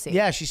with her pussy.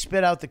 Yeah, she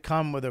spit out the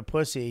cum with her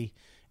pussy,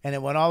 and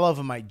it went all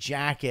over my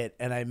jacket.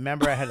 And I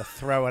remember I had to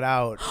throw it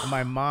out. And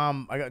my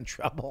mom, I got in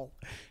trouble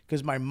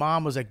because my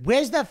mom was like,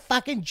 "Where's the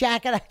fucking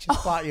jacket I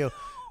just bought you?"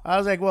 I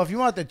was like, "Well, if you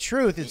want the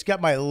truth, it's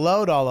got my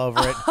load all over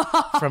it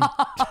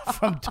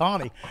from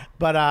Tawny."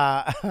 But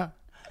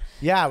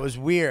yeah, it was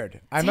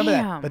weird. I remember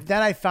Damn. that. But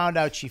then I found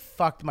out she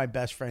fucked my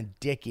best friend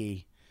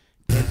Dickie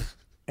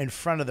in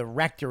front of the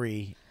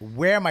rectory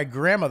where my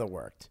grandmother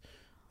worked.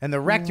 And the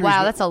rectory.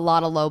 Wow, that's a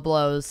lot of low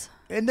blows.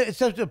 And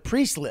it's where the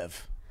priests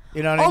live.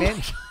 You know what I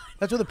mean?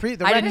 That's what the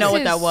priest. I didn't know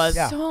what that was.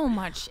 Yeah. So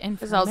much information.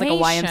 This sounds like a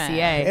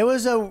YMCA. It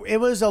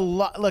was a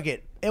lot. Look,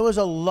 it was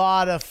a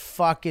lot of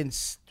fucking.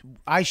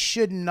 I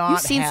should not.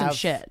 You've seen have, some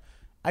shit.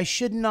 I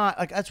should not.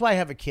 Like, that's why I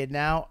have a kid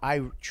now.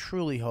 I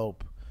truly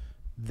hope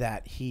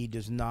that he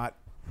does not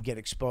get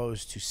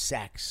exposed to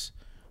sex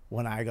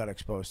when I got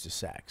exposed to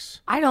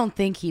sex. I don't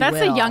think he That's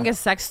will. the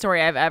youngest sex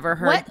story I've ever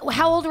heard. What?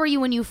 How old were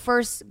you when you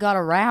first got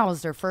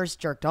aroused or first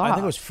jerked off? I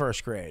think it was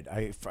first grade.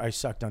 I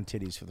sucked on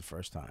titties for the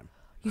first time.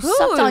 You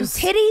sucked on Whose?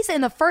 titties in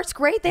the first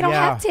grade? They don't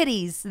Yeah. have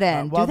titties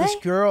then, Well, do they? this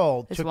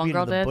girl This took one me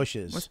girl to the did?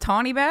 bushes. Was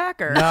Tawny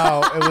back or?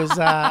 No, it was.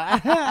 I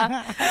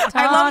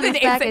love Tawny's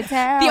that back in it's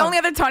town. the only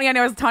other Tawny I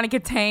know is Tawny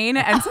Katane,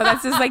 and so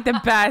that's just like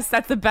the best.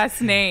 That's the best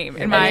name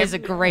in That my. is a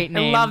great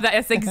name. I love that.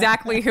 It's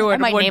exactly who it I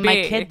might would name be.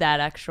 my kid that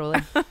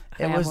actually.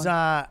 It was.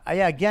 Yeah.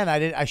 Again,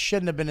 I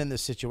shouldn't have been in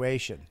this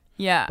situation.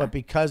 Yeah. But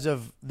because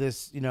of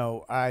this,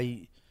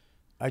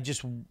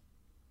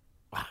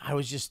 I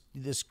was just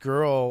this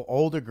girl,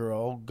 older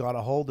girl, got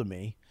a hold of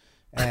me,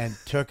 and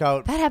took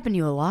out. That happened to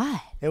you a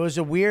lot. It was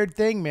a weird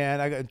thing, man.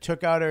 I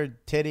took out her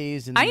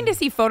titties and I need to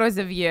see photos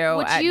of you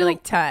Would at you-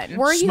 like 10.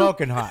 Were you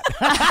smoking hot.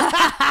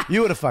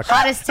 You would have fucked. me.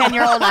 hottest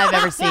 10-year-old I've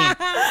ever seen?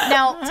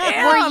 Now,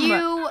 Damn. were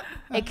you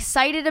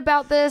excited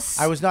about this?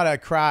 I was not. I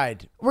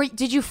cried.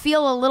 Did you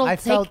feel a little? I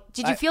felt-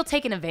 did you I- feel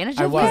taken advantage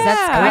I of? was. Because that's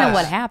Yeah. kind I of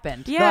was. what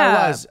happened. Yeah. No,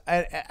 I was.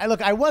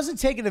 Look, I wasn't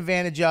taken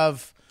advantage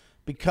of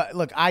because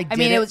look, I did I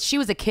mean, it. she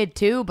was a kid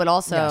too, but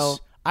also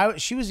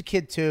Yes. She was a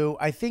kid too.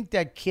 I think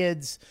that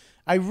kids.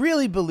 I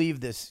really believe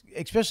this,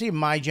 especially in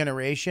my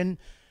generation.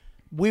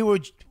 We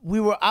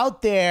were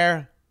out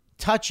there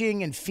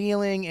touching and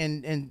feeling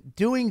and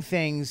doing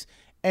things,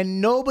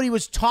 and nobody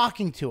was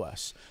talking to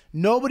us.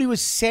 Nobody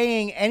was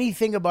saying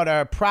anything about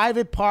our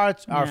private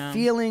parts, our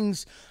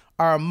feelings,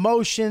 our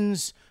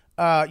emotions.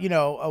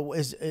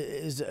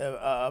 Is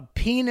a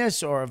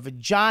penis or a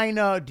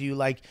vagina? Do you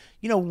like?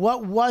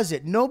 What was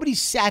it? Nobody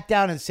sat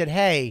down and said,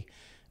 "Hey,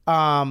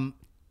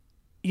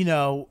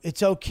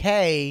 it's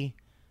okay."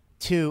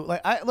 To like,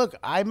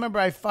 I remember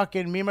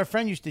me and my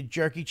friend used to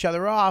jerk each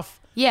other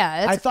off.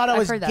 Yeah, I thought I I've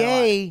was heard that a lot.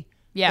 gay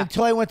Yeah.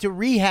 until I went to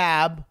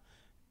rehab,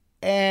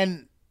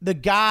 and the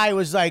guy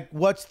was like,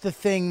 "What's the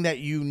thing that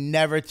you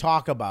never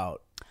talk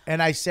about?"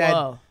 And I said,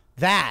 Whoa.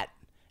 "That."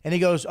 And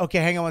he goes, "Okay,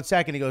 hang on one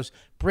second." He goes,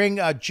 "Bring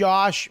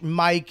Josh,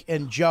 Mike,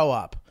 and Joe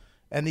up."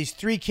 And these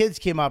 3 kids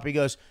came up. He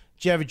goes,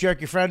 "Did you ever jerk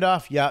your friend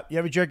off?" "Yep." "You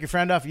ever jerk your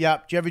friend off?"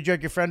 "Yep." "Did you ever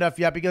jerk your friend off?"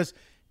 "Yep." He goes,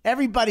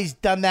 "Everybody's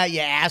done that,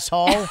 you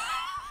asshole."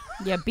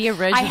 Yeah, be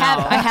original. I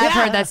have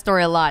heard that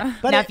story a lot.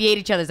 But now, it- if you ate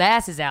each other's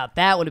asses out,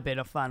 that would have been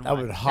a fun one.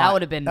 would've been hot. That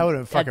would have been. That would've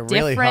been fucking a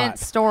really different hot.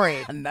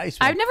 story. A nice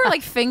one. I've never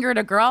like fingered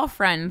a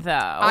girlfriend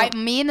though.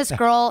 Me and this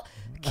girl,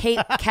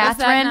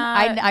 Catherine.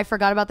 not- I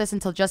forgot about this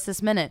until just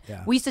this minute.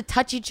 Yeah. We used to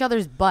touch each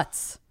other's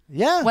butts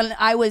Yeah. when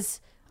I was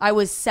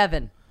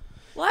 7.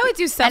 well, I would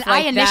do stuff And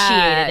like I initiated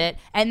that. it.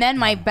 And then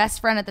my best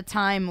friend at the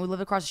time, who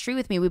lived across the street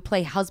with me, we'd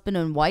play husband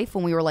and wife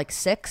when we were like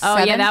 6, Oh,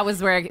 7. yeah, that was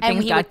where and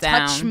things he got would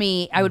touch down.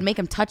 me. I would make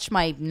him touch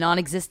my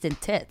non-existent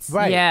tits.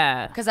 Right.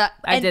 Yeah, Because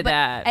I did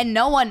that. And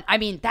no one, I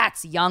mean,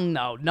 that's young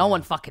though. No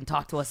one fucking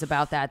talked to us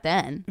about that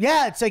then.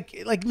 Yeah, it's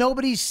like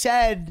nobody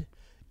said,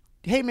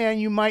 "Hey man,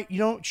 you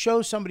don't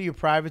show somebody your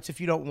privates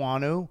if you don't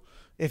want to."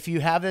 if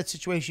you have that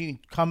situation, you can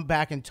come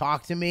back and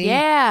talk to me.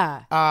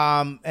 Yeah.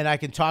 And I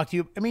can talk to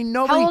you. I mean,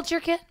 nobody. How old's your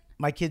kid?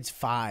 My kid's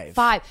 5.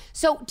 5.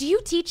 So, do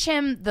you teach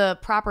him the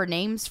proper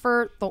names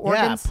for the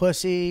organs? Yeah,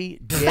 pussy,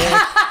 dick,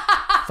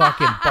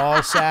 fucking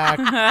ball sack.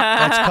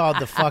 That's called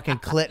the fucking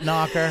clit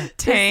knocker.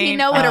 Does he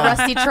know what a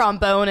rusty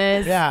trombone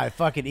is? Yeah, I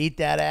fucking eat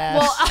that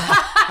ass.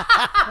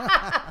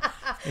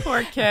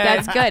 Poor kid.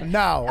 That's good.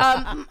 No.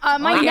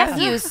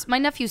 My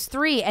nephew's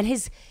 3, and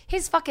his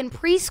fucking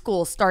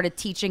preschool started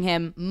teaching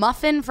him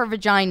muffin for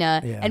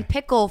vagina and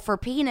pickle for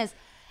penis.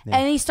 Yeah.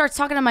 And he starts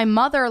talking to my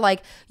mother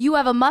like, you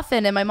have a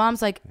muffin. And my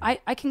mom's like,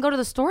 I can go to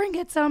the store and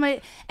get some.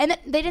 And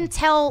they didn't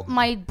tell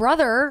my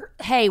brother,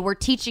 hey, we're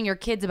teaching your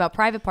kids about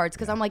private parts.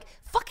 Because I'm like,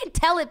 fucking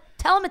tell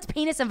him it's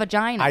penis and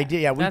vagina. I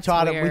did. Yeah, we That's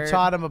taught him. weird. We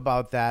taught him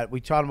about that.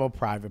 We taught him about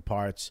private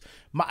parts.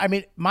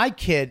 My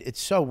kid,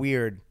 it's so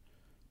weird.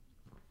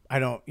 We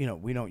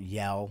don't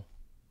yell.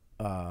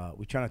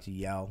 We try not to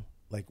yell.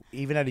 Like,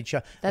 even at each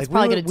other. That's like,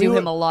 probably going to do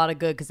him a lot of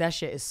good because that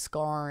shit is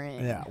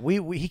scarring. Yeah.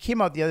 He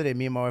came out the other day,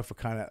 me and my wife were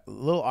kind of a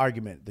little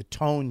argument. The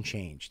tone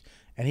changed.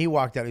 And he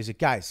walked out. He's like,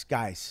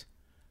 guys,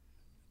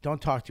 don't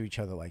talk to each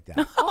other like that.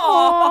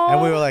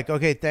 And we were like,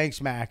 okay,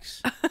 thanks,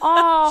 Max.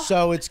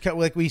 So it's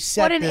like we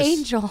set What an this,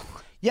 angel.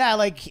 Yeah,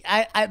 like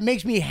it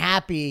makes me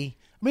happy.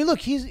 I mean, look,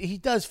 he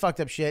does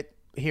fucked up shit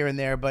here and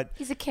there, but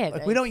he's a kid.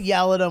 Like, we don't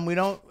yell at him. We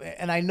don't.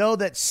 And I know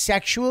that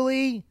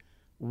sexually,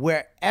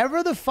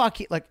 wherever the fuck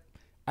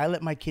I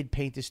let my kid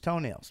paint his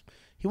toenails.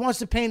 He wants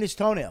to paint his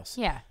toenails.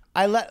 Yeah.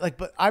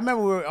 But I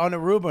remember we were on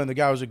Aruba and the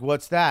guy was like,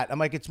 "What's that?" I'm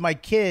like, "It's my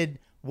kid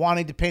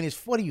wanting to paint his."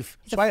 What are you?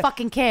 He's a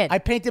fucking kid. I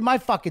painted my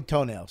fucking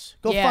toenails.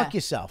 Go fuck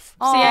yourself.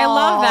 See, I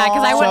love that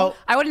because So-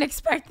 I wouldn't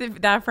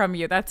expect that from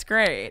you. That's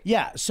great.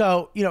 Yeah.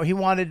 So he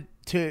wanted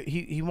to.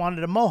 He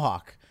wanted a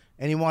mohawk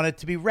and he wanted it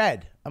to be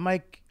red. I'm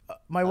like,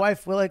 my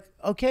wife. We're like,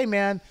 okay,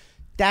 man.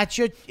 That's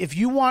if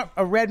you want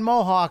a red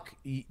mohawk,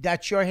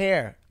 that's your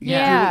hair. You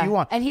do what you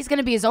want. And he's going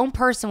to be his own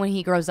person when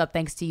he grows up,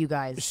 thanks to you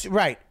guys.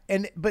 Right.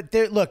 But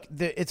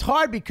it's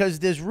hard because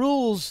there's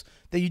rules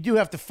that you do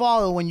have to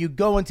follow when you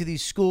go into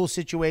these school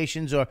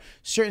situations or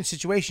certain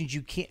situations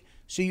you can't.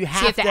 So you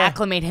have to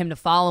acclimate him to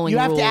following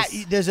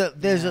rules. There's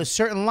a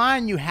certain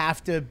line you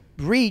have to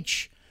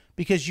reach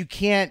because you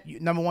can't.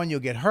 Number one, you'll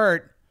get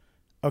hurt.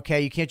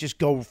 Okay, you can't just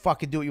go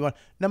fucking do what you want.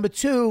 Number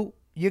two,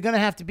 you're going to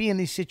have to be in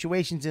these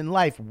situations in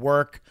life,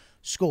 work,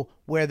 school,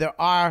 where there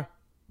are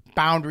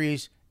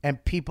boundaries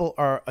and people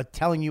are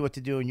telling you what to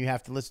do and you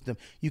have to listen to them.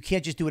 You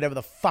can't just do whatever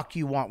the fuck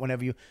you want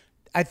whenever you...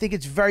 I think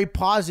it's very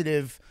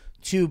positive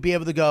to be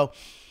able to go,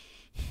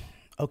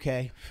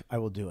 okay, I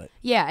will do it.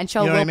 Yeah, and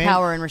show You know what I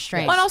willpower mean? and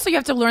restraint. Well, and also you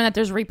have to learn that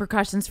there's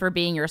repercussions for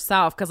being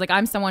yourself. Because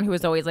I'm someone who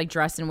is always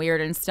dressed and weird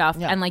and stuff,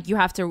 and you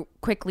have to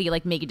quickly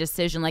make a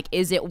decision.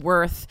 Is it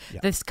worth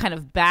this kind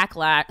of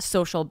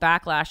social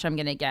backlash I'm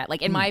gonna get?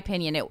 In my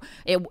opinion,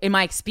 it in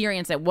my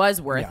experience, it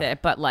was worth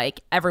it. But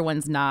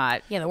everyone's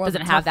not. Yeah, the world's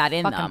doesn't a have tough that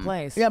in fucking them.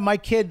 place. Yeah, my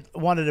kid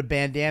wanted a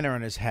bandana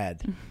on his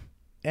head.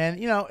 And,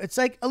 it's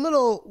like a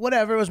little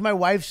whatever. It was my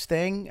wife's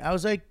thing. I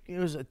was like, it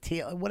was a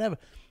tail, whatever.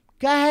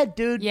 Go ahead,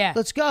 dude. Yeah.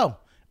 Let's go.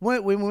 We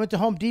went to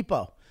Home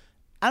Depot.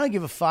 I don't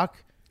give a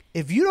fuck.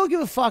 If you don't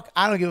give a fuck,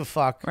 I don't give a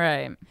fuck.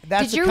 Right.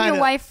 That's Did you and your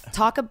wife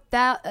talk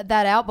about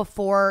that out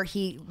before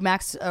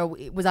Max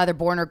was either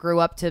born or grew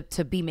up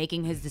to be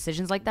making his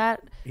decisions like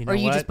that? know or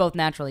you what? just both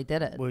naturally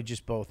did it? We're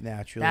just both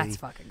naturally. That's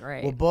fucking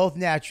great. We're both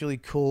naturally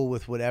cool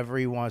with whatever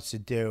he wants to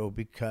do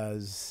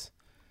because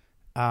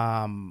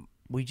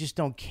we just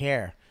don't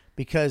care.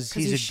 Because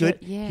he's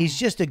he's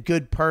just a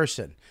good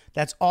person.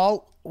 That's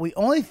all. The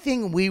only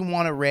thing we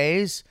want to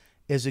raise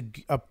is a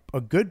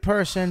good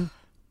person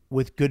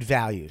with good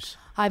values.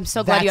 I'm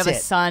so glad you have That's a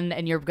it. son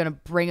and you're going to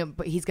bring him,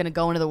 but he's going to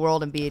go into the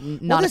world and be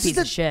not a piece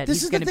of shit.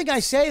 This is the thing I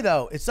say,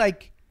 though. It's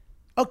like,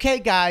 okay,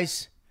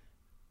 guys,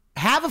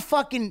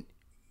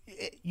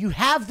 you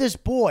have this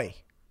boy,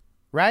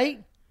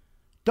 right?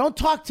 Don't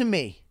talk to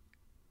me.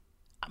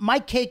 My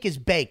cake is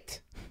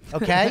baked,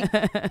 okay?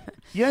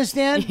 You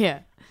understand?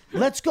 Yeah.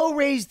 Let's go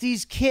raise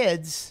these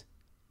kids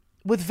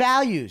with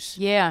values.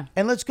 Yeah.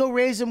 And let's go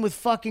raise them with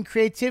fucking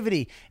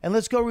creativity. And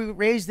let's go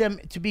raise them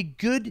to be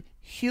good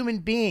human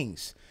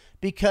beings.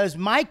 Because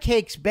my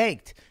cake's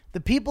baked. The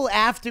people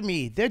after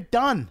me, they're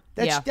done.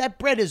 That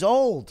bread is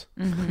old.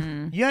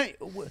 Mm-hmm.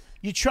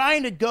 You're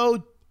trying to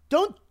go,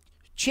 don't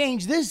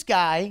change this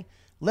guy.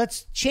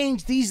 Let's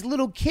change these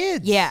little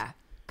kids. Yeah.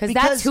 Because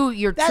that's who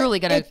you're truly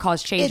going to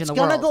cause change in the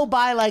world. It's going to go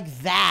by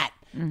like that.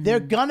 Mm-hmm. They're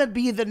going to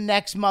be the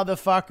next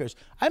motherfuckers.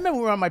 I remember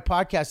we were on my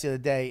podcast the other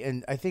day,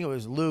 and I think it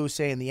was Lou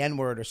saying the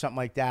N-word or something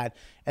like that.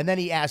 And then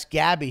he asked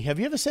Gabby, have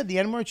you ever said the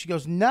N-word? She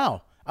goes,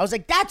 no. I was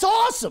like, that's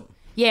awesome.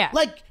 Yeah.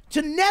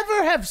 To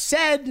never have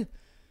said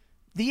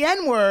the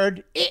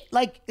N-word,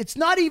 it's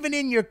not even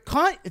in your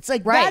it's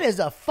like, that is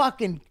a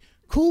fucking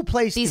cool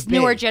place These to be.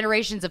 newer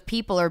generations of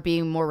people are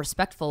being more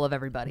respectful of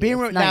everybody. It's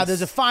Now, nice.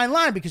 there's a fine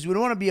line because we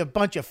don't want to be a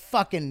bunch of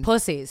fucking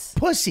pussies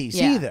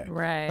either.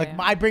 Right.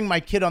 I bring my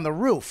kid on the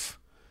roof.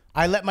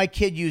 I let my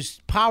kid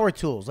use power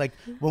tools. Like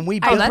when we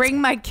I built,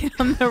 bring my kid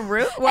on the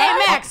roof. Hey,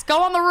 Max,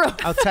 go on the roof.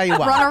 I'll tell you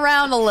what. Run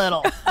around a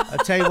little I'll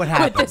tell you what with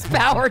happened. this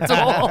power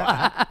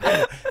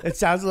tool. It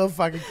sounds a little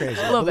fucking crazy.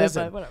 A little bit,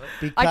 Listen, but whatever.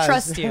 because- I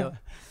trust you.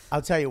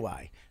 I'll tell you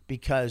why.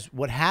 Because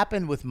what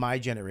happened with my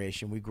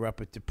generation, we grew up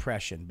with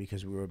depression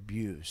because we were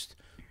abused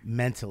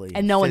mentally.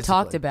 And no one physically,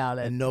 talked about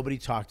it. And nobody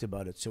talked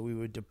about it. So we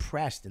were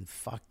depressed and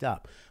fucked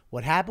up.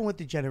 What happened with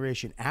the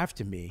generation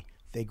after me,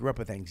 they grew up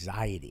with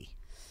anxiety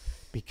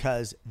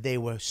because they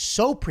were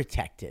so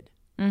protected.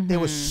 They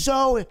were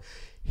so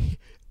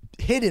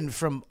hidden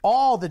from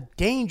all the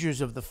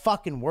dangers of the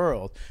fucking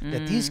world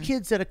that these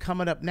kids that are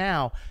coming up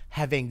now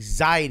have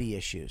anxiety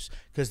issues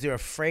because they're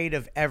afraid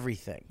of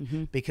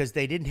everything because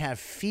they didn't have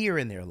fear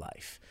in their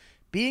life.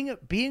 Being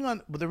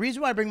on the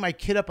reason why I bring my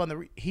kid up on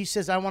the he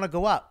says I want to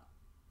go up.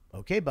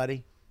 Okay,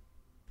 buddy,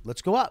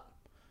 let's go up.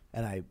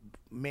 And I,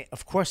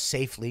 of course,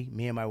 safely,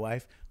 me and my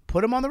wife,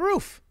 put him on the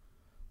roof.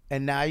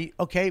 And now,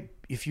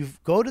 if you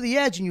go to the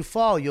edge and you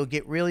fall, you'll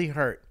get really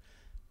hurt.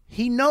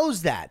 He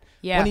knows that.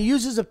 Yeah. When he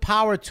uses a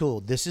power tool,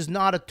 this is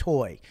not a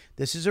toy.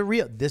 This is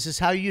this is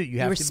how you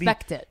have to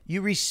respect it.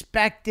 You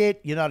respect it.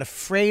 You're not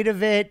afraid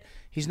of it.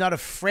 He's not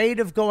afraid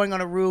of going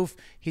on a roof.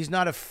 He's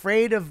not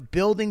afraid of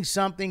building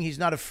something. He's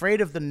not afraid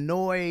of the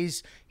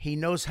noise. He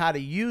knows how to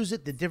use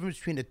it, the difference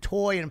between a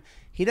toy and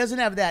he doesn't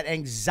have that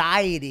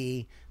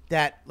anxiety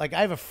that, like, I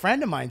have a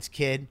friend of mine's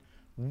kid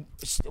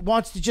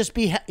wants to just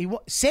be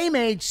same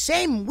age,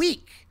 same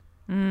week.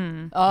 Oh,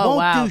 won't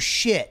wow. do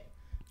shit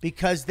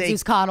because He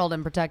was coddled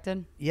and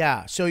protected.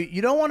 Yeah, so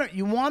you don't want to.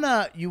 You want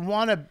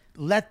to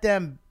let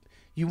them.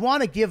 You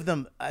want to give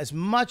them as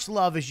much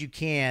love as you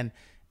can,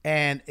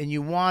 and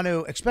you want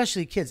to,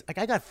 especially kids. Like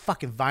I got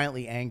fucking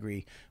violently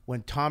angry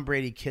when Tom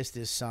Brady kissed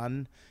his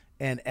son,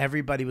 and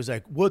everybody was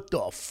like, "What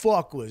the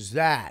fuck was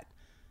that?"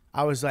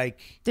 I was like,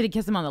 Did he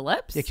kiss him on the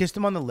lips? "They kissed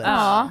him on the lips."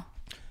 Aw.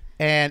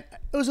 And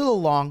it was a little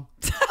long.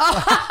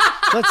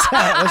 Let's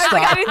I was stop.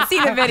 like, I didn't see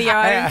the video.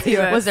 I didn't see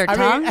it. Was there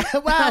tongue?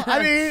 I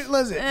mean,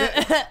 listen.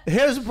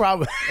 Here's the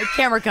problem. The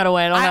camera cut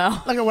away. I don't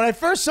know. Like when I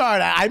first saw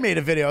it, I made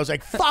a video. I was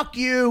like, "Fuck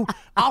you!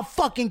 I'll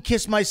fucking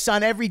kiss my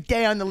son every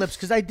day on the lips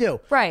because I do.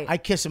 Right. I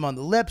kiss him on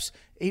the lips.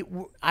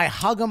 I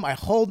hug him. I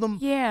hold him.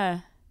 Yeah.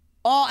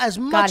 All as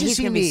much God, as he's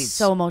he gonna be needs.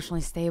 so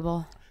emotionally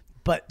stable.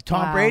 But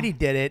Tom Wow. Brady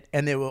did it,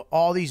 and there were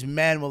all these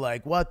men were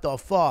like, "What the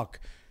fuck?"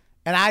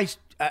 And I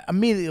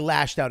immediately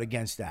lashed out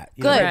against that.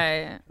 you know? Good.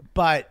 Right.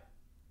 But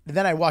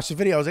then I watched the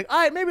video. I was like, all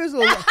right, maybe it was a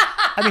little.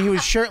 I mean, he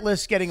was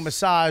shirtless, getting a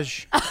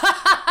massage,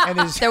 and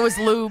There was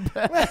lube.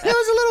 it was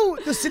a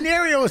little. The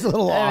scenario was a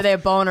little off. They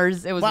had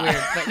boners. It was weird.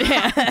 But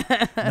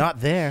yeah. Not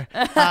there.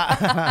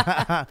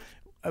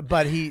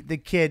 But the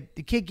kid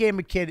gave him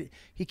a kid.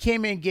 He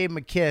came in, gave him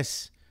a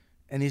kiss,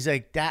 and he's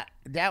like,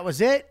 that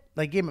was it.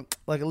 Like gave him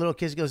like a little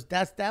kiss. He goes,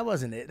 that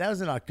wasn't it. That was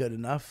not good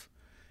enough.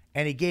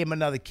 And he gave him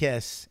another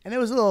kiss, and it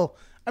was a little.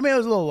 I mean, it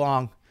was a little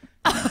long,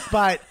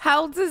 but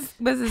How old was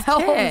his How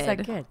kid? old was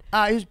that kid?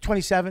 he was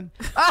 27.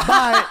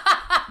 But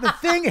the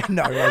thing,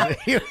 no, he wasn't.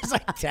 He was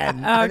like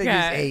 10. I think he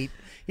was Okay. 8.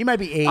 He might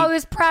be 8. Oh, he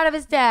was proud of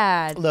his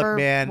dad. Look, for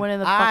man, winning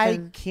the I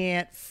fucking...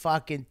 can't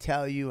fucking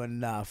tell you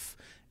enough.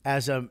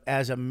 As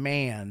a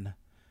man,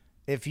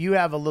 if you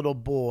have a little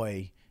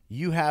boy,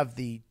 you have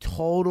the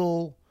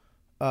total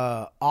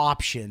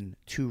option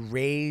to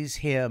raise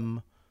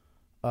him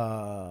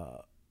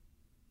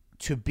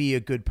to be a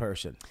good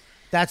person.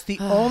 That's the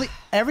only.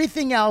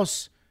 Everything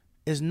else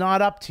is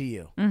not up to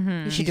you.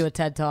 You should do a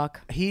TED Talk.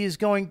 He is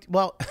going.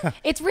 Well,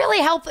 It's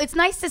really helpful. It's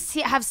nice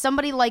to have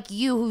somebody like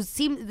you who's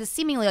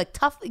seemingly like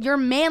tough. You're a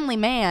manly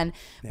man,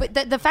 but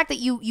the fact that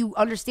you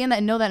understand that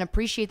and know that and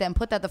appreciate that and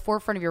put that at the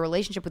forefront of your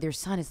relationship with your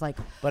son is like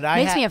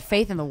makes me have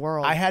faith in the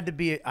world. I had to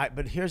be.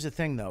 But here's the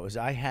thing, though: is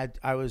I had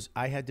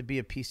to be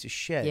a piece of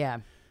shit. Yeah.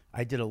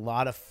 I did a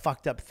lot of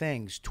fucked up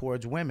things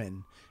towards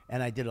women,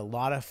 and I did a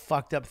lot of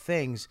fucked up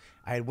things.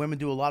 I had women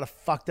do a lot of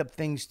fucked up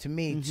things to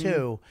me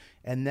too,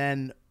 and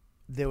then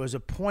there was a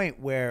point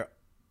where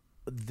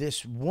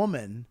this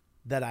woman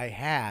that I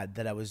had,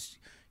 that I was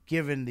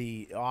given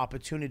the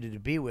opportunity to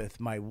be with,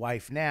 my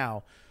wife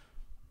now,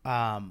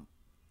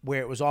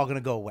 where it was all going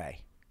to go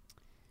away.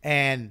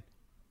 And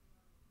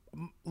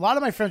a lot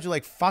of my friends were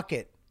like, fuck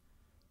it.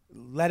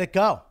 Let it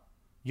go.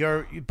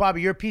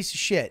 Bobby, you're a piece of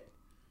shit.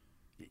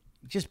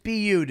 Just be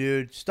you,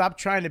 dude. Stop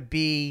trying to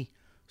be.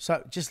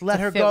 So just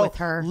let her fit go. with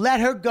her. Let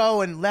her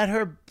go and let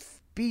her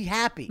be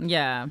happy.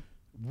 Yeah.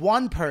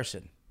 One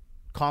person,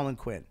 Colin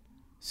Quinn,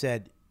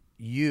 said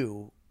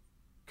you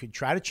could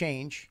try to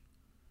change,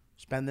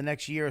 spend the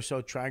next year or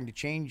so trying to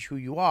change who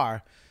you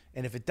are,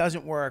 and if it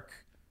doesn't work,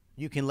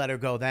 you can let her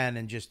go then,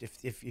 and just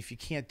if you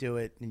can't do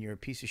it and you're a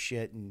piece of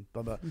shit and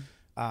blah blah,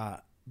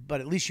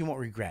 but at least you won't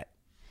regret.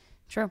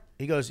 True.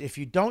 He goes, if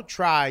you don't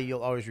try,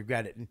 you'll always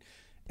regret it,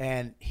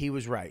 and he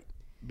was right,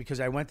 because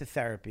I went to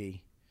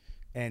therapy,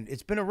 and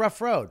it's been a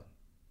rough road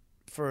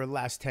for the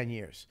last 10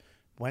 years.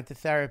 Went to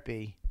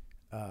therapy,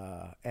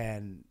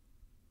 and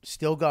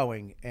still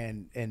going,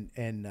 and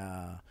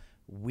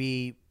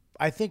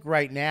I think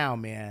right now,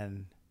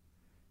 man,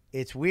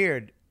 it's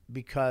weird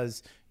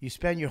because you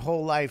spend your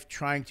whole life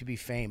trying to be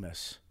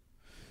famous.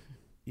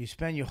 You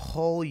spend your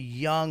whole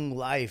young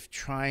life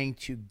trying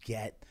to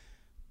get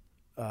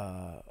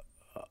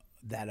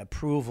that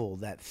approval,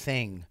 that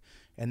thing.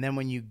 And then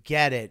when you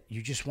get it,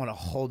 you just want to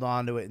hold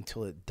on to it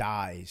until it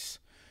dies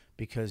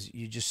because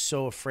you're just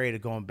so afraid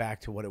of going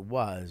back to what it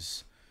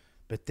was.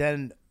 But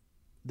then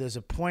there's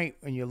a point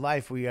in your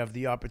life where you have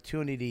the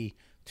opportunity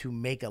to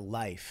make a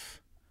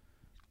life.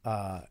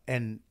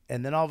 And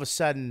then all of a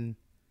sudden,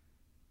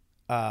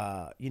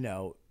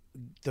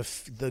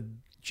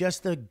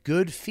 the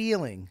good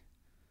feeling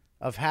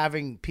of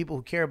having people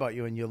who care about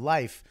you in your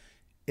life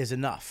is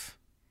enough.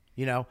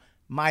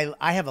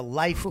 I have a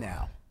life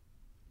now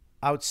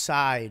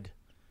outside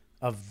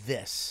of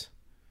this.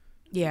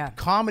 Yeah.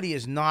 Comedy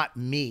is not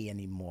me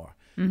anymore.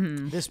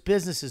 Mm-hmm. This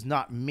business is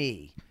not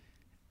me.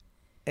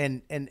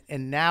 And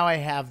now I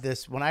have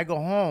this. When I go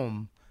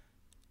home,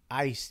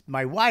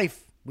 my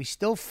wife, we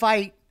still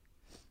fight.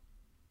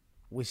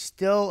 We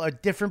still are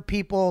different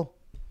people.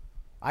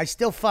 I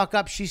still fuck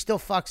up. She still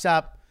fucks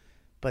up.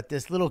 But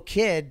this little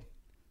kid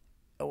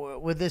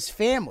with this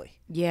family.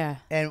 Yeah.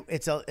 And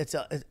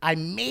I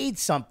made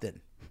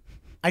something.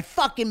 I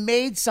fucking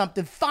made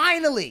something.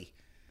 Finally.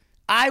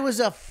 I was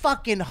a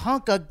fucking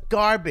hunk of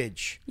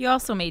garbage. You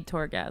also made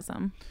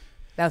Torgasm.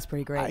 That was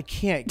pretty great. I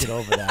can't get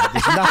over that.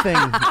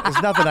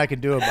 There's nothing I can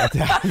do about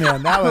that.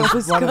 Man, that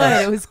was one good. of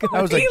those. It was good.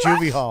 That was like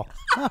juvie hall.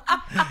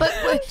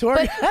 but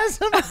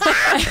Torgasm.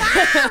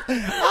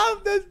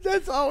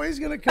 That's always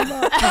gonna come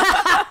up.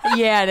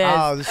 Yeah, it is.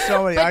 Oh, there's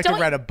so many. I could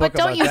write a book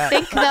about that. But don't you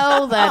think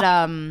though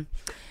that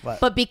What?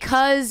 But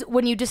because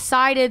when you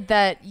decided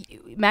that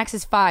Max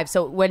is 5,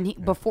 so when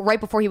right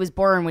before he was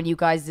born, when you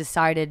guys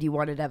decided you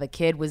wanted to have a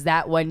kid, was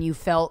that when you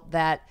felt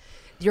that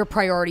your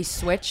priorities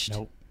switched?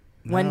 Nope.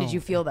 When No. did you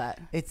feel that?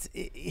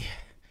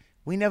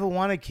 We never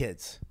wanted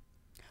kids.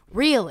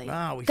 Really?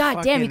 No,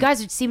 God damn, you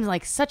guys seem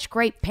like such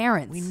great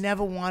parents. We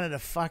never wanted a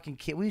fucking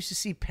kid. We used to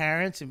see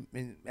parents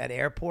at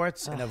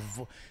airports and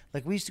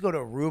we used to go to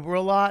Aruba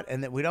a lot,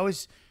 and that we'd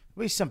always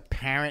some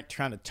parent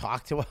trying to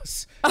talk to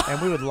us,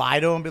 and we would lie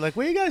to him and be like,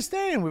 "Where you guys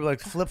staying?" We'd be like,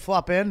 "Flip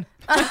flop in."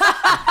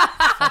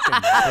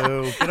 Fucking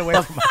boo. Get away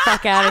from us.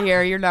 Fuck out of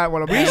here! You're not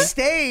one of We mine.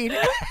 stayed.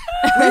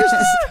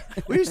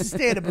 We used to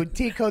stay at a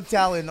boutique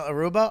hotel in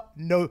Aruba.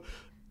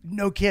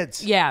 No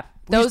kids. Yeah,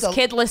 We used those to-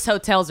 kidless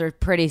hotels are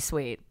pretty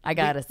sweet. I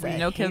gotta say.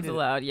 No kids hated it.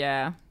 allowed.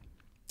 Yeah.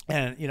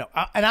 And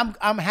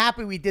I'm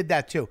happy we did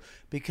that too,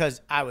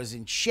 because I was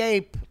in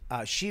shape.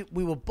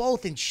 We were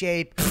both in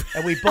shape,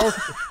 and we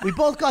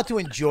both got to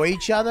enjoy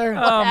each other.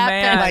 Oh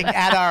man. Like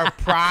at our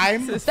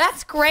prime.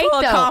 That's great Full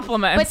of though.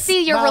 compliments. But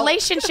see, your Well,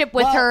 relationship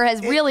with her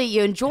has really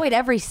you enjoyed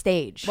every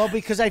stage. Well,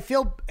 because I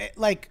feel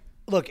like,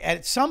 look,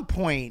 at some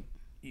point,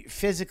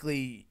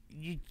 physically,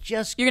 you're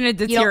gonna You don't-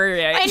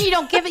 deteriorate. and you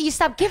don't give it. You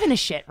stop giving a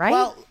shit, right?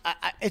 Well,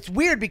 it's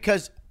weird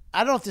because I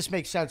don't know if this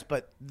makes sense,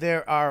 but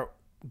there are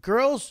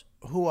girls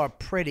who are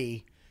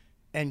pretty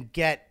and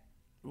get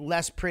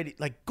less pretty,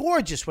 like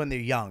gorgeous when they're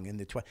young in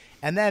the 20s.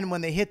 And then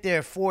when they hit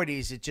their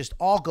 40s, it just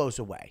all goes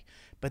away.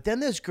 But then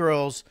there's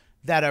girls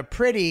that are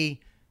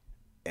pretty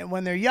and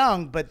when they're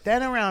young, but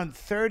then around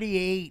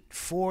 38,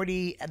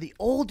 40, and the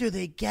older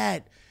they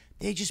get,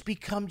 they just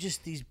become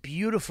just these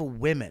beautiful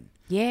women.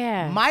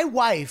 yeah. My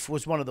wife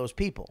was one of those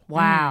people.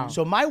 Wow.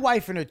 So my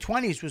wife in her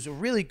 20s was a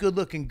really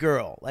good-looking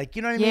girl. Like,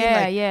 you know what I mean?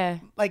 Yeah, Like, yeah.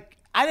 Like,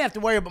 I didn't have to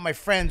worry about my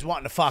friends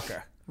wanting to fuck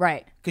her.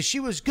 Right. Because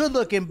she was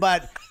good-looking,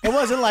 but it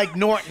wasn't like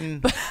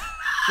Norton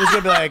was going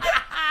to be like,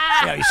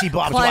 you see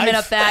Bob's Climbing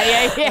wife? up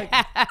that.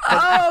 Yeah.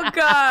 oh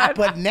God.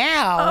 But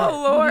now,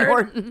 Oh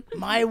Lord.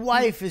 my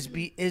wife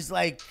is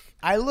like,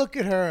 I look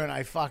at her and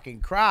I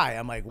fucking cry.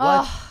 I'm like,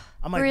 what?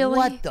 I'm like, really?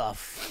 what the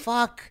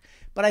fuck?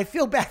 But I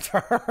feel bad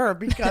for her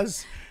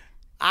because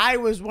I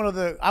was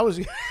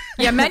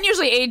Yeah, men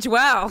usually age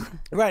well.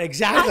 right,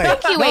 exactly. I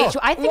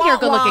think you're a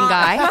good-looking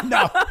guy.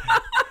 No,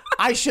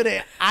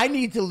 I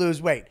need to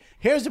lose weight.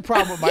 Here's the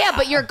problem with my Yeah,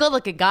 but you're a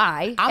good-looking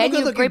guy, I'm a and you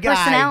have good-looking great guy.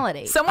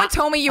 personality. Someone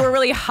told me you were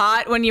really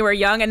hot when you were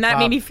young, and that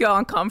made me feel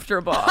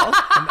uncomfortable.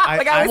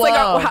 I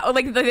was Whoa.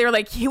 like, they were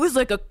like, he was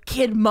like a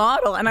kid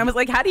model, and I was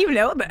like, how do you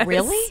know this?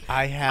 Really?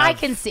 I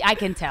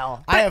can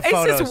tell. I have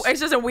photos.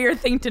 It's just a weird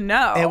thing to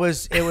know. It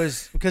was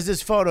because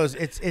there's photos.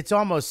 It's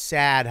almost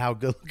sad how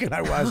good looking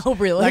I was. Oh,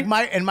 really? Like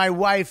my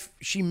wife,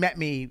 she met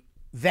me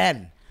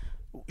then.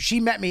 She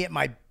met me at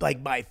my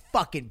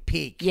fucking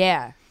peak.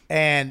 Yeah.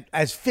 And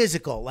as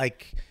physical,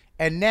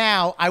 and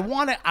now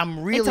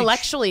I'm really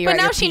Intellectually, you're but at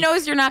now your she peak.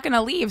 knows you're not going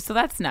to leave, so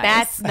that's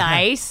nice.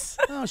 That's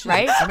nice,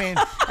 right? I mean,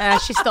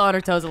 She's still on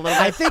her toes a little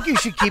I bit. think you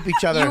should keep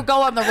each other. You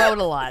go on the road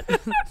a lot.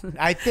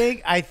 I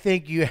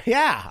think you.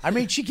 Yeah. I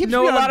mean, she keeps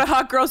know me a on- lot of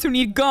hot girls who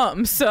need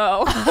gum,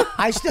 so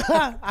I still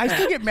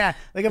get mad.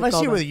 Like if I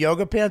see her with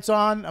yoga pants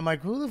on, I'm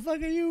like, who the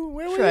fuck are you?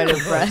 Where were Try you? to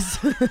impress.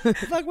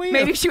 The fuck were you?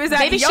 maybe she was at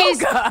maybe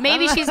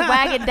yoga. she's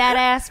wagging that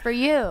ass for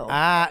you.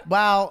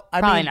 Well, I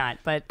Probably mean, not,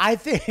 but I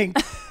think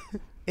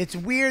it's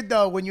weird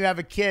though when you have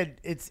a kid.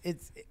 It's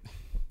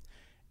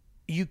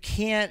you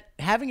can't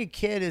having a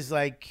kid is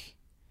like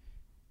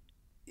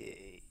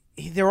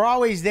they're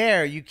always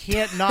there. You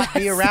can't not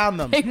be around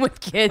them. Thing with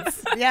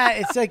kids. Yeah,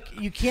 it's like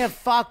you can't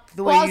fuck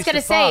the way Well, I you was used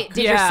gonna to say, fuck.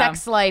 did your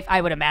sex life?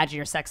 I would imagine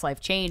your sex life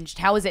changed.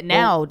 How is it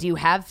now? Do you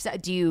have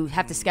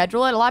to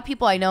schedule it? A lot of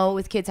people I know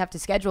with kids have to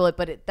schedule it,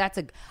 but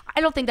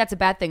I don't think that's a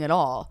bad thing at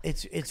all.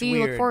 It's so you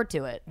weird. look forward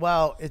to it.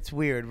 Well, it's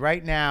weird.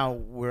 Right now,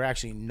 we're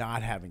actually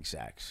not having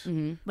sex.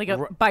 Like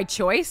by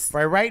choice?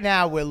 Right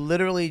now, we're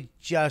literally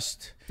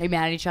just. Are you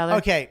mad at each other?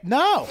 Okay,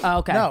 no. Oh,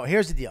 okay. No,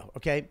 here's the deal.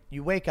 Okay,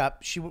 you wake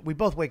up. We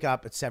both wake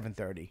up at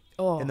 7:30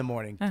 in the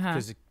morning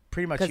because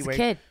pretty much he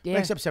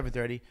wakes up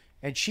 7:30,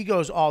 and she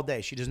goes all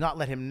day. She does not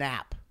let him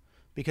nap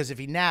because if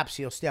he naps,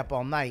 he'll stay up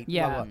all night.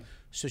 Yeah. Blah, blah.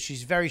 So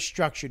she's very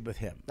structured with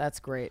him. That's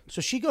great.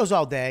 So she goes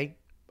all day.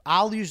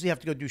 I'll usually have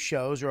to go do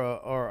shows or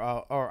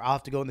I'll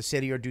have to go in the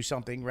city or do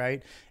something,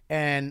 right?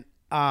 And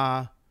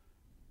if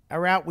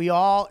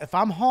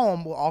I'm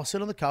home, we'll all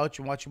sit on the couch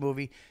and watch a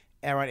movie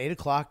around 8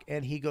 o'clock,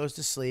 and he goes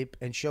to sleep,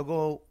 and she'll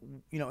go,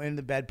 in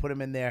the bed, put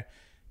him in there,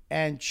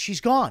 and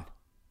she's gone.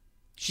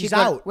 She's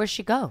out. Where's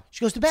she go?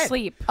 She goes to bed.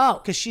 Sleep. Oh,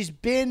 because she's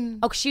been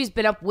she's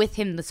been up with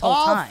him this whole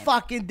all time.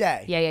 fucking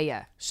day.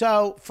 Yeah.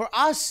 So for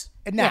us,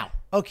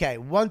 okay,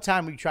 one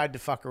time we tried to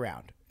fuck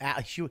around.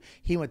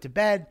 He went to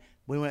bed.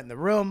 We went in the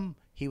room.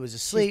 He was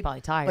asleep.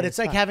 probably tired But as it's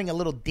like fuck. having a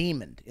little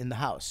demon in the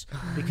house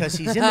because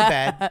he's in the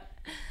bed,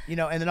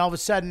 and then all of a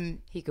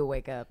sudden, He could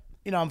wake up.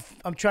 I'm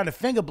trying to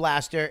finger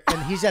blast her,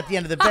 and he's at the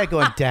end of the bed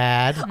going,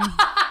 "Dad,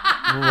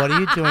 what are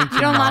you doing to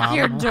You don't Mom?" lock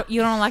your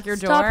you don't lock your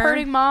door. Stop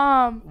hurting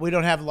Mom. We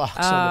don't have locks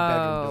on the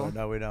bedroom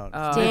door. No, we don't.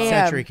 It's Damn.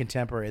 mid-century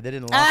contemporary. They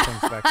didn't lock things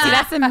back then. See,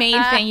 that's the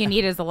main thing you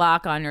need is a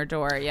lock on your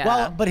door. Yeah.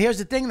 Well, but here's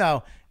the thing,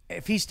 though.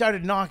 If he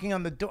started knocking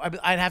on the door,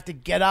 I'd have to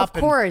get up.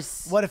 Of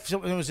course. And what if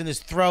something was in his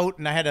throat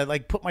and I had to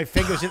put my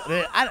fingers in?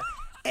 I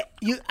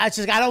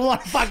don't want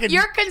to fucking.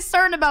 You're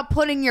concerned about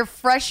putting your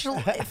freshly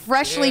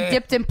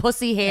dipped in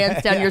pussy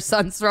hands down your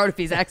son's throat if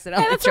he's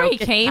accidentally that's where he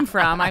choking. came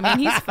from. I mean,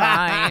 he's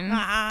fine.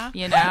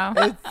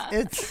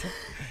 It's.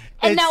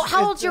 And now,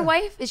 how old's your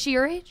wife? Is she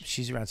your age?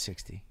 She's around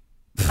 60.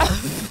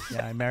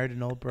 Yeah, I married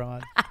an old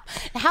broad.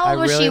 How old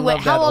was she when?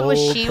 How old was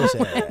she?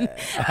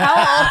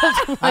 How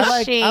old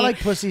was she? I like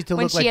pussies to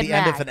when look she like had the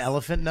end of Max? an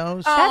elephant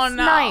nose. That's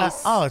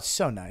nice. Oh, it's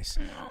so nice.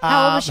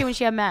 How old was she when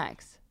she had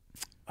Max?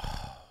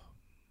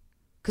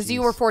 Because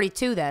you were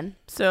 42 then.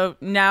 So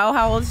now,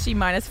 how old is she?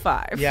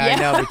 -5. Yeah, I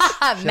know.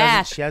 But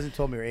Math. she hasn't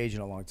told me her age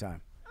in a long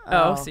time.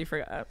 Oh, so you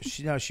forgot.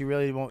 She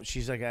really won't.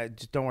 She's like,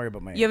 just don't worry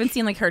about my age. You haven't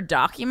seen her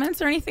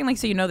documents or anything,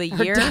 so you know the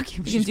year.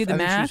 documents. You can do the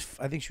math.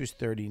 I think she was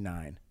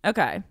 39.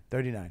 Okay.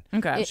 39.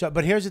 Okay. So,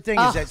 but here's the thing: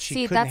 is that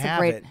she couldn't that's a have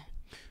great- it.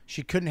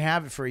 She couldn't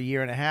have it for a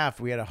year and a half.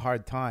 We had a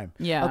hard time.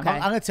 Yeah. Okay.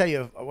 I'm gonna tell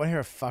you. I want to hear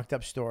a fucked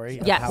up story.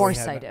 Yeah, how of we course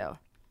had I it. do.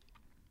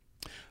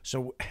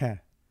 So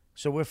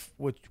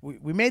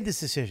we made this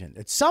decision.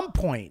 At some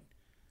point,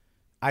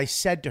 I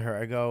said to her,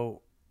 I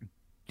go,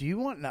 "Do you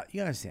want?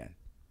 You understand?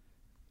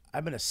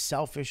 I've been a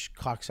selfish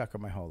cocksucker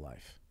my whole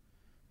life,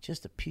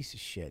 just a piece of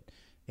shit.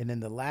 And in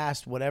the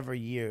last whatever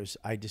years,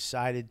 I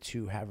decided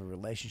to have a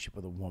relationship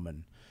with a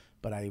woman.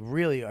 But I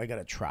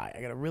gotta try.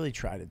 I gotta really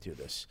try to do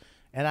this.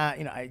 And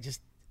I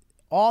just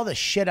all the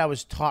shit I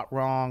was taught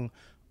wrong,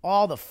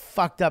 all the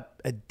fucked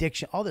up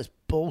addiction, all this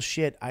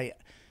bullshit.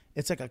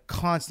 It's like a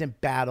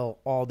constant battle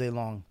all day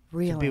long to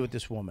be Really? with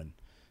this woman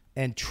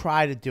and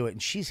try to do it.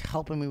 And she's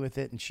helping me with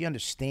it, and she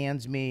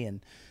understands me,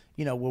 and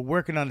we're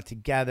working on it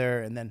together.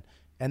 And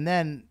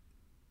then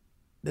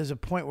there's a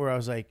point where I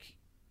was like,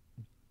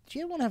 "Do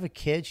you want to have a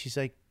kid?" She's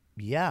like,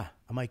 "Yeah."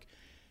 I'm like,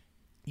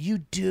 "You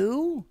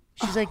do?"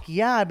 She's like,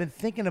 "Yeah, I've been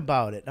thinking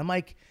about it." I'm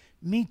like,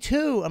 "Me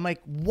too." I'm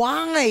like,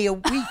 "Why?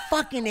 We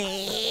fucking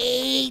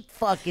hate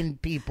fucking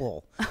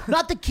people.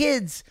 Not the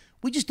kids.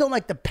 We just don't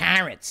like the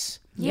parents."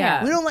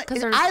 Yeah. We don't like.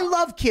 there's- I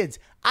love kids.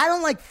 I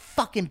don't like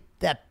fucking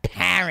the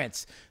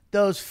parents.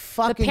 Those The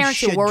fucking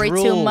parents who worry too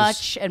shadrools.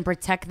 much and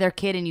protect their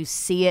kid, and you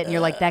see it, and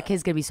you're like, that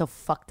kid's gonna be so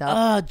fucked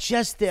up.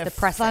 Just their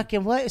depressing.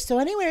 fucking what? So,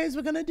 anyways,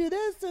 we're gonna do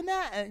this and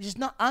that, and just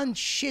not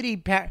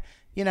unshitty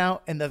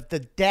and the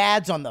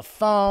dad's on the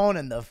phone,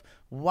 and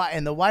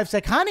the wife's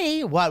like,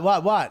 "Honey, what?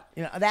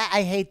 That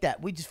I hate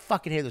that. We just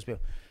fucking hate those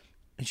people."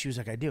 And she was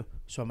like, "I do."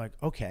 So I'm like,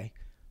 "Okay,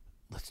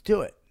 let's do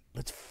it.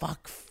 Let's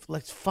fuck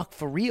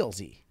for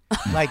realsy."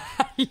 Like,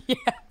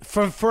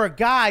 for a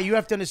guy, you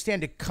have to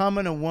understand to come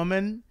in a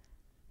woman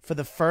for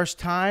the first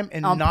time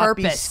and On not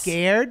be purpose.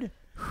 scared,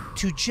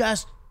 to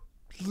just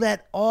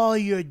let all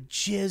your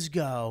jizz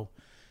go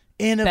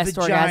in a Best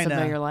vagina. orgasm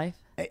of your life.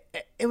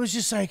 It was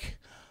just like,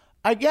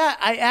 I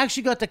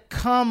actually got to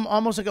come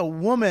almost like a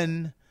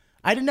woman.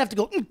 I didn't have to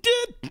go,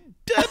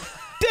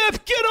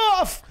 Dip, get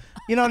off.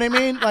 You know what I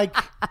mean? Like,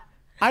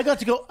 I got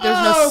to go,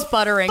 There's no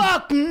sputtering.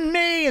 Fuck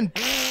me, and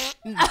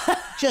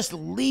just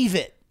leave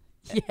it.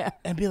 Yeah.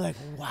 And be like,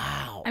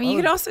 wow. I mean, you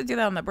could also do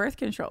that on the birth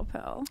control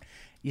pill.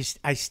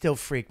 I still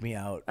freak me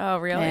out. Oh,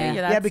 really? Yeah.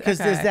 Yeah, because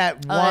okay. there's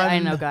that one. I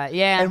know, guy.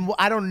 Yeah. And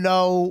I don't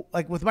know,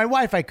 like with my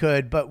wife I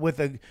could, but with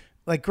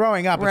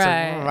growing up, it's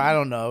Right. like, I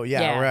don't know.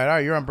 Yeah, Yeah. right. All right,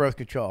 you're on birth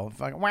control.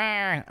 Fucking, wah.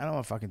 I don't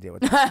want to fucking deal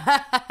with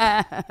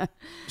that.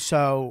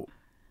 So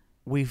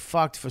we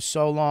fucked for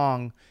so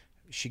long.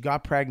 She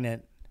got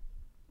pregnant.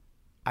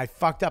 I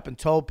fucked up and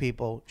told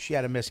people she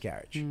had a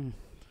miscarriage.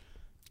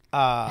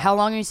 How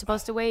long are you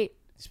supposed to wait?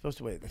 You're supposed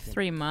to wait, I think.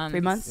 3 months. 3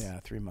 months? Yeah,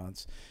 3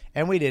 months.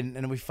 And we didn't,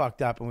 and we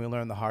fucked up, and we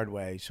learned the hard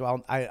way.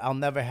 So I'll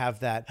never have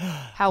that.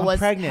 I'm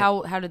pregnant.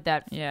 How did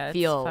that Yeah,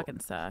 feel? it fucking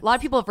sucks. A lot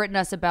of people have written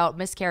us about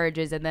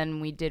miscarriages, and then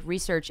we did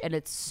research, and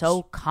it's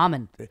so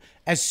common.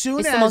 As soon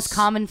It's as the most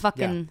common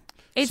fucking.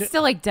 It's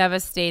still like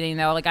devastating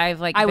though. Like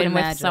I've like I would been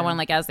with imagine. someone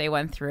like as they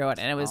went through it,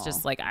 and it was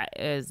just like it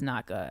is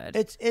not good.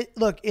 It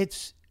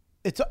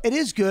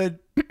is good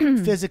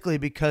physically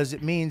because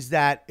it means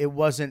that it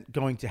wasn't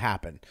going to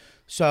happen.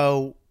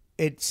 So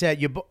it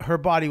said her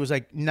body was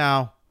like,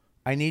 no,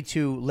 I need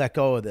to let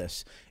go of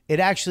this. It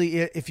actually,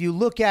 if you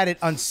look at it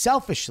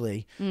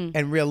unselfishly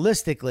and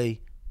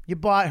realistically,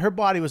 her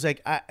body was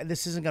like,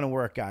 this isn't going to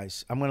work,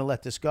 guys. I'm going to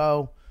let this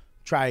go.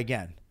 Try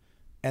again.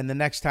 And the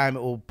next time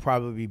it will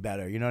probably be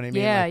better. You know what I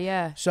mean? Yeah,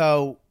 yeah.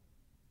 So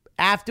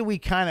after we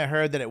kind of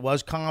heard that it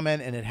was common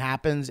and it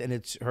happens and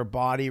it's her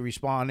body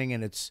responding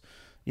and it's,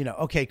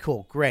 okay,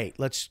 cool, great.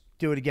 Let's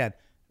do it again.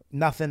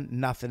 Nothing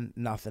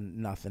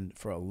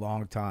for a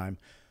long time.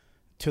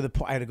 To the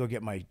point I had to go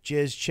get my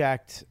jizz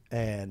checked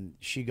and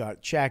she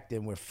got checked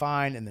and we're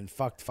fine. And then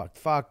fucked.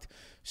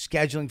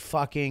 Scheduling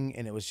fucking.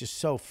 And it was just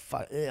so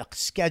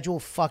schedule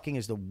fucking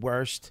is the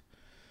worst.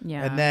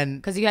 Yeah. And then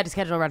Because you had to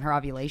schedule around her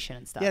ovulation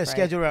and stuff. yeah, right?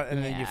 schedule around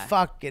and then you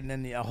fuck and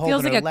then you hold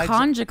Feels her like a legs.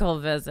 conjugal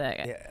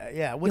visit.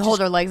 Yeah, You which hold is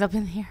her legs up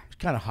in the air.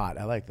 kind of hot.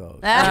 I like those.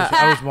 I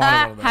always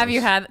wanted one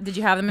of those. Did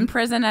you have them in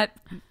prison at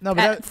No,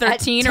 but at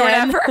 13 at or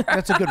 10? whatever?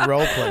 that's a good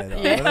role play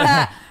though.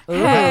 Hey,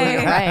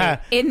 Right.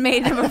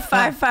 inmate number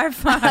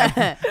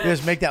 555. You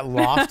just make that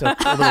loft a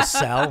little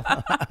cell.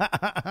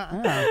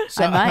 I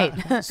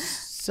might.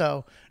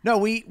 So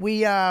no,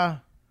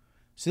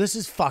 so this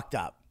is fucked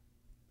up.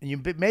 And you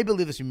may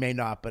believe this, you may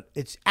not, but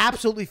it's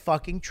absolutely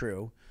fucking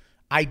true.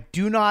 I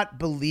do not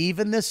believe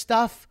in this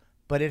stuff,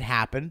 but it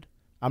happened.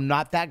 I'm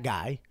not that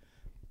guy.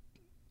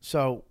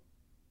 So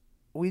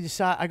we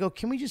decide, I go,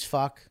 can we just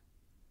fuck?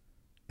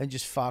 And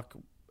just fuck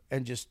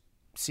and just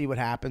see what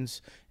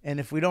happens. And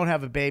if we don't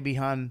have a baby,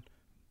 hun,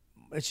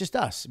 it's just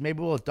us.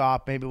 Maybe we'll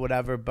adopt, maybe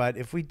whatever. But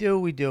if we do,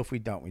 we do. If we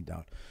don't, we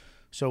don't.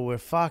 So we're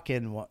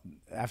fucking,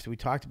 after we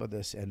talked about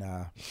this, and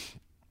I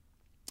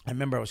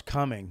remember I was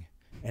coming.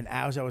 And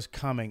as I was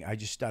coming, I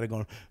just started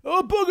going,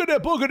 oh, booger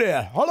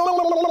there.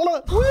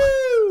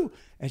 Woo!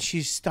 And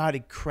she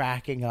started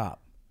cracking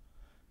up.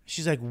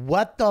 She's like,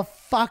 what the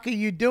fuck are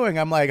you doing?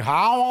 I'm like,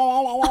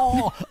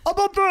 how?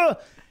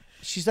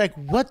 She's like,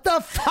 what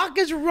the fuck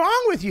is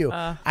wrong with you?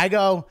 I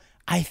go,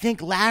 I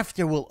think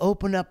laughter will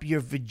open up your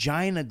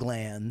vagina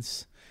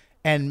glands.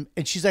 And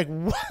she's like,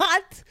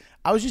 what?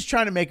 I was just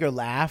trying to make her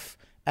laugh.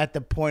 At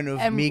the point of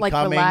And, me like,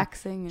 coming,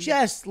 relaxing and-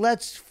 just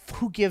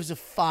who gives a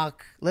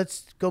fuck?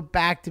 Let's go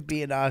back to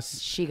being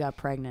us. She got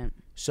pregnant.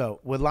 So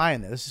we're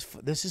lying there.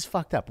 This is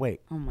fucked up.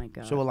 Wait. Oh my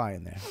God. So we're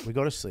lying there. We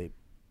go to sleep.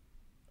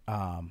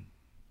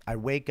 I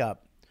wake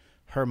up.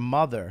 Her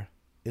mother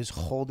is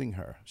holding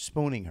her,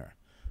 spooning her,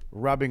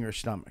 rubbing her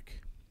stomach.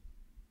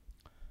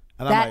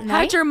 And That I'm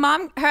like,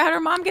 night? How'd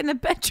her mom get in the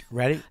bedroom?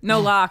 ready?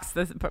 No locks.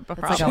 That's a It's like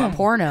problem. a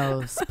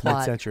porno plot.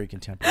 Mid-century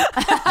contemporary.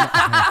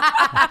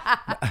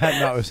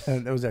 No,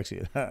 it was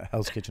actually a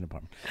Hell's Kitchen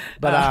apartment.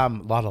 But a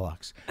lot of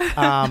locks.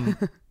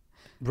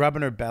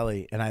 Rubbing her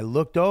belly, and I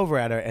looked over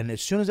at her, and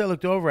as soon as I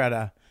looked over at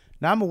her,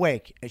 now I'm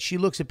awake, and she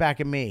looks back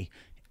at me,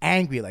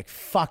 angry, like,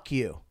 fuck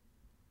you.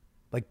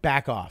 Like,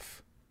 back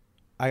off.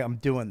 I'm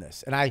doing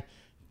this. And I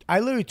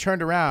literally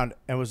turned around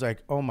and was like,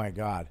 oh my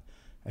God,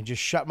 and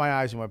just shut my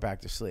eyes and went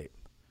back to sleep.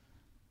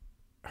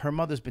 Her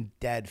mother's been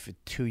dead for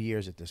 2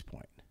 years at this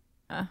point.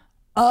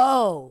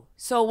 Oh,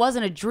 so it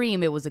wasn't a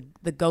dream. It was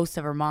the ghost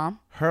of her mom.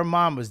 Her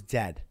mom was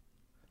dead.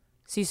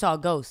 So you saw a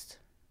ghost.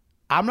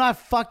 I'm not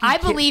fucking I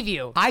kidding. believe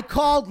you. I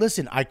called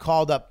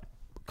up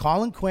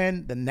Colin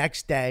Quinn the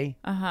next day.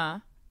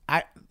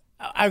 I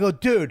go,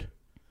 dude,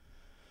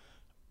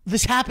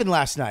 this happened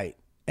last night.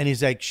 And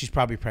he's like, she's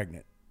probably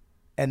pregnant.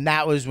 And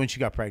that was when she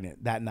got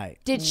pregnant, that night.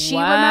 Did she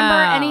Wow.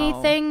 remember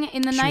anything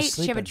in the She was night? Did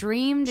she have a sleeping.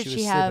 dream? Did was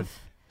she have?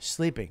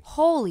 Sleeping.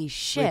 Holy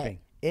shit!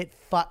 Sleeping.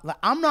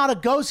 I'm not a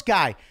ghost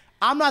guy.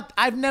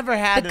 I've never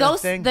had The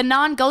ghost, a thing. the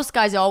non-ghost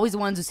guys are always the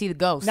ones who see the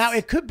ghosts. Now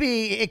it could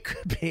be.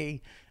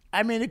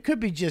 I mean, it could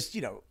be just,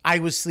 I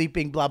was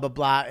sleeping, blah, blah,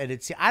 blah. And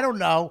I don't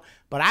know,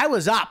 but I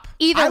was up.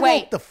 Either I way-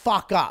 woke the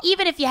fuck up.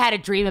 even if you had a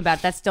dream about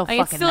it, that's still Like,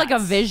 fucking it's still like a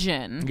nuts.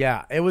 vision.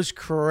 Yeah, it was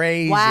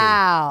crazy.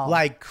 Wow.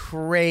 Like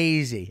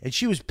crazy. And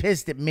she was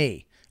pissed at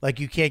me. Like,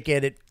 you can't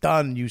get it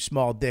done, you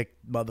small dick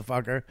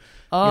motherfucker.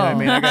 Oh. You know what I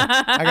mean?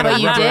 I gotta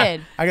But you rub her-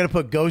 did. I got to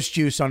put ghost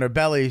juice on her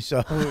belly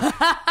so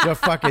your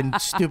fucking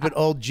stupid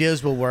old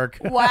jizz will work.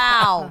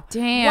 Wow!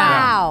 Damn.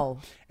 Wow!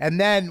 And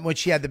then when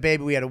she had the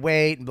baby, we had to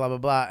wait and blah, blah,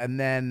 blah. And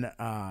then,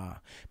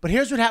 but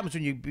here's what happens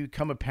when you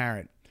become a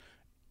parent.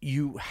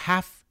 You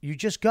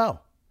just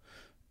go.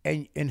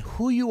 And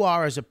who you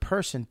are as a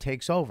person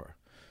takes over.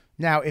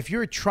 Now, if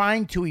you're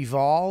trying to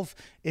evolve,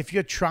 if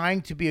you're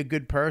trying to be a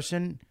good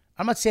person,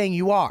 I'm not saying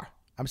you are.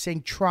 I'm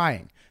saying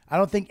trying. I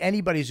don't think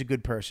anybody's a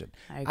good person.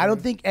 I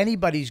don't think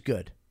anybody's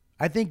good.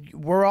 I think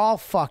we're all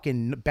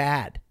fucking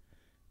bad.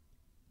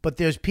 But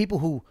there's people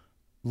who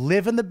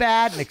live in the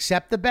bad and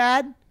accept the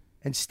bad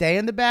and stay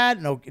in the bad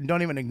and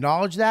don't even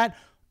acknowledge that.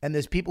 And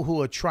there's people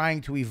who are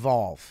trying to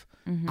evolve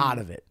out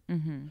of it.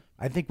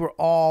 I think we're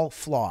all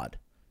flawed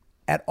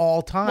at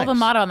all times. Well, the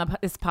motto on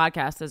this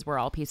podcast is we're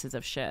all pieces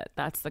of shit.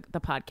 That's the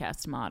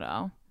podcast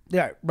motto.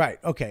 Yeah, right.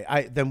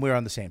 Okay, then we're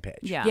on the same page.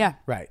 Yeah.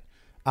 Right.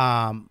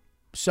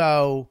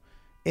 So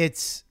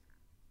it's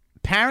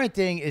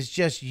parenting is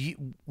just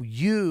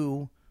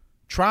you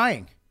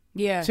trying.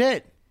 Yeah. That's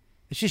it.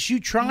 It's just you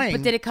trying.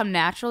 But did it come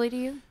naturally to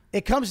you?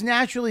 It comes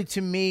naturally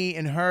to me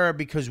and her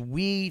because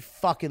we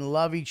fucking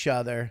love each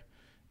other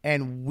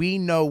and we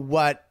know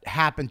what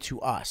happened to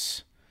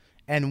us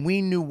and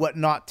we knew what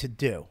not to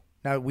do.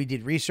 Now we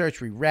did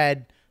research, we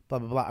read, blah,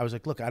 blah, blah. I was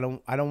like, look, I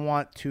don't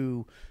want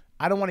to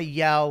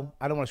yell.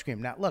 I don't want to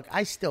scream. Now, look,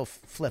 I still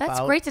flip out.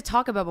 That's great to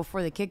talk about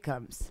before the kid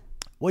comes.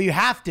 Well, you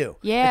have to.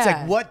 Yeah. It's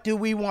like, what do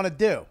we want to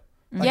do?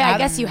 Like, I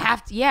guess you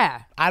have to.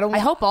 Yeah. I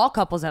hope all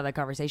couples have that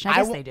conversation. I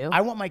guess they do.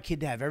 I want my kid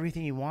to have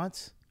everything he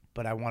wants,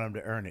 but I want him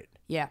to earn it.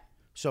 Yeah.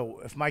 So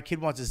if my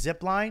kid wants a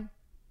zip line,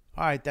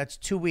 all right, that's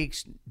 2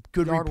 weeks,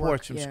 good Yard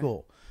reports work, from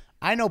school.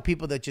 I know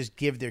people that just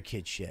give their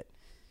kids shit.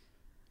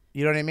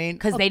 You know what I mean?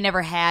 Because they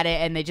never had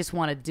it and they just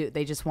want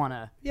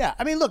to. Yeah.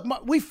 I mean, look,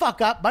 we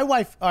fuck up. My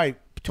wife, all right,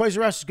 Toys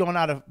R Us is going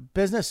out of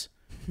business.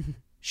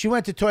 She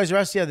went to Toys R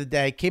Us the other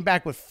day, came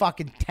back with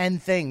fucking 10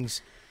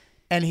 things,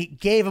 and he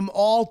gave them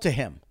all to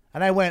him.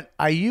 And I went,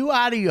 are you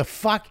out of your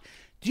fuck?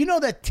 Do you know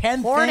that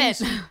 10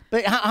 things?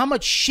 But how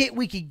much shit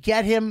we could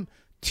get him,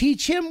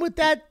 teach him with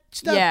that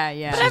stuff?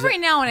 Yeah. But every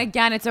now and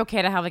again, it's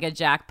okay to have like a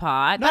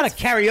jackpot. Not a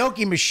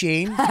karaoke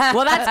machine.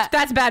 Well,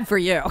 that's bad for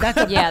you.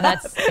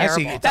 That's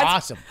terrible. It's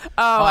awesome.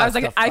 I was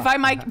like, if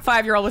my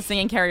 5-year-old was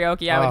singing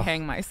karaoke, I would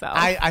hang myself.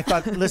 I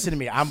thought, listen to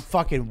me, I'm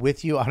fucking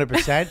with you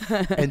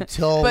 100%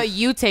 until. But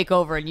you take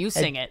over and you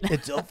sing it.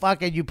 Until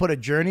fucking you put a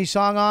Journey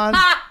song on.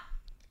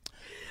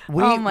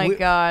 Oh my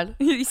God.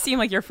 You seem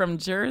like you're from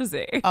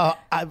Jersey.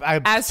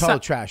 I'm total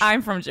trash.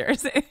 I'm from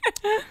Jersey.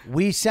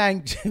 We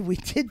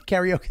did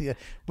karaoke.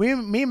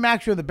 Me and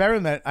Max were in the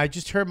bedroom that I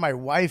just heard my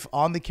wife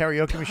on the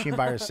karaoke machine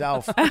by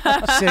herself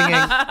singing.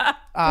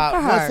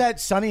 What's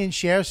that Sonny and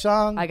Cher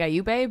song? I Got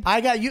You, Babe?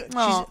 I Got You.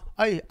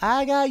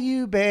 I Got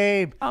You,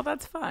 Babe. Oh,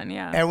 that's fun,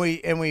 yeah. And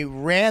we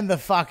ran the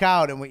fuck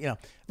out and we,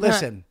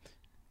 listen,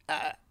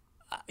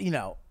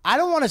 I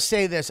don't want to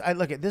say this.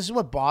 This is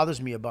what bothers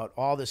me about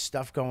all this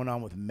stuff going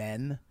on with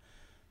men.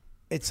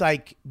 It's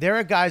like there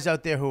are guys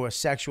out there who are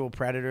sexual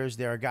predators.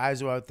 There are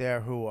guys out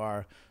there who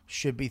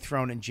should be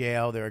thrown in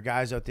jail. There are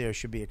guys out there who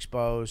should be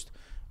exposed.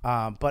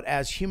 But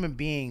as human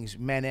beings,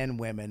 men and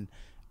women,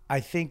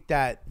 I think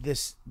that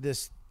this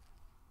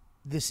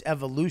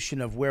evolution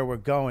of where we're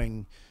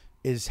going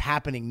is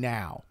happening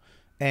now.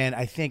 And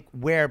I think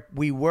where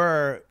we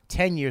were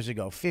 10 years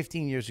ago,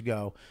 15 years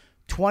ago,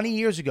 20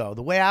 years ago,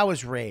 the way I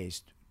was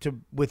raised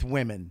with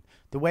women,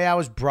 the way I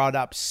was brought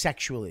up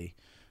sexually,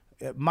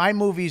 my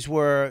movies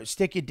were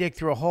stick your dick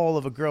through a hole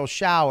of a girl's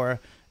shower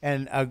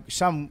and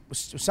some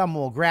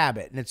will grab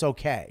it and it's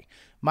okay.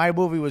 My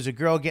movie was a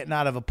girl getting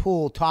out of a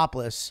pool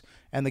topless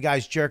and the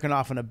guy's jerking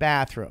off in a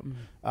bathroom.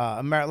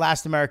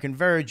 Last American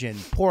Virgin,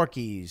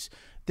 Porky's.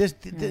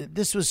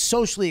 This was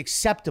socially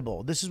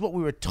acceptable. This is what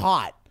we were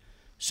taught.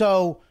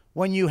 So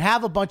when you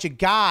have a bunch of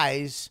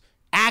guys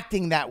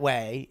acting that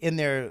way in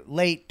their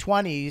late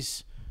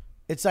 20s,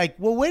 it's like,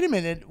 well, wait a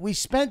minute. We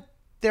spent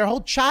their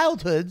whole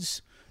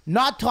childhoods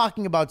not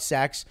talking about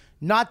sex,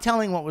 not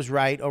telling what was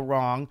right or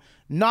wrong,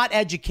 not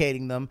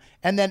educating them.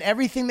 And then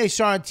everything they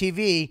saw on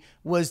TV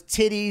was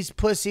titties,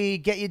 pussy,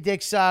 get your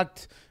dick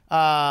sucked,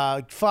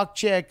 fuck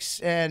chicks,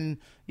 and,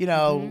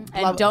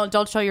 and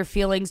don't show your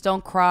feelings.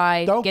 Don't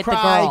cry. Don't get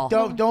cry. The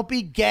girl. Don't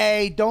be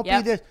gay. Don't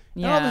be this.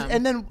 Yeah.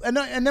 And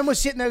then we're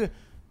sitting there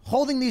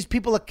holding these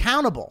people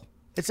accountable.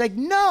 It's like,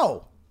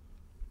 no.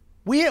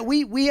 We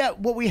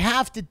what we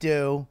have to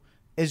do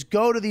is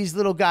go to these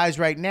little guys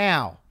right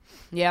now.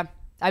 Yeah.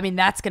 I mean,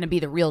 that's going to be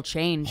the real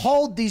change.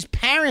 Hold these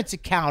parents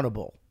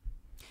accountable.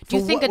 Do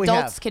you think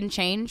adults can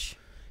change?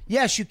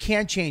 Yes, you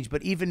can change,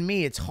 but even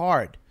me, it's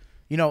hard.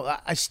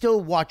 I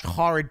still watch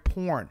horrid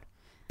porn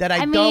that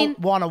I don't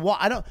want to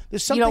watch.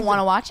 There's something you don't want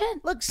to watch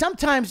it? Look,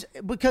 sometimes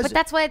but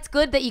that's why it's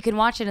good that you can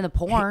watch it in the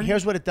porn.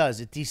 Here's what it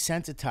does: it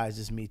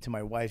desensitizes me to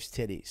my wife's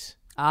titties.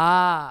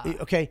 Ah.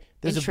 Okay.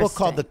 There's a book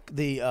called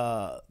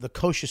the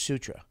Kosher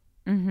Sutra.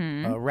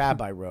 Mm-hmm. A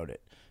rabbi wrote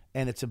it,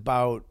 and it's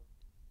about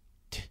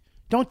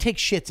don't take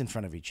shits in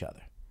front of each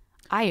other.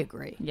 I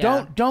agree.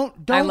 Yeah.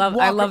 Don't. I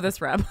love this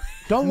rabbi.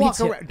 Don't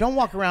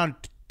walk around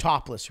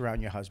topless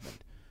around your husband.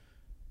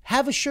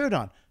 Have a shirt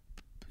on,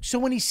 so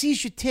when he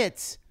sees your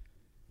tits,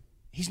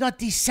 he's not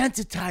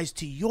desensitized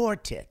to your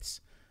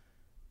tits.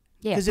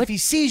 Yeah. Because if he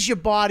sees your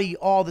body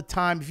all the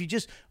time, if you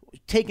just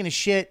taking a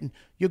shit and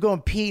you're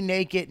going pee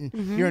naked and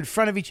you're in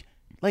front of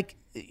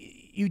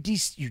you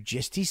just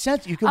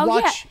desensitize. You can Oh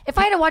watch. yeah. If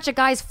I had to watch a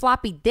guy's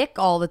floppy dick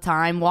all the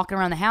time walking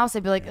around the house,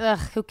 I'd be like, ugh,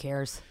 who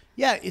cares?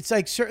 Yeah, it's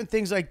like certain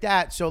things like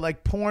that. So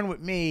like porn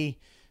with me,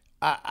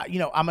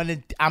 I'm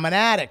an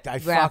addict.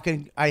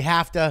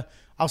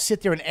 I'll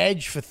sit there and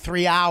edge for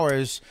 3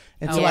 hours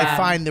until I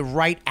find the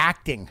right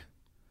acting.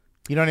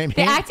 You know what I mean?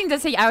 The acting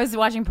does say. I was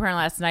watching porn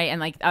last night, and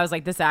like I was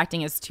like, this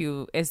acting is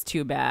too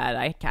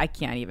bad. I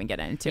can't even get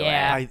into it.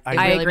 I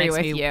really agree makes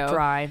with me you.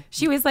 dry.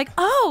 She was like,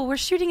 "Oh, we're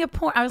shooting a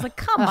porn." I was like,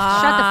 "Come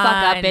on, Shut the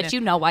fuck up, bitch.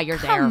 You know why you're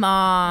there. Come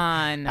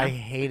on." I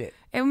hate it.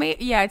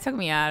 It took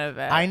me out of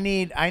it. I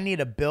need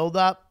a build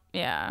up.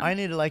 Yeah. I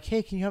need to like,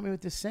 hey, can you help me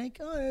with this sink?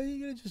 Oh, yeah,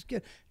 you're gonna just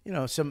get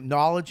some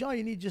knowledge. Oh,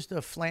 you need just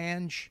a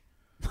flange.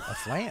 A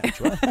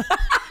flange? What?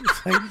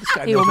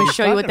 You want me to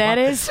show you what that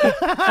is?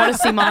 Want to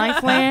see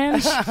my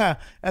flange?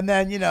 And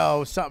then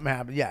something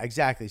happened. Yeah,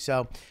 exactly.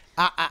 So,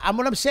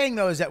 what I'm saying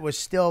though is that we're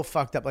still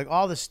fucked up. Like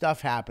all this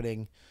stuff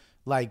happening,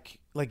 like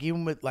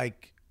even with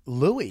like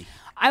Louis.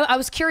 I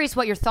was curious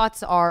what your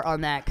thoughts are on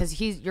that because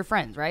he's your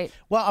friend, right?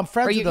 Well, I'm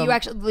friends or with him. You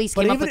actually at least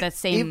but came up even- with that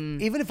same.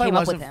 Even if came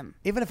I up with wasn't, him.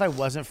 even if I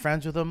wasn't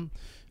friends with him,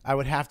 I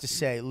would have to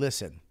say,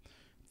 listen,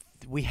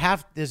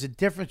 there's a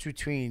difference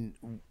between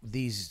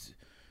these.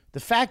 The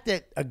fact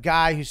that a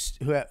guy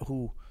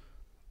who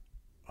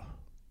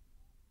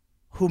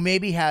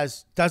maybe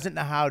doesn't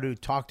know how to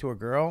talk to a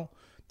girl,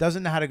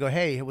 doesn't know how to go,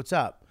 hey, what's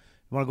up?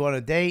 You want to go on a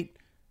date?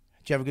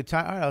 Did you have a good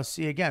time? All right, I'll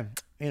see you again.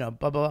 Blah,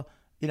 blah, blah.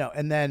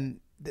 And then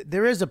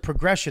there is a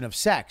progression of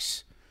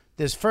sex.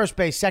 There's first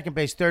base, second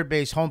base, third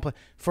base, home play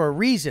for a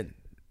reason.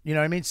 You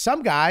know what I mean?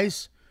 Some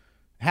guys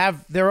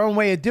have their own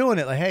way of doing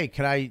it. Like, hey,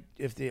 can I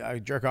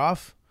jerk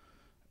off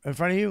in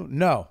front of you?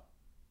 No.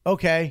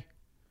 Okay.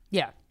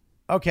 Yeah.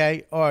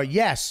 Okay, or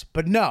yes,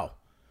 but no.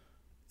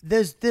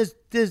 This is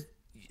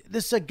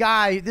a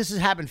guy. This has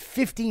happened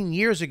 15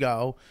 years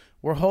ago.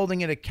 We're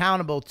holding it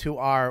accountable to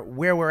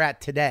where we're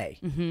at today.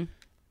 Mm-hmm.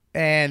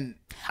 And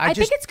I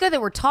think it's good that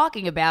we're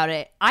talking about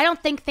it. I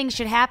don't think things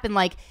should happen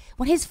like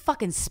when his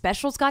fucking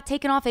specials got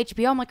taken off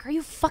HBO. I'm like, are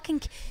you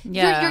fucking?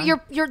 Yeah.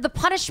 You're the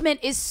punishment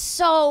is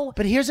so.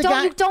 But here's a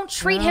guy. You don't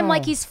treat him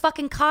like he's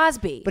fucking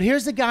Cosby. But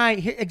here's the guy.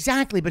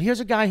 Exactly. But here's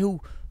a guy who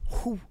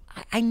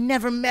I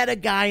never met a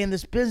guy in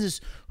this business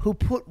who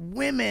put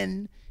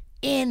women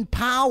in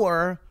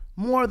power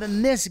more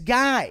than this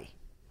guy.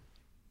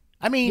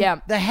 I mean,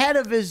 the head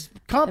of his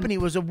company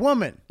was a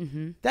woman.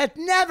 Mm-hmm. That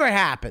never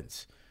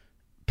happens.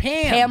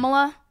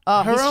 Pamela?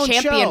 Oh, her he's own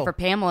champion show. for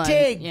Pamela.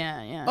 Dig,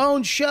 yeah.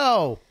 own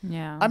show.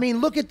 Yeah. I mean,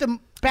 look at the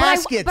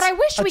baskets. But I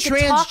wish we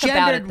could talk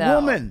about it, though.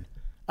 Woman.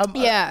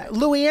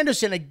 Louis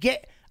Anderson.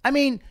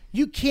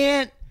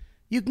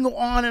 You can go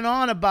on and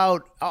on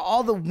about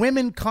all the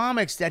women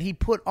comics that he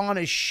put on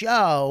his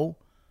show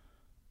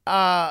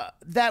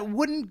that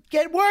wouldn't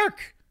get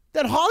work,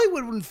 that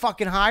Hollywood wouldn't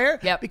fucking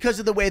hire because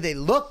of the way they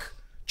look.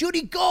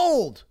 Judy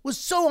Gold was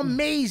so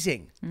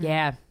amazing.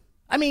 Yeah.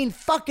 I mean,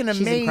 fucking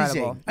amazing.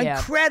 Incredible. Yeah.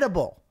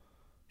 Incredible.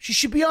 She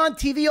should be on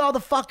TV all the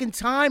fucking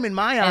time in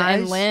my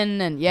eyes. And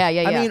Lynn and yeah.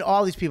 I mean,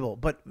 all these people,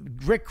 but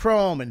Rick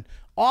Chrome and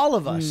all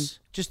of us.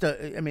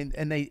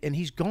 And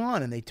he's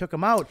gone, and they took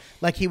him out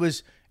like he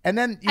was. And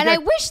then, I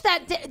wish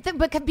that,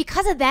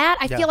 because of that,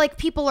 I feel like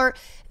people are.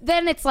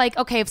 Then it's like,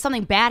 okay, if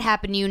something bad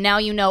happened to you, now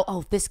you know.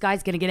 Oh, this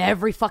guy's gonna get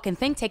every fucking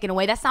thing taken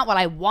away. That's not what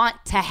I want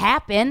to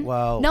happen.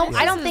 Well, no,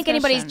 I don't think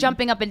anybody's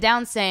jumping up and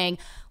down saying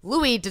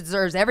Louis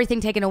deserves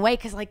everything taken away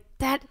because like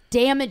that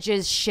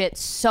damages shit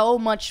so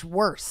much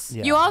worse.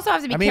 You also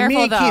have to be me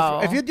careful and though.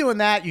 Keith, if you're doing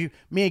that,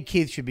 me and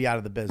Keith should be out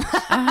of the business.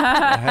 But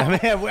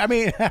I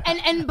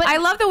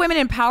love the women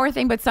in power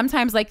thing, but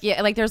sometimes like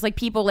there's like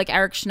people like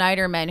Eric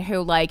Schneiderman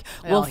who like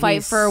will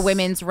fight for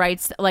women's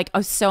rights like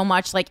so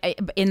much like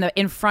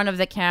in front of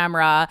the camera.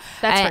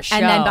 That's for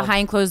and then show.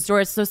 behind closed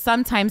doors. So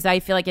sometimes I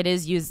feel like it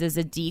is used as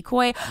a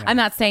decoy. Yeah. I'm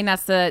not saying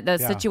that's the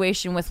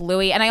situation with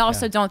Louis, and I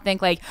also don't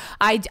think like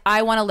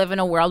I want to live in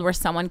a world where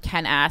someone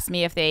can ask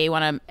me if they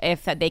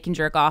can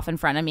jerk off in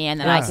front of me, and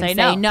then I can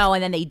say no,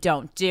 and then they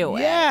don't do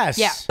it. Yes.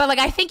 Yeah. But like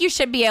I think you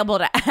should be able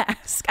to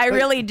ask. I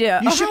really do.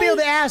 You should be able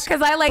to ask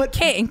because I like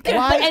kink.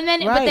 Why,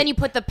 but then you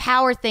put the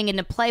power thing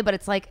into play. But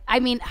it's like,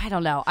 I mean, I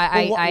don't know.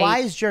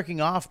 Why is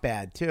jerking off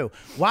bad too?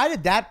 Why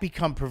did that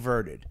become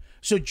perverted?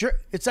 So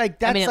it's like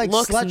that's it like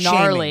looks slut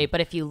gnarly, shaming. but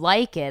if you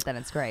like it, then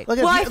it's great.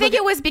 Well, I think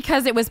it was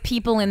because it was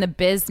people in the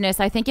business.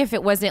 I think if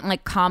it wasn't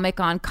like comic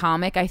on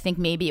comic, I think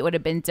maybe it would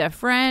have been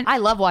different. I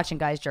love watching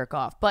guys jerk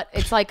off, but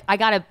it's like I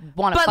gotta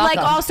want to. But like,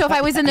 also, if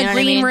I was in the You know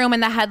green room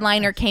and the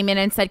headliner came in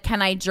and said,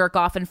 "Can I jerk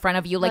off in front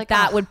of you?" Like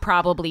that would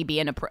probably be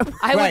inappropriate.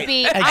 I would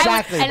be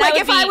exactly.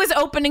 I was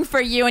opening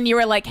for you and you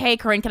were like, "Hey,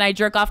 Corinne, can I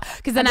jerk off?"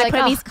 Because then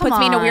puts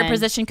me in a weird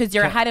position because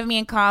you're ahead of me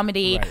in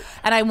comedy,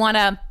 and I want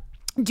to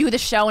do the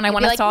show and I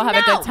want us to all have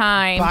a good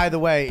time. By the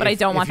way, but I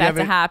don't want that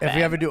to happen. If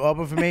you ever do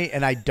open for me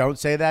and I don't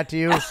say that to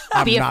you,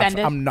 offended.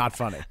 I'm not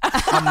funny.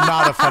 I'm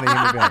not a funny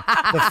human being.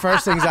 The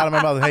first thing's out of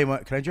my mouth, hey,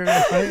 can I jerk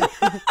off?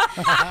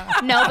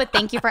 No, but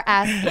thank you for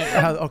asking.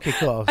 Okay,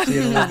 cool. I'll see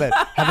you in a little bit.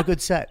 Have a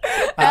good set.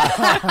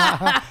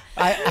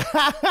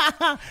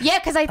 Yeah,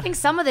 because I think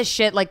some of this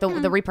shit, like the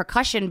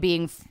repercussion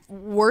being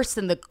worse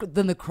than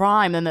the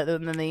crime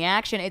than the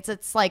action.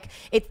 It's like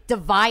it's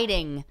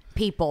dividing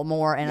people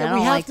more, and I don't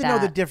we have like to that. know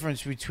the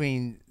difference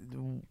between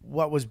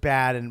what was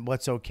bad and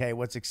what's okay,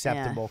 what's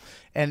acceptable,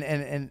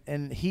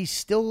 and he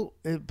still,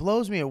 it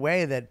blows me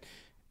away that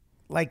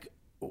like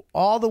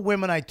all the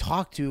women I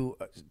talk to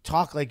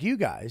talk like you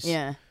guys,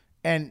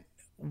 and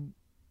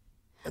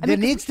there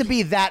needs to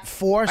be that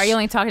force. Are you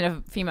only talking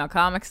to female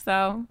comics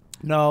though?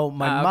 No,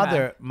 my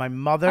mother.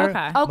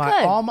 Okay. Oh,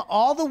 good.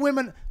 All the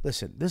women.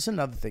 Listen, this is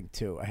another thing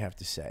too. I have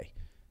to say,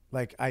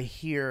 like I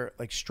hear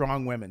like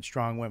strong women.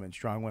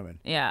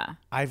 Yeah.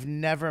 I've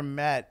never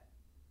met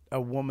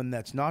a woman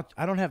that's not.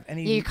 I don't have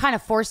any. You're kind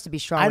of forced to be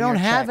strong. I when don't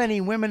you're a have chick.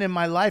 any women in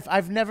my life.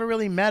 I've never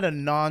really met a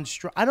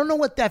non-strong. I don't know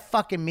what that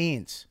fucking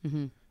means.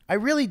 Mm-hmm. I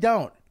really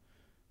don't.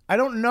 I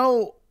don't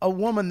know a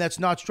woman that's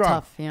not strong.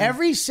 Tough, yeah.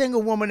 Every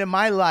single woman in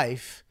my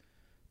life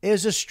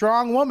is a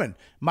strong woman.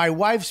 My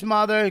wife's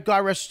mother,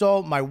 God rest her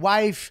soul, my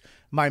wife,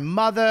 my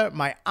mother,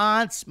 my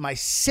aunts, my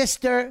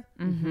sister,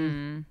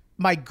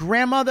 my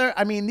grandmother.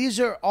 I mean, these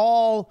are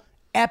all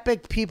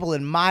epic people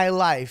in my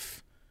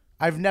life.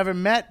 I've never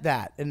met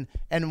that.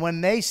 And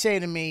when they say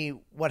to me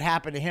what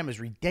happened to him is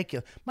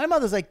ridiculous. My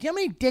mother's like, do you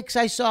know how many dicks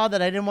I saw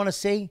that I didn't want to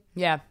see?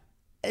 Yeah.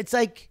 It's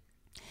like,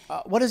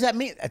 what does that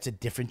mean? That's a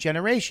different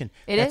generation.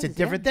 That's a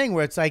different thing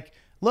where it's like,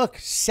 look,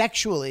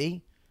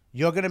 sexually,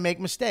 you're going to make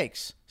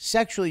mistakes.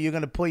 Sexually, you're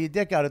going to pull your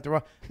dick out at the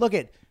wrong. Look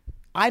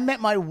I met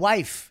my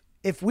wife.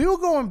 If we were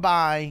going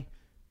by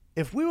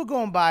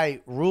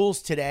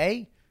rules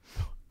today,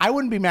 I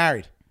wouldn't be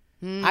married.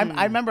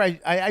 I remember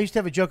I used to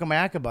have a joke on my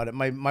act about it.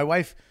 My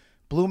wife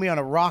blew me on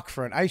a rock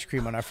for an ice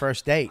cream on our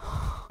first date.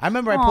 I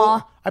remember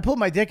I pulled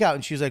my dick out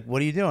and she was like,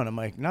 "What are you doing?" I'm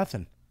like,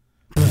 "Nothing."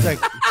 She's like,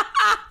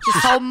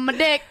 Just holding my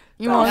dick.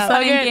 You want to fun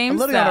suck and it? games. I'm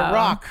looking at a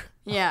rock.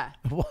 Yeah.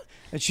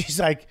 And she's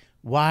like,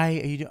 "Why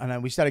are you doing?"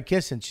 And we started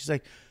kissing. She's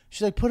like,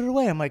 "Put it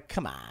away." I'm like,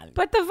 "Come on."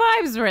 But the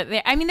vibes were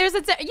there. I mean, there's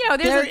a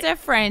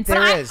difference. There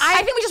But is.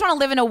 I think we just want to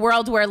live in a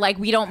world where like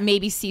we don't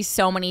maybe see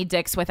so many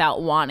dicks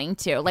without wanting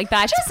to. Like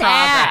that's Just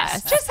progress.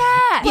 ass. Just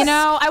ass. You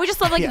know, I would just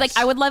love like Yes.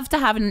 I would love to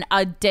have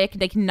a dick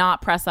like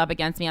not press up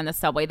against me on the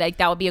subway. Like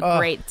that would be a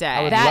great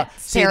day.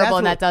 That's terrible,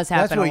 and that does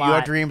happen That's what a your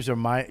lot. dreams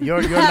are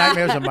your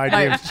nightmares are my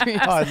dreams.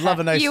 Oh, I'd love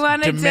a nice You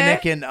want a dick?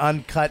 Dominican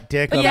uncut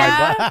dick on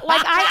Yeah. my butt.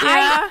 Like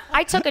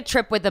I took a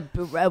trip with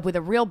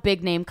a real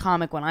big name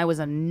comic when I was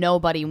a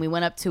nobody, and we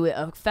went up to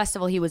a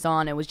festival he was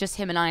on. It was just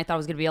him and I thought it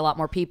was going to be a lot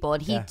more people,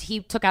 and he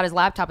took out his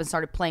laptop and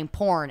started playing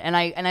porn. And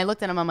I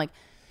looked at him. I'm like,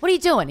 "What are you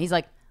doing?" He's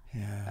like,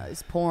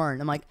 "It's porn."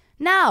 I'm like,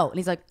 "No," and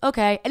he's like,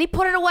 "Okay," and he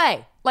put it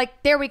away.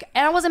 Like there we go,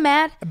 and I wasn't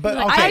mad. But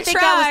I okay. didn't think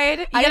that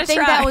was. I didn't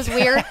think that was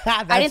weird.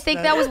 I didn't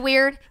think that was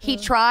weird. He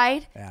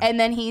tried, and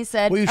then he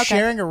said, Were you okay.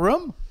 sharing a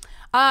room?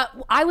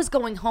 I was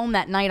going home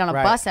that night on a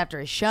Right. bus after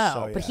his show,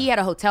 So, but yeah. he had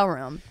a hotel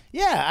room.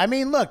 Yeah, I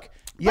mean, look.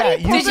 Yeah,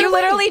 Did you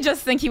literally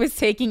just think he was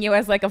taking you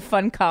as like a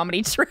fun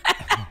comedy trip?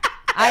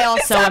 I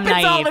also am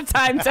happens all naive. the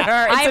time to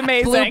her. It's I've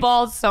amazing. blue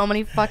balled so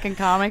many fucking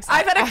comics.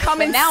 I've had to come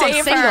But and now I'm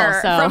save single,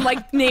 her so. from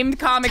like named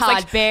comics. Todd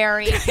like,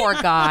 Barry, poor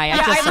guy.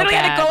 yeah, I literally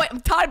had to go.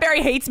 Todd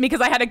Barry hates me because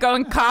I had to go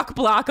and cock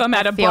block him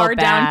at a feel bar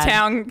bad.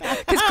 downtown.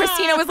 Because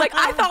Christina was like,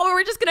 "I thought we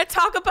were just going to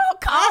talk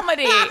about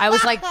comedy." I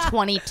was like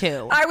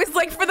 22. I was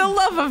like, "For the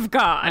love of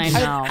God!" I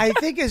know. I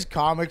think as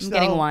comics, I'm though,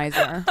 getting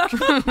wiser.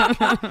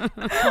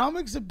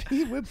 comics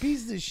we're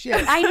pieces of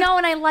shit. I know,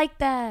 and I like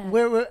that.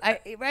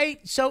 Right?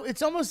 So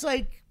it's almost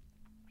like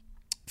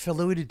for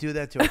Louis to do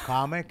that to a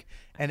comic,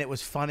 and it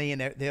was funny,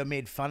 and they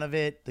made fun of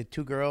it, the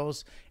two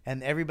girls,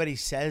 and everybody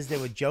says they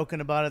were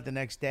joking about it the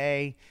next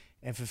day,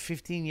 and for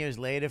 15 years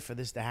later for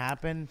this to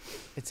happen,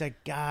 it's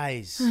like,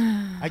 guys,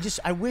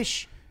 I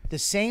wish the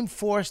same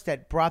force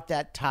that brought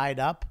that tide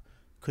up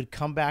could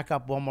come back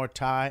up one more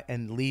time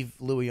and leave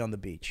Louis on the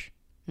beach.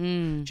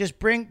 Just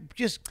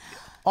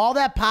all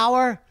that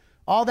power,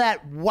 all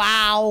that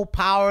wow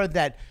power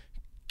that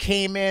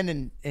came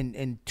in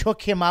and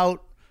took him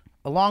out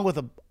along with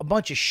a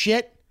bunch of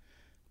shit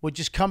would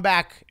just come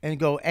back and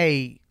go,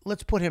 "Hey,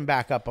 let's put him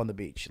back up on the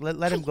beach.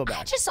 Let him go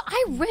back."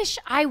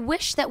 I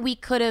wish that we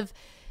could have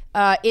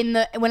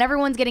when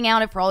everyone's getting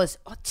out for all this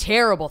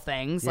terrible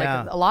things, like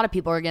Yeah. a lot of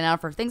people are getting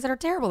out for things that are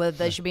terrible that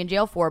they should be in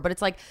jail for, but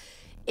it's like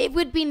it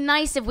would be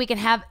nice if we can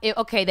have it,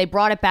 okay, they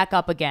brought it back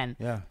up again.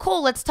 Yeah.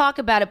 Cool, let's talk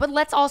about it, but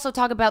let's also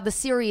talk about the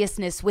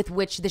seriousness with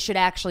which this should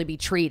actually be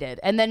treated,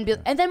 and then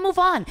move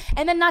on,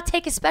 and then not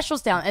take his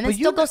specials down, and then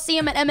still go see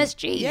him at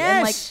MSG.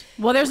 Yes.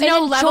 And Well, there's and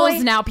no enjoy-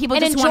 levels now. People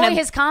and just enjoy want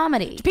his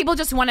comedy. People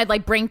just want to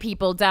like bring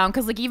people down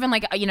because like even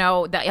like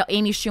the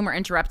Amy Schumer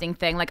interrupting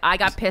thing, like I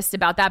got pissed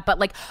about that, but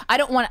like I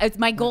don't want.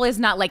 My goal is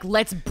not like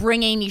let's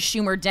bring Amy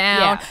Schumer down.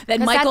 Yeah, That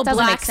 'cause Michael that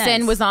doesn't make Blackson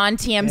sense. was on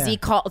TMZ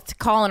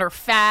calling her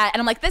fat, and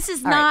I'm like, this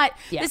is right. not.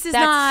 Yeah. This is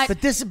That's- not.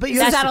 But this you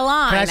is have out to- of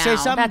line. Can I say now.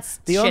 something? That's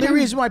The only shitty.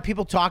 reason why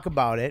people talk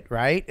about it,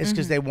 right, is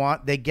because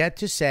Mm-hmm. they get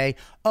to say,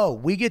 "Oh,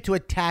 we get to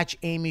attach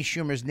Amy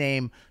Schumer's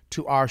name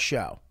to our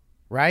show,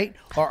 right,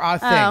 or our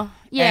thing." Oh,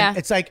 yeah. And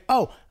it's like,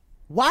 oh,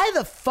 why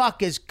the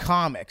fuck is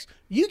comics?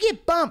 You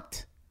get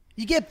bumped.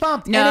 You get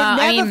bumped, No, and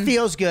it I never mean,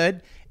 feels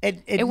good.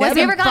 It It never, wasn't Have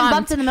you ever gotten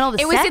bumped in the middle of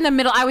the It was set? in the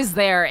middle. I was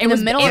there. In the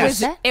middle of the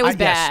set? It was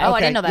Yes. bad. Oh, I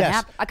didn't know that yes.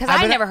 happened. Because I've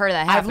I been- never heard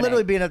that happen. I've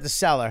literally been at the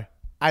cellar.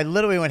 I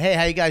literally went, "Hey,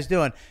 how you guys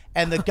doing?"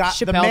 And the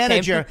Chappelle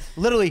manager came.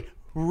 literally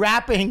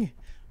rapping,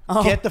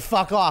 "Get the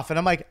fuck off!" And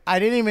I'm like, I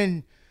didn't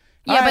even.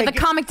 Yeah, All but right, the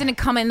comic didn't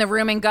come in the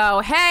room and go,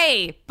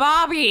 "Hey,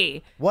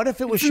 Bobby." What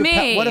if it was It's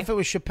Chappelle? me. What if it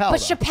was Chappelle? But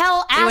though?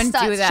 Chappelle asked wouldn't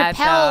us. do that,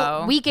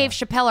 Chappelle, though. we gave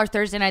Chappelle our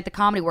Thursday night at the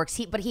Comedy Works.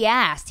 But he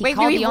asked. He Wait,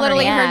 called we the owner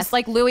literally and he heard asked.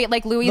 like Louis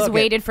Look,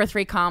 waited for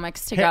 3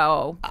 comics to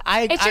go.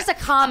 It's just a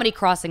comedy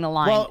crossing the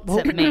line.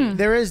 Well, to me.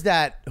 there is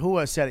that.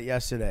 Who said it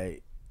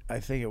yesterday? I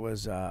think it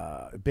was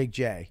Big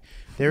J.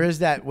 There is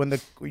that when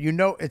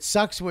it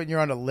sucks when you're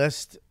on a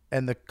list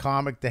and the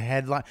comic, the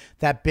headline,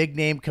 that big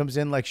name comes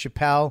in like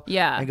Chappelle.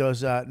 Yeah. And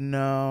goes,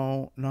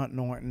 no, not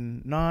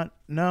Norton,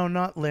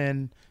 not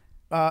Lynn.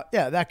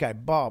 Yeah, that guy,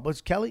 Bob.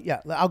 What's Kelly? Yeah,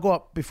 I'll go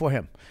up before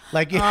him.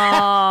 Like,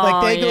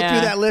 like they go yeah.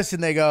 through that list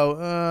and they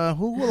go,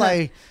 who will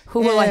I? Who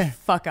will I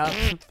fuck up?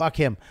 Fuck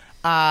him.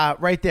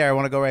 Right there. I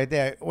want to go right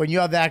there. When you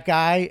have that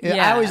guy, I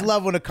Yeah. always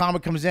love when a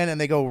comic comes in and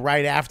they go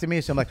right after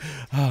me. So I'm like,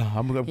 oh,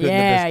 I'm good.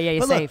 Yeah, in this. yeah, you're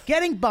But look, safe.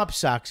 getting bumped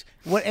sucks.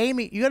 What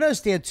Amy, you got to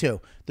understand too,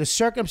 the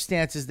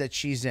circumstances that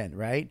she's in,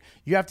 right?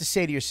 You have to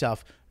say to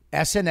yourself,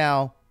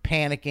 SNL,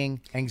 panicking,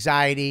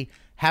 anxiety,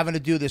 having to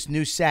do this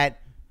new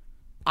set.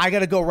 I got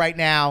to go right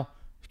now.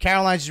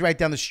 Caroline's is right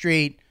down the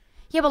street.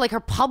 Yeah, but like her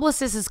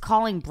publicist is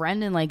calling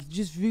Brendan like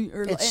just.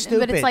 It's But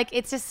stupid. it's like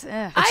it's just.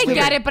 I stupid.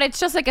 get it, but it's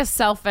just like a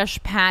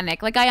selfish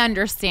panic. Like I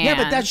understand. Yeah,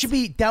 but that should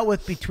be dealt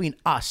with between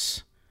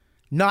us,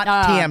 not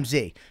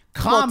TMZ. Well,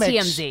 Comics.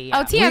 TMZ. Yeah.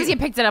 Oh, TMZ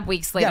picked it up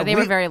weeks later. Yeah, they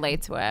were we- very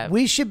late to it.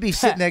 We should be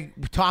sitting there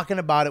talking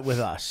about it with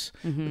us.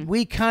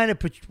 We kind of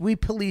we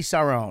police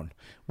our own.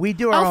 We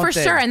do our own for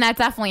thing. sure, and that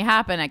definitely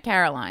happened at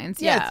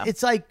Caroline's. Yeah,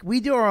 It's like we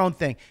do our own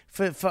thing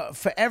for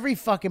every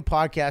fucking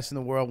podcast in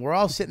the world. We're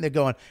all sitting there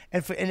going,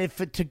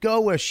 to go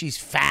where she's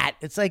fat,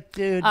 it's like,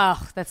 dude.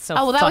 Oh, that's so.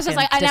 Oh well, that was just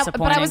like, but I was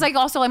disappointing. like,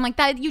 also, I'm like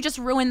that. You just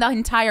ruined the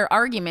entire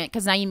argument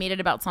because now you made it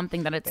about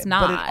something that it's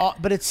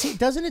not. But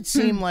doesn't it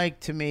seem like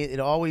to me it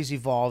always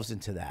evolves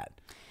into that?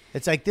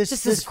 It's like this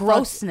this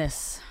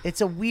grossness. It's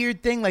a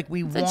weird thing. Like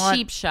we It's want a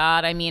cheap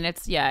shot. I mean,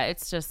 it's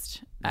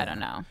just I don't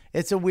know.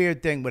 It's a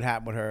weird thing what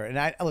happened with her. And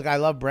I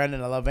love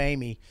Brendan. I love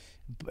Amy.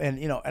 And,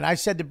 and I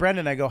said to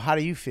Brendan, I go, how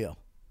do you feel?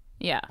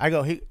 Yeah. I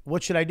go, hey,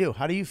 what should I do?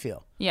 How do you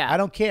feel? Yeah. I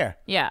don't care.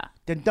 Yeah.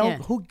 Then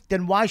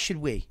then why should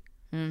we?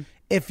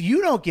 If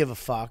you don't give a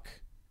fuck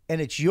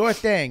and it's your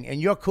thing and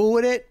you're cool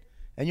with it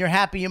and you're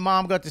happy your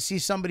mom got to see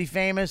somebody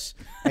famous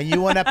and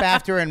you went up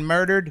after her and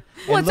murdered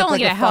Well, and it's looked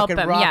only like a gonna help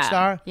fucking him, rock yeah.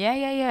 star.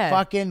 Yeah.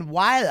 Fucking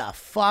why the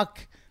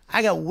fuck?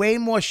 I got way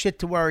more shit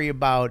to worry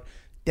about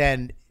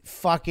than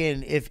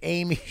fucking if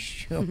Amy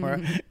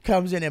Schumer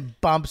comes in and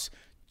bumps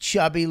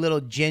chubby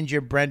little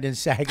ginger Brendan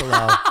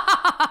Sagalow.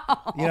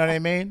 You know what I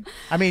mean?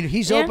 I mean,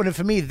 he's opening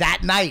for me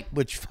that night,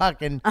 which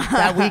fucking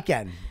that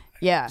weekend.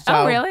 Yeah. So,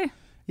 Oh really?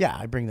 Yeah,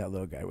 I bring that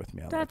little guy with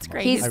me. I That's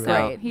like him a great. lot. He's I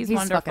great. really- He's He's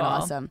wonderful. fucking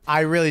awesome.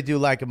 I really do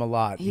like him a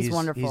lot. He's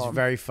wonderful. He's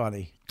very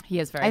funny. He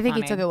is very. I think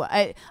funny. he took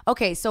it.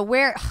 Okay, so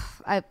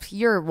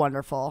you're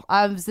wonderful.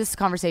 This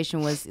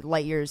conversation was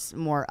light years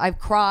more. I've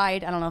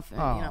cried. I don't know if you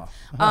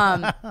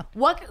know.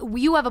 What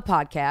you have a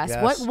podcast?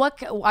 Yes.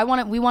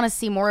 What we want to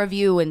see more of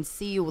you and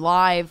see you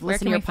live. Where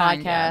Listen can to your we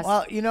find you? podcast.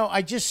 Well,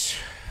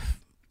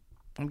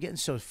 I'm getting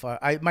so far.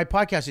 My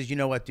podcast is You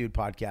Know What Dude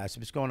podcast.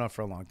 It's going on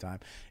for a long time.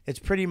 It's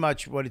pretty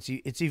much what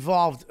it's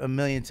evolved a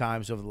million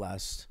times over the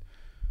last,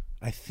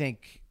 I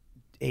think,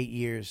 8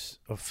 years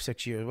or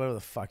 6 years, whatever the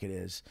fuck it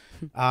is.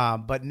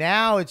 But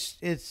now it's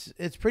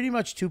pretty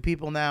much 2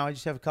 people now. I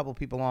just have a couple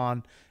people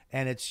on,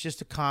 and it's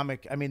just a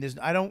comic. I mean,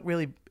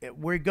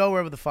 we go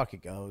wherever the fuck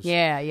it goes.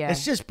 Yeah.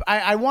 It's just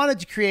I wanted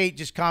to create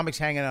just comics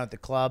hanging out at the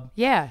club.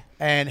 Yeah.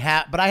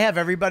 But I have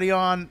everybody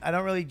on. I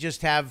don't really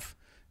just have.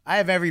 I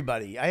have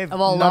everybody. I have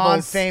Of all levels.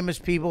 non-famous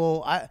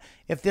people.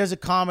 If there's a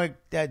comic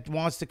that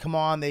wants to come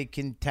on, they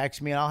can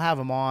text me and I'll have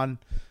them on.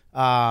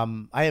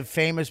 I have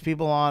famous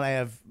people on. I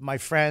have my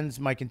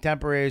friends, my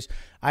contemporaries.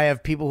 I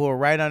have people who are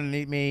right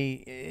underneath me.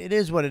 It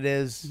is what it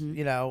is.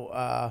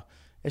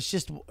 It's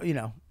just,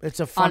 it's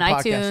a fun On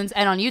podcast. iTunes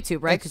and on YouTube,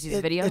 right? Because he's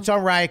a video. It's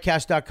on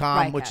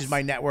riotcast.com, which Riotcast. is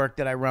my network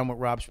that I run with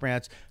Rob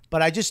Sprance.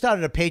 But I just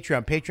started a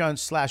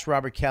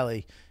Patreon/Robert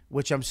Kelly,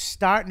 which I'm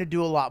starting to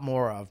do a lot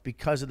more of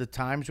because of the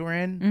times we're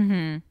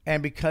in.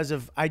 And because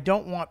I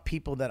don't want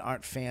people that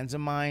aren't fans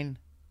of mine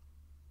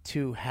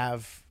to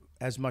have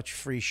as much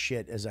free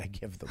shit as I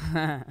give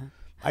them.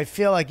 I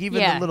feel like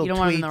even the little you don't tweets,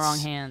 want them in the wrong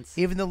hands.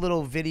 even the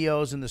little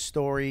videos and the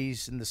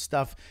stories and the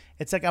stuff,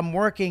 it's like I'm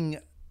working,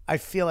 I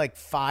feel like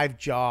 5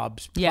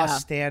 jobs plus Yeah.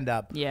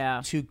 stand-up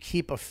Yeah. to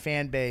keep a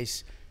fan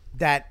base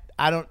that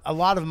I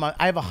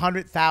have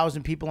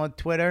 100,000 people on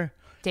Twitter.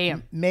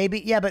 Damn.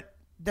 Maybe, yeah, but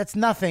that's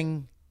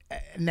nothing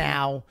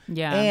now.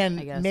 Yeah, and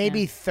I guess,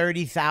 maybe yeah.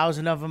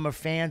 30,000 of them are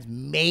fans.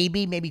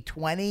 Maybe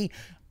 20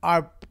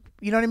 are,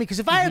 you know what I mean? Because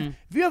if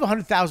you have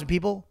 100,000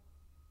 people,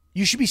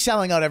 you should be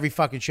selling out every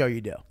fucking show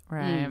you do.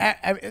 Right.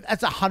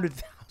 That's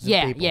 100,000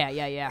 Yeah, people.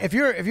 yeah. If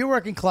you're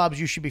working clubs,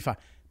 you should be fine.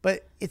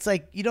 But it's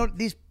like you don't.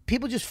 These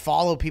people just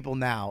follow people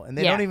now, and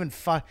they don't even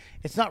find.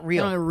 It's not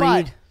real. They don't but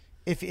read.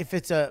 if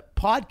it's a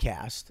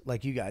podcast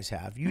like you guys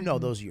have, you know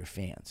those are your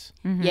fans.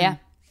 Yeah.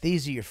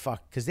 These are your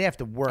because they have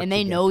to work And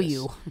they to get know this.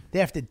 you. They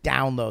have to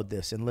download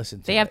this and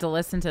listen to They it. have to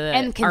listen to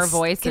And our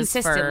voices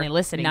consistently for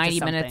listening to 90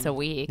 minutes a something.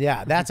 week.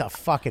 Yeah, that's a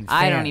fucking. Fan.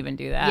 I don't even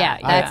do that. Yeah,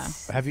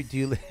 that's Have you? Do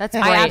you? that's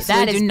I great.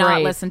 absolutely That is do not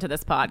great. listen to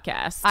this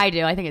podcast. I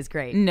do. I think it's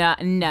great. No,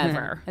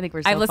 never. I think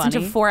we're so I've listened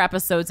funny. to 4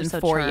 episodes in So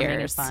 4 charming and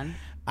years. fun.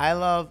 I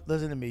love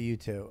listen to me, you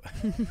two.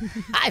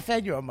 I've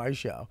had you on my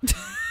show,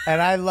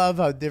 and I love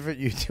how different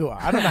you two are.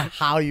 I don't know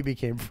how you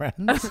became friends.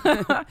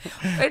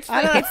 It's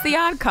the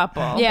odd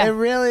couple. Yeah. It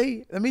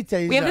really. Let me tell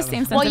you. We have the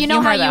something. same sense Well, of you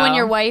know how humor, you and though.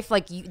 your wife,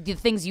 like, the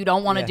things you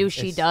don't want to Yeah, do,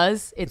 she it's-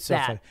 does. It's so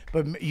that.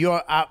 funny. But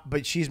you're.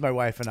 But she's my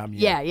wife, and I'm you.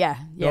 Yeah, yeah,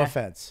 No yeah.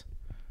 offense.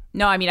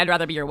 No, I mean, I'd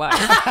rather be your wife.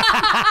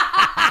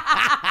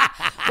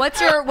 What's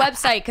your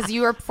website? Because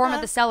you perform at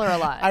the Cellar a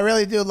lot. I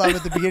really do love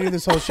at the beginning of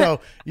this whole show.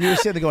 You were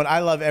sitting there going, "I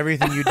love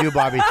everything you do,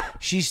 Bobby."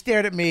 She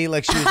stared at me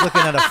like she was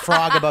looking at a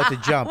frog about to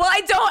jump. Well,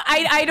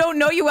 I don't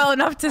know you well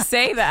enough to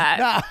say that.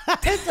 No,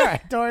 it's all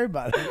right. Don't worry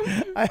about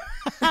it.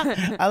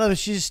 I love it.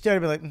 She just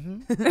stared at me like,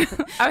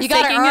 I was You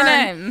gotta taking it in.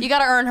 earn. You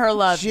gotta earn her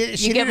love. She you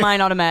get didn't- mine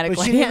But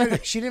automatically.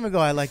 she didn't even go,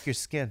 "I like your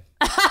skin."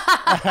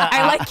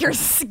 I like your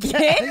skin.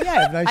 Yeah,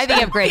 I have nice I think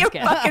you have great You're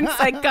skin. fucking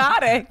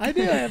psychotic. I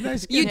do. I have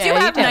nice skin. You Yeah, do you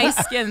have do. nice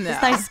skin, though.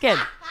 It's nice skin.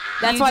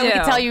 That's You why we do.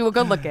 can tell you were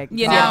good looking.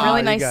 You Yeah, know. really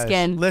You nice guys,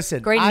 skin.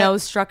 listen, great I-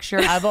 nose structure.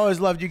 I've always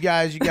loved you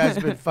guys. You guys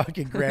have been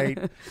fucking great,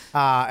 and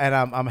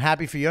I'm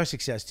happy for your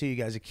success too. You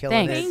guys are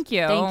killing Thanks. it. Thank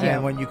you. Thank you.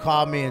 And when you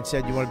called me and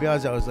said you want to be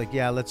on, I was like,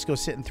 yeah, let's go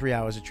sit in 3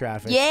 hours of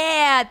traffic.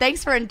 Yeah,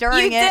 thanks for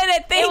enduring You did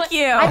it. Thank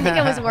you. I think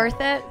it was worth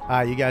it.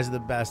 You guys are the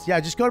best. Yeah,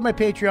 just go to my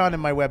Patreon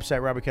and my website,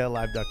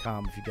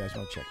 robertkellylive.com, if you guys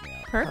want to check me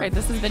out. Perfect.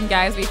 This has been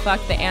Guys We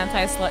Fucked, the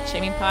anti-slut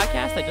shaming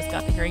podcast. I just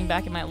got the hearing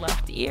back in my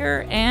left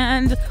ear,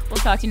 and we'll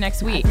talk to you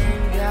next week.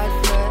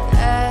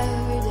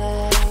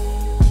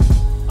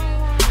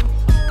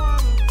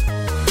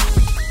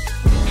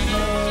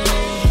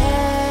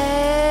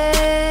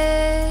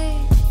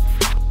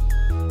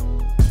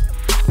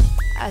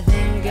 I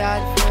thank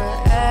God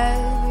for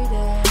every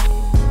day.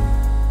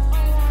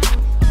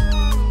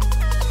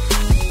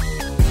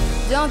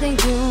 Don't think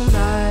too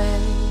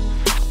much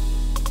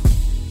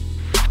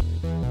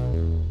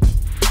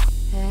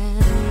and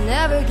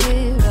never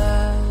give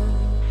up.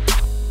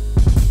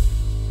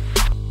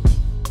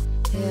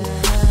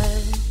 Yeah,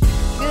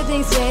 good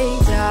things take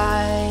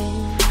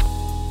time.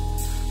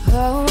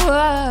 Oh,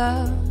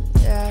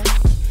 yeah,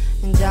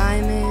 and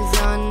time is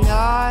on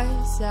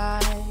our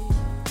side.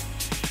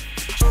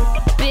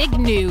 Big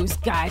news,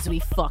 Guys We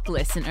Fuck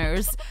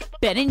listeners.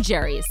 Ben &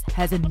 Jerry's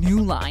has a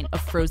new line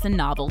of frozen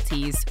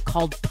novelties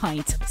called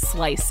Pint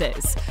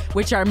Slices,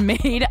 which are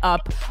made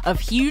up of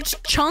huge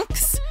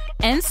chunks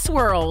and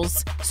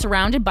swirls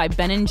surrounded by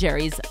Ben &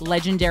 Jerry's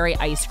legendary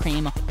ice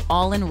cream,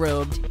 all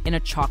enrobed in a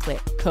chocolate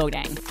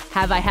coating.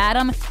 Have I had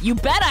them? You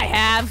bet I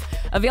have!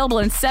 Available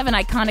in 7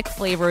 iconic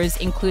flavors,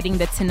 including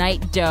the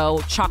Tonight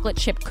Dough, chocolate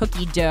chip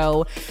cookie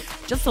dough,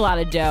 just a lot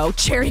of dough,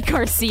 Cherry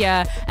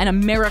Garcia, and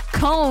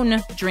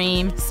Americone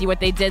Dream. See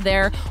what they did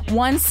there?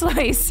 One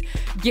slice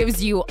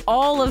gives you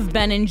all of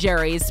Ben &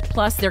 Jerry's,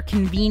 plus their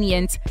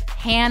convenient,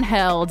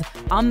 handheld,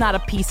 I'm not a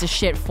piece of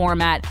shit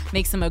format,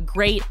 makes them a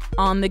great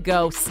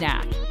on-the-go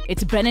snack.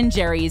 It's Ben &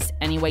 Jerry's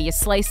any way you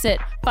slice it.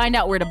 Find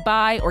out where to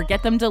buy or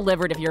get them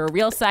delivered if you're a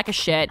real sack of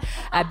shit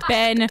at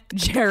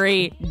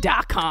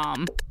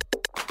benjerry.com.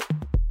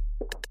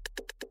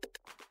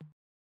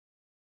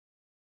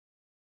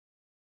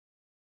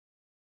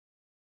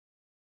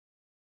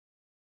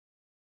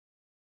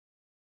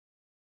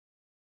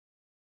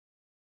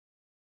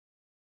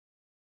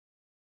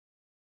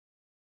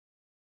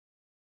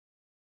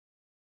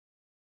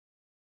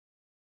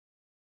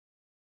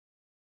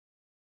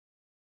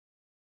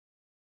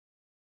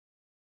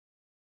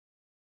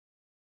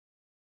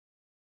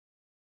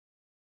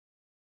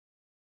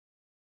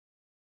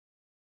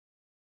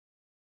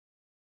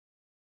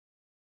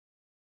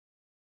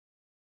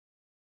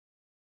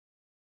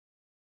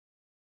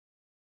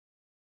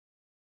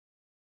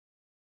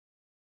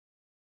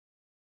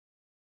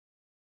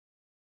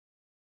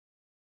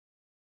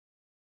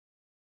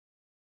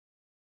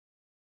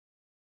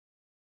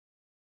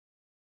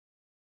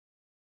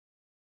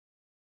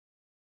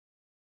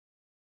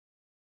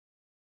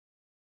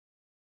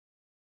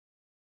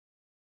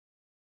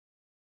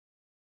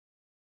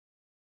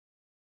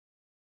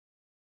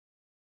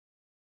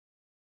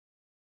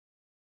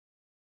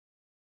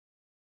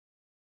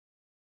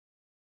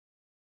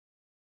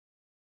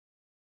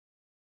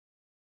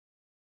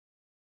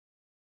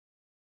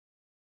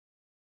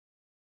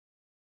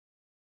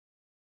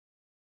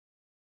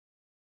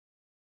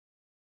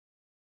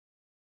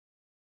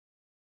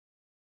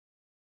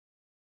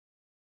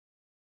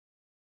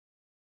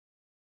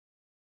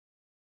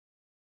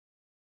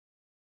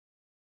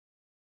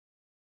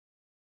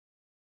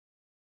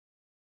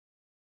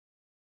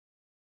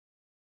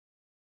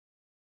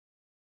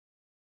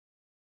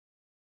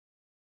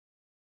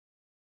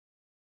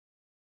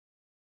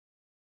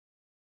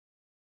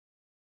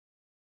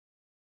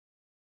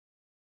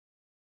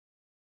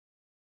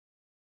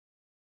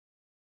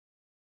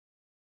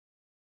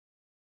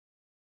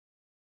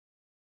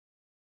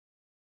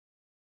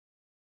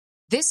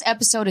 This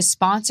episode is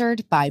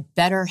sponsored by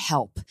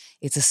BetterHelp.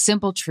 It's a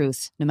simple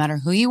truth. No matter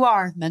who you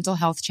are, mental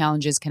health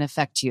challenges can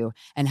affect you,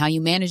 and how you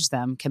manage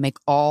them can make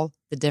all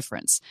the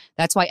difference.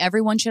 That's why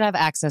everyone should have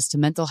access to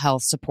mental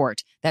health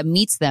support that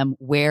meets them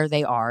where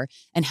they are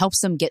and helps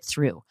them get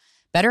through.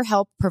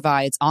 BetterHelp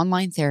provides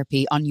online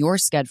therapy on your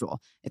schedule.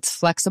 It's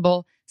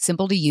flexible,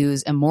 simple to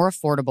use, and more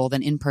affordable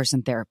than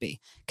in-person therapy.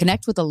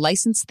 Connect with a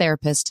licensed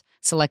therapist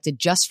selected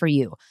just for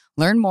you.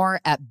 Learn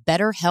more at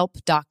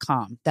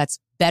BetterHelp.com. That's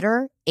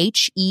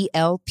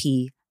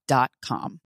BetterHelp.com.